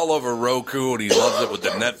 He's all over Roku, and he loves it with the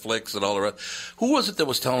Netflix and all the rest. Who was it that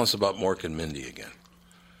was telling us about Mork and Mindy again?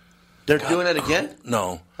 They're doing it again?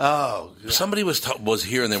 No. Oh, somebody was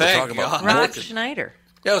here, and they Thank were talking about Rob Mork and- Schneider.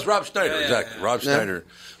 Yeah, it was Rob Schneider, exactly. Rob Yeah. Schneider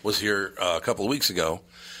was here a couple of weeks ago,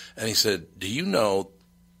 and he said, "Do you know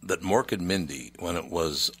that Mork and Mindy, when it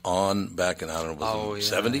was on back in, I don't know, was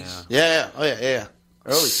it 70s? Yeah. Oh, yeah.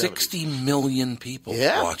 Early 60 million people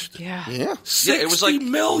watched it. Yeah. Yeah, it was 60 like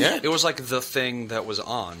million. It was like the thing that was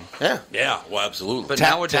on. Yeah, well, absolutely. But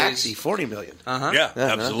nowadays, Taxi, 40 million. Yeah,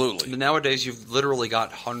 absolutely. But nowadays, you've literally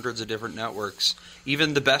got hundreds of different networks.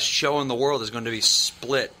 Even the best show in the world is going to be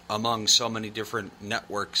split among so many different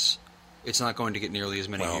networks. It's not going to get nearly as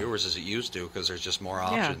many viewers as it used to because there's just more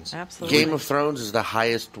options. Yeah, absolutely. Game of Thrones is the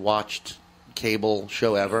highest watched cable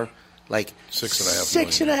show ever. Like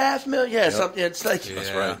 6.5 million. Yeah, something. It's like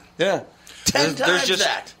that's right. Yeah, 10 There's times just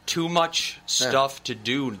that. too much stuff to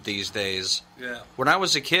do these days. Yeah. When I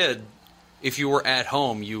was a kid, if you were at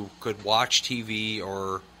home, you could watch TV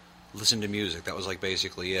or listen to music. That was like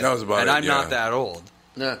basically it. That was about and it, I'm yeah. not that old.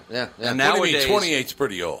 Yeah. And What do you nowadays, mean? 28's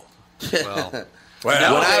pretty old. Well,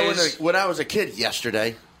 when I was a kid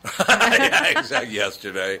yesterday. Yeah, exactly.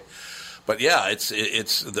 Yesterday, but yeah, it's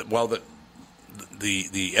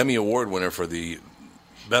the Emmy Award winner for the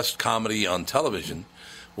best comedy on television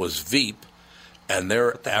was Veep, and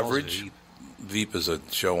their average Veep is a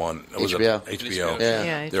show on HBO.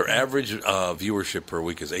 Yeah. Their average viewership per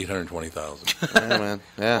week is 820,000. Yeah, man.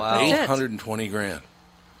 Yeah. Wow. 820 grand.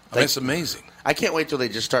 I mean, it's amazing. I can't wait till they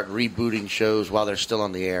just start rebooting shows while they're still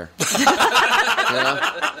on the air. You know?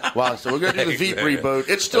 Wow, so we're going to do the Veep reboot.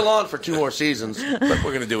 It's still on for 2 more seasons. But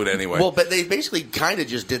we're going to do it anyway. Well, but they basically kind of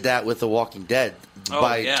just did that with The Walking Dead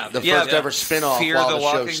by the first ever spinoff Fear while the the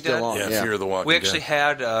Walking show's still Dead? on. Yeah, Fear the Walking we Dead. actually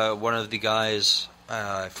had one of the guys.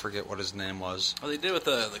 I forget what his name was. Well, they did with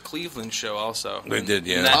the Cleveland show also. They did,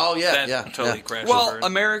 yeah. And that totally crashed.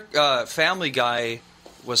 Well, Family Guy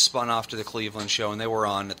was spun off to the Cleveland show, and they were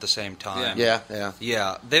on at the same time. Yeah.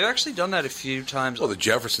 They've actually done that a few times. Well, the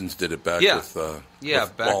Jeffersons did it back with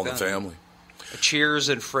back All in the then. Family. Cheers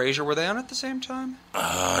and Frasier, were they on at the same time? No.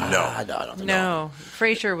 I don't know. No,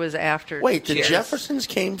 Frasier was after. Wait, the Cheers. Jeffersons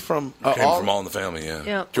came from from All in the Family, yeah.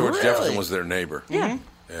 Yeah. George Really? Jefferson was their neighbor. Yeah.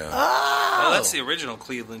 Yeah. Oh, that's the original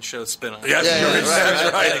Cleveland show spin-off. Yes,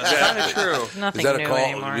 that's right. Exactly. Kind of true. Nothing Is that a new call?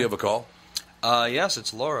 anymore. Do we have a call? Yes,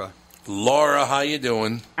 it's Laura. Laura, how you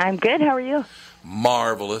doing? I'm good. How are you?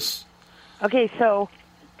 Marvelous. Okay, so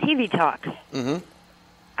TV talk. Mm-hmm.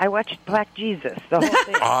 I watched Black Jesus, the whole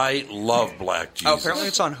thing. I love Black Jesus. Oh, apparently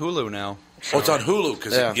it's on Hulu now. Oh, it's on Hulu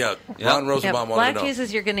because Ron Rosenbaum wanted Black to know.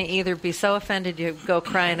 Jesus, you're going to either be so offended you go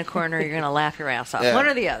cry in a corner, or you're going to laugh your ass off. Yeah. One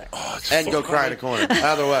or the other. Oh, it's And go fun. cry in a corner.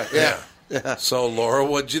 Either way. Yeah. So, Laura,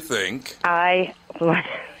 what'd you think? I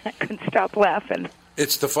couldn't stop laughing.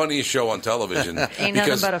 It's the funniest show on television. Ain't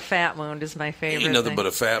nothing but a fat wound is my favorite. Ain't nothing thing. but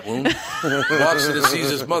a fat wound. Walks in and sees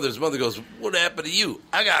his mother. His mother goes, "What happened to you?"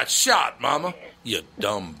 "I got shot, Mama." "You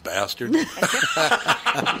dumb bastard." And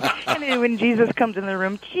then when Jesus comes in the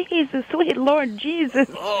room, Jesus, sweet Lord Jesus.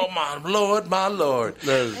 Oh, my Lord, my Lord.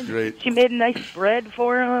 That was great. She made a nice bread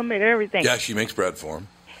for him and everything. Yeah, she makes bread for him.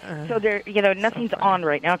 So there, nothing's on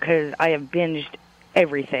right now because I have binged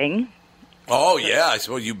everything. Oh yeah, I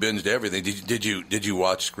suppose you binged everything. Did you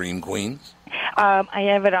watch Scream Queens? I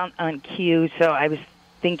have it on Q, so I was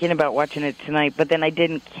thinking about watching it tonight, but then I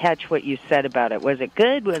didn't catch what you said about it. Was it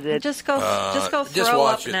good? Was it Just go just throw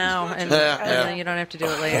watch up it. now, and then you don't have to do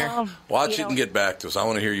it later. Watch it and get back to us. I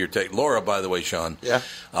want to hear your take. Laura, by the way, Sean. Yeah.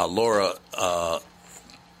 Laura,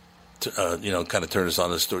 kind of turned us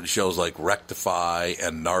on to shows like Rectify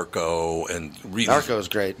and Narco, and really, Narco's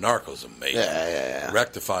great. Narco's amazing. Yeah.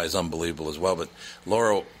 Rectify is unbelievable as well. But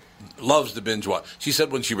Laura loves to binge watch. She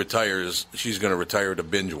said when she retires, she's going to retire to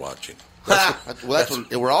binge watching. That's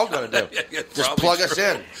what we're all going to do. Just plug us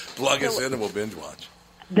in. Plug us in and we'll binge watch.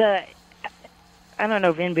 I don't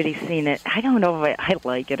know if anybody's seen it. I don't know if I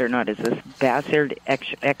like it or not. Is this Bastard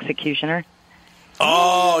Executioner?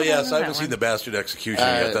 Oh, yes. I haven't seen The Bastard Executioner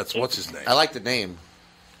yet. That's what's his name? I like the name.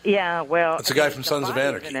 Yeah, well... It's a guy from Sons of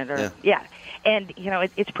Anarchy. Yeah. And,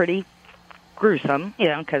 it's pretty gruesome,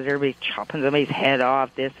 because everybody's chopping somebody's head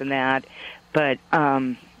off, this and that. But,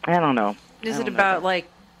 I don't know. Is it about,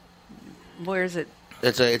 where is it?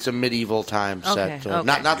 It's a medieval time set. So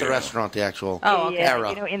not the restaurant, the actual era.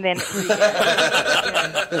 And then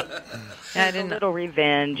I didn't little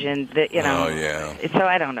revenge and Oh yeah. So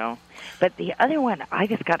I don't know, but the other one I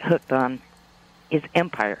just got hooked on is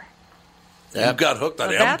Empire. You got hooked on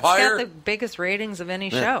That's Empire? got the biggest ratings of any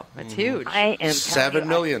show. It's huge. I am 7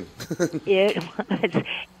 million. It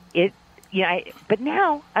was but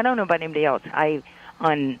now I don't know about anybody else.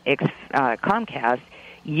 On Comcast.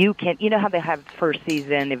 You can, how they have first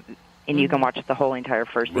season, and you can watch the whole entire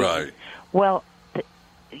first season. Right. Well,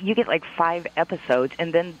 you get 5 episodes,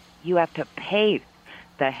 and then you have to pay.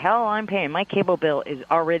 The hell I'm paying. My cable bill is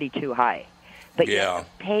already too high. But you have to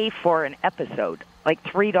pay for an episode,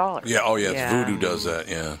 $3. Yeah, oh yeah, Voodoo does that,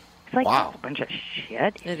 yeah. It's like Wow. that's a bunch of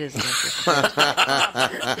shit. It is. So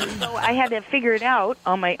I had to figure it out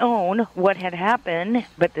on my own what had happened.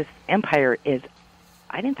 But this Empire is,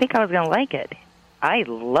 I didn't think I was going to like it. I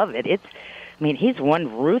love it. He's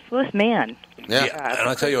one ruthless man. Yeah, and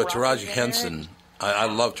I tell you what, Taraji Henson, I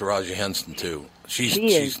love Taraji Henson too. She's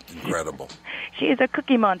incredible. She is a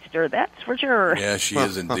cookie monster, that's for sure. Yeah, she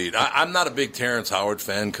is indeed. I'm not a big Terrence Howard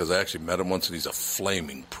fan because I actually met him once and he's a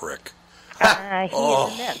flaming prick. He is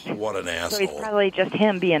a mess. What an So asshole. he's probably just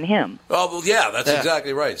him being him. Oh, well, yeah, that's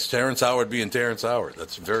exactly right. It's Terrence Howard being Terrence Howard.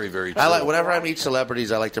 That's very, very true. Whenever I meet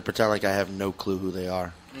celebrities, I like to pretend like I have no clue who they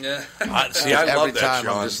are. Yeah. I love Every that, time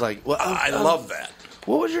Sean. I'm just like, well, I love that.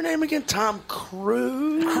 What was your name again? Tom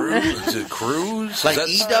Cruise? Is it Cruise? Like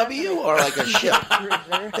Is that- EW or like a ship?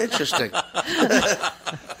 Interesting.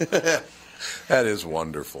 That is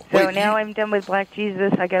wonderful. So now I'm done with Black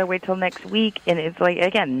Jesus. I got to wait till next week, and it's like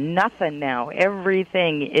again nothing now.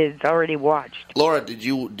 Everything is already watched. Laura, did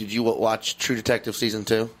you watch True Detective season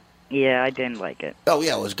 2? Yeah, I didn't like it. Oh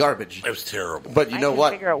yeah, it was garbage. It was terrible. But you know I what?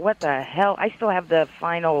 can't figure out what the hell. I still have the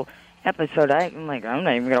final episode. I'm like, I'm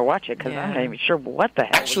not even going to watch it because I'm not even sure what the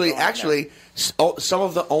hell. Actually, some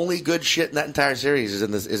of the only good shit in that entire series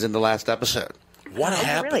is in the last episode. What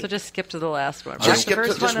happened? So just skip to the last one. Just Watch the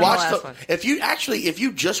first one and watch the last one. If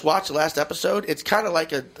you just watch the last episode, it's kind of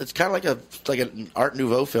like an Art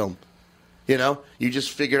Nouveau film. You know, you just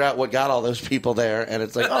figure out what got all those people there, and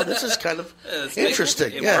it's like, oh, this is kind of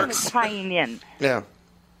interesting. It's tying in. Yeah.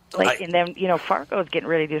 And then Fargo's getting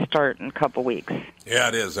ready to start in a couple weeks. Yeah,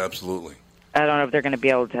 it is, absolutely. I don't know if they're going to be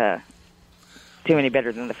able to do any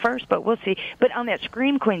better than the first, but we'll see. But on that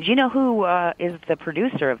Scream Queens, you know who is the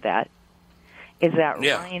producer of that? Is that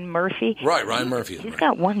Ryan Murphy? Right, Ryan Murphy. He's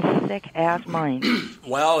got one sick-ass mind.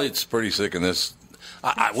 Well, it's pretty sick in this.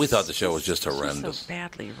 We thought the show was just horrendous. So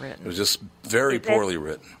badly written. It was just very poorly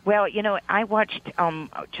written. Well, I watched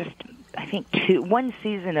I think one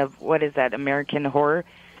season of, what is that, American Horror?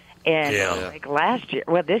 And like last year,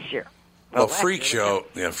 this year. Well, Freak Show,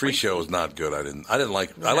 Freak Show was not good. I didn't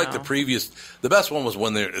like. I liked the previous. The best one was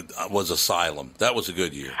when there was Asylum. That was a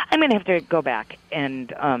good year. I'm gonna have to go back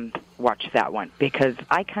and watch that one because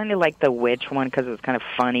I kind of like the witch one because it was kind of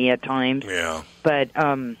funny at times. Yeah. But I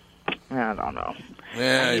don't know.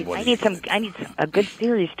 Yeah, I need a good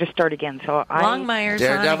series to start again. So Longmire's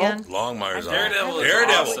Daredevil? on again. Longmire's on. Daredevil is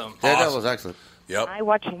Daredevil. awesome. Daredevil's excellent. Yep. I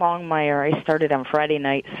watched Longmire. I started on Friday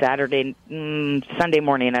night, Saturday, Sunday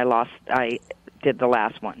morning. I did the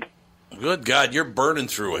last one. Good God, you're burning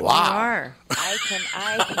through it. You are.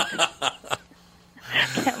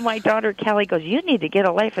 My daughter Kelly goes, "You need to get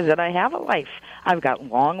a life." I said, "I have a life. I've got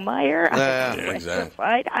Longmire. Yeah, exactly.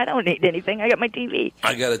 I don't need anything. I got my TV."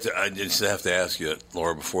 I just have to ask you,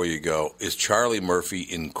 Laura, before you go: is Charlie Murphy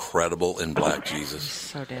incredible in Black Jesus?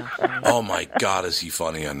 So damn funny. Oh my God, is he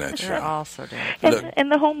funny on that show? They're all so damn funny. And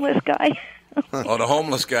the homeless guy. Oh, the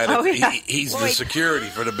homeless guy. He's the Wait. security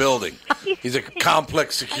for the building. He's a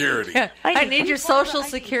complex security. I need your social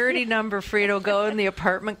security number, Frito. Go in the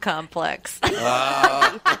apartment complex.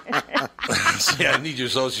 Yeah, I need your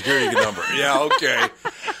social security number. Yeah, okay.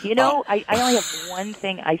 I only have one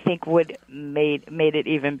thing I think would made it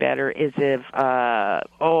even better is if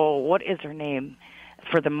what is her name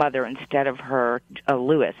for the mother instead of her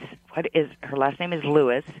Lewis? What is her last name? Is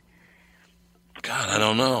Lewis? God, I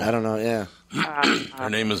don't know. Yeah. Her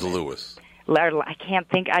name is Lewis. I can't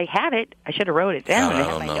think. I had it. I should have wrote it down. God, I I had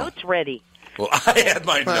don't my know. notes ready. Well, I had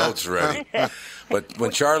my notes ready. But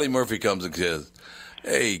when Charlie Murphy comes and says,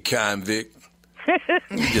 "Hey, convict,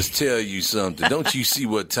 let me just tell you something. Don't you see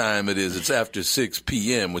what time it is? It's after 6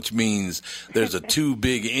 p.m., which means there's a 2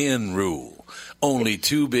 big N rule. Only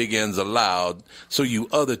 2 big N's allowed, so you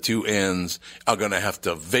other 2 N's are going to have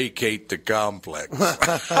to vacate the complex."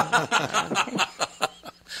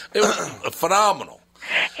 It was phenomenal.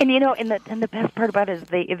 And and the best part about it is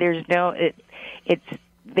they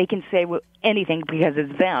can say anything because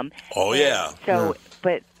it's them. Oh yeah. So,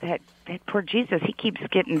 but that poor Jesus, he keeps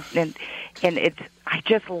getting and it's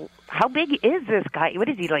how big is this guy? What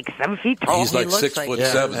is he, like 7 feet tall? He's like He looks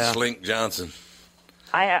 6'7", Slink Johnson.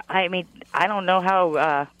 I mean, I don't know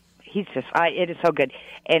how he's just. It is so good,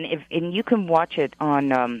 and you can watch it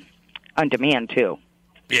on demand too.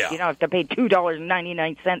 Yeah, you don't have to pay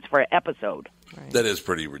 $2.99 for an episode. That is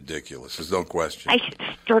pretty ridiculous. There's no question. I should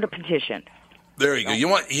start a petition. There you go. You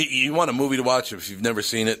want a movie to watch if you've never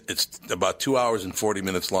seen it? It's about 2 hours and 40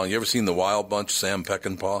 minutes long. You ever seen The Wild Bunch? Sam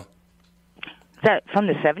Peckinpah. Is that from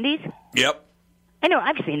the 70s? Yep. I know.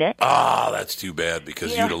 I've seen it. Ah, that's too bad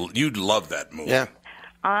because you'd love that movie. Yeah.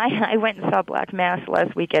 I went and saw Black Mass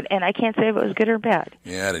last weekend, and I can't say if it was good or bad.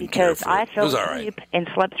 Yeah, I didn't care because for it. I It fell was all right. asleep and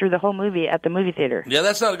slept through the whole movie at the movie theater. Yeah,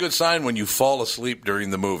 that's not a good sign when you fall asleep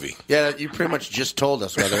during the movie. Yeah, you pretty much just told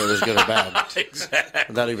us whether it was good or bad. Exactly.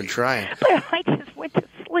 Without even trying. I just went to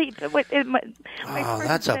sleep. My friend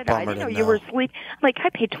that's a said, bummer I didn't know to you know. were asleep. I'm like, I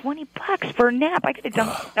paid $20 for a nap. I could have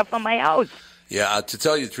done stuff on my house. Yeah, to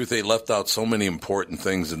tell you the truth, they left out so many important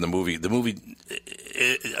things in the movie.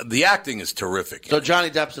 The acting is terrific. So Johnny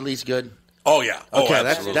Depp's at least good? Oh, yeah. Okay,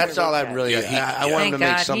 absolutely. that's all I'm really... I want him to make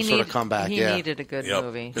God, some he sort of need- comeback. he yeah. needed a good Yep.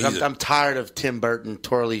 movie. 'Cause I'm tired of Tim Burton,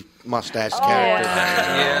 twirly mustache character.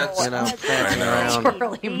 Yeah, You know, prancing around.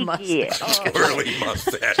 Twirly mustache. Twirly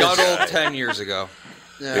mustache. Got old 10 years ago.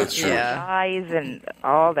 It's true. Eyes and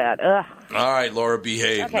all that. Ugh. All right, Laura,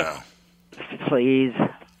 behave Okay. now. Please.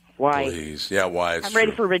 Why? Please. Yeah, why? It's I'm ready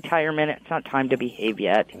true. for retirement. It's not time to behave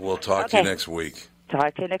yet. We'll talk to you Okay. next week.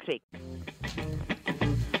 Talk to you next week.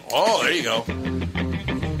 Oh, there you go.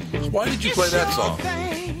 Why did you play that song?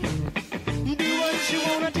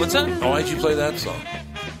 What's that? Oh, why did you play that song?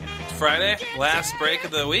 Friday, last break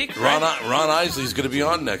of the week. Ron Right? Isley's going to be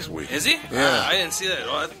on next week. Is he? Yeah. I didn't see that.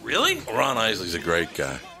 What? Really? Ron Isley's a great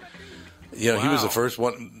guy. You know, he was the first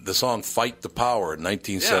one, the song Fight the Power in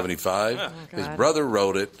 1975. Yeah. Oh, His God. brother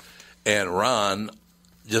wrote it, and Ron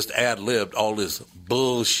just ad-libbed all this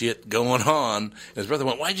bullshit going on. And his brother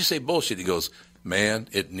went, why'd you say bullshit? He goes, man,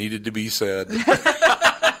 it needed to be said.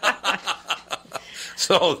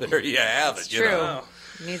 So there you have it. It's you true. know.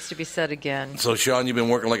 Needs to be said again. So, Sean, you've been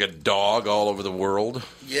working like a dog all over the world?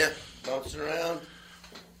 Yeah, bouncing around.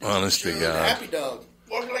 Honest to God. Happy dog.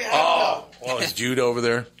 Working like a happy dog. Well, is Jude over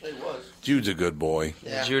there? He was. Jude's a good boy.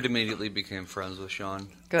 Yeah. Jude immediately became friends with Sean.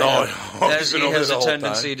 Good. As he's been he over has the a whole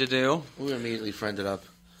tendency to do. We immediately friended up.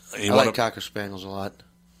 You I wanna- like Cocker Spaniels a lot.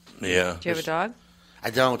 Yeah. Do you have a dog? I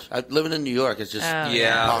don't. Living in New York, it's just Oh, It's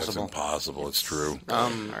impossible. impossible. It's true.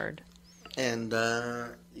 Hard. And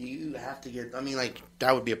you have to get. I mean, like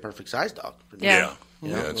that would be a perfect size dog. For me. Yeah. You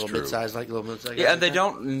know, Yeah, a it's little true. mid-size, like a little mid-size. Yeah, and they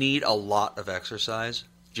don't need a lot of exercise.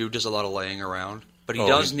 Jude does a lot of laying around, but he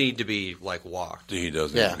does need to be like walked. He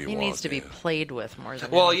does need to be He walked. needs to be played with more than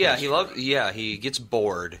Well, anything. yeah, he loves. Yeah, he gets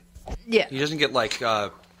bored. Yeah. He doesn't get like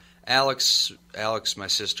Alex. Alex, my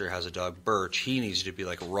sister, has a dog, Birch. He needs to be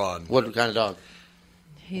like run. What kind of dog?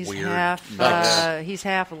 He's Weird. half. Bucks. He's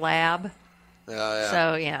half lab. Yeah.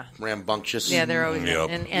 So yeah. Rambunctious. Yeah, they're always Yep.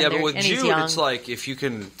 and Yeah, but they're- with and he's Jude, young. it's like if you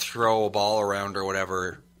can throw a ball around or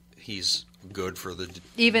whatever, he's good for the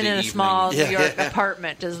even the in a evening. small Yeah. New York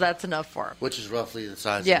apartment, that's enough for him. Which is roughly the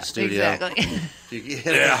size Yeah, of the studio. exactly. You get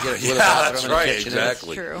Yeah, with a yeah, bathroom that's and a right. kitchen in it.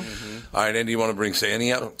 Exactly. True. All right, Andy, you want to bring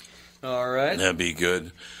Sandy up? All right. That'd be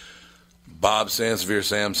good. Bob Sansevier,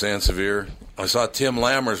 Sam Sansevier. I saw Tim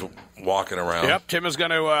Lammers walking around. Yep, Tim is going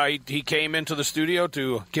to. He came into the studio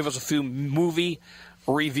to give us a few movie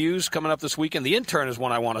reviews coming up this weekend. The Intern is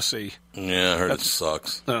one I want to see. Yeah, I heard it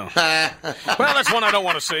sucks. Oh. Well, that's one I don't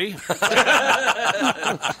want to see.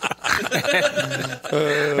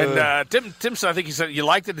 And Tim said, I think he said, you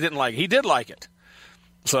liked it or didn't like it? He did like it.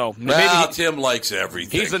 So maybe Well, Tim likes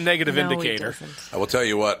everything. he's the negative No, he indicator. doesn't. I will tell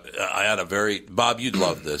you what. I had a Bob, you'd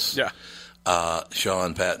love this. Yeah.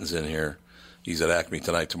 Sean Patton's in here. He's at Acme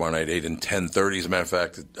tonight, tomorrow night, 8 and 10:30. As a matter of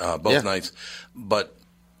fact, both nights. But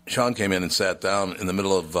Sean came in and sat down in the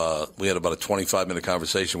middle of. We had about a 25-minute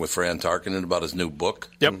conversation with Fran Tarkenton about his new book.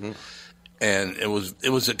 Yep. Mm-hmm. And it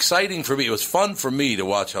was exciting for me. It was fun for me to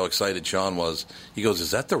watch how excited Sean was. He goes,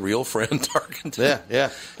 "Is that the real Fran Tarkenton?" Yeah, yeah.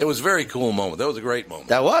 It was a very cool moment. That was a great moment.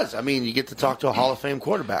 That was. I mean, you get to talk to a Hall of Fame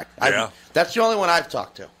quarterback. Yeah. That's the only one I've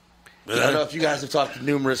talked to. I don't know if you guys have talked to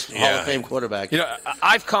numerous Hall of Fame quarterbacks. You know,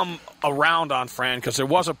 I've come around on Fran because there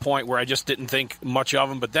was a point where I just didn't think much of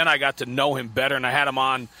him, but then I got to know him better, and I had him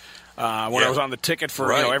on when I was on the ticket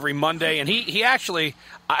for every Monday. And he actually,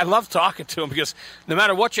 I love talking to him because no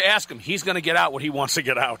matter what you ask him, he's going to get out what he wants to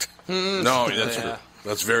get out. No,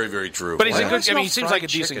 that's very, very true. But he's a good. I mean, he seems like a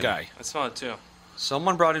decent guy. I smell it too.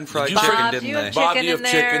 Someone brought in fried Did you- chicken, Bob, didn't do you they? have Bob, chicken do you in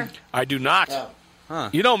have there? chicken? I do not. Huh.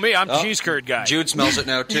 You know me, I'm Oh. cheese curd guy. Jude smells it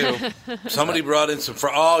now too. Somebody brought in some.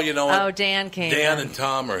 You know what? Oh, Dan came. Dan in. and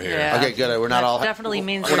Tom are here. Yeah. Okay, good. We're not That all definitely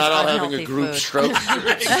means we're not there's all having a unhealthy group food. stroke.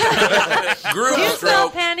 Group You smell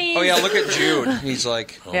stroke. pennies. Oh yeah, look at Jude. He's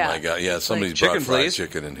like, Oh Yeah. my God! Yeah, somebody's chicken, brought fried please.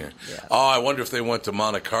 chicken in here. Oh, I wonder if they went to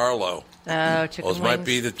Monte Carlo. Oh, chicken Those wings. might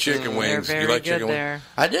be the chicken wings. They're You very like good chicken wings? there.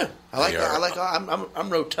 I do. I like. They that. are. I like. I'm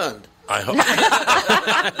rotund. I hope.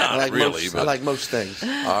 I like really, most. but- I like most things.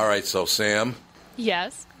 All right, so Sam,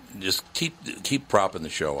 Yes, just keep propping the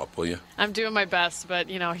show up, will you? I'm doing my best, but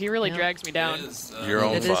he really drags me down. Your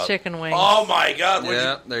own It is fault. chicken wings. Oh my God!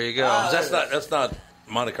 yeah, there you go. That's not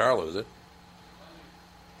Monte Carlo, is it?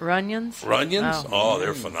 Runions? Runions? Oh,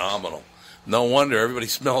 they're phenomenal. No wonder everybody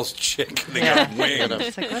smells chicken. They got wings.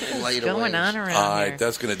 It's like, what is going on around All right, here?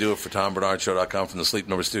 that's going to do it for TomBernardShow.com from the Sleep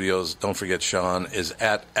Number Studios. Don't forget, Sean is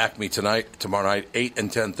at Acme tomorrow night, 8 and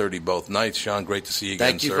 10:30 both nights. Sean, great to see you again,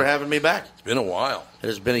 Thank you for having me back. It's been a while. It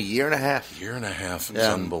has been a year and a half. Year and a half. It's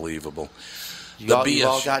unbelievable. You've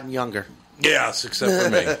all gotten younger. Yes, except for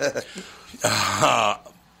me.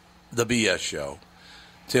 The BS Show.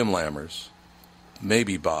 Tim Lammers,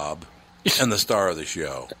 maybe Bob, and the star of the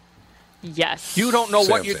show. Yes. You don't know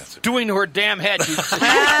Sam what you're Fancy. doing to her damn head.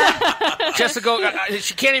 Jessica,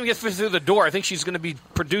 she can't even get through the door. I think she's going to be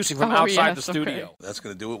producing from outside the studio. That's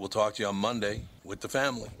going to do it. We'll talk to you on Monday with the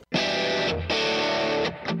family.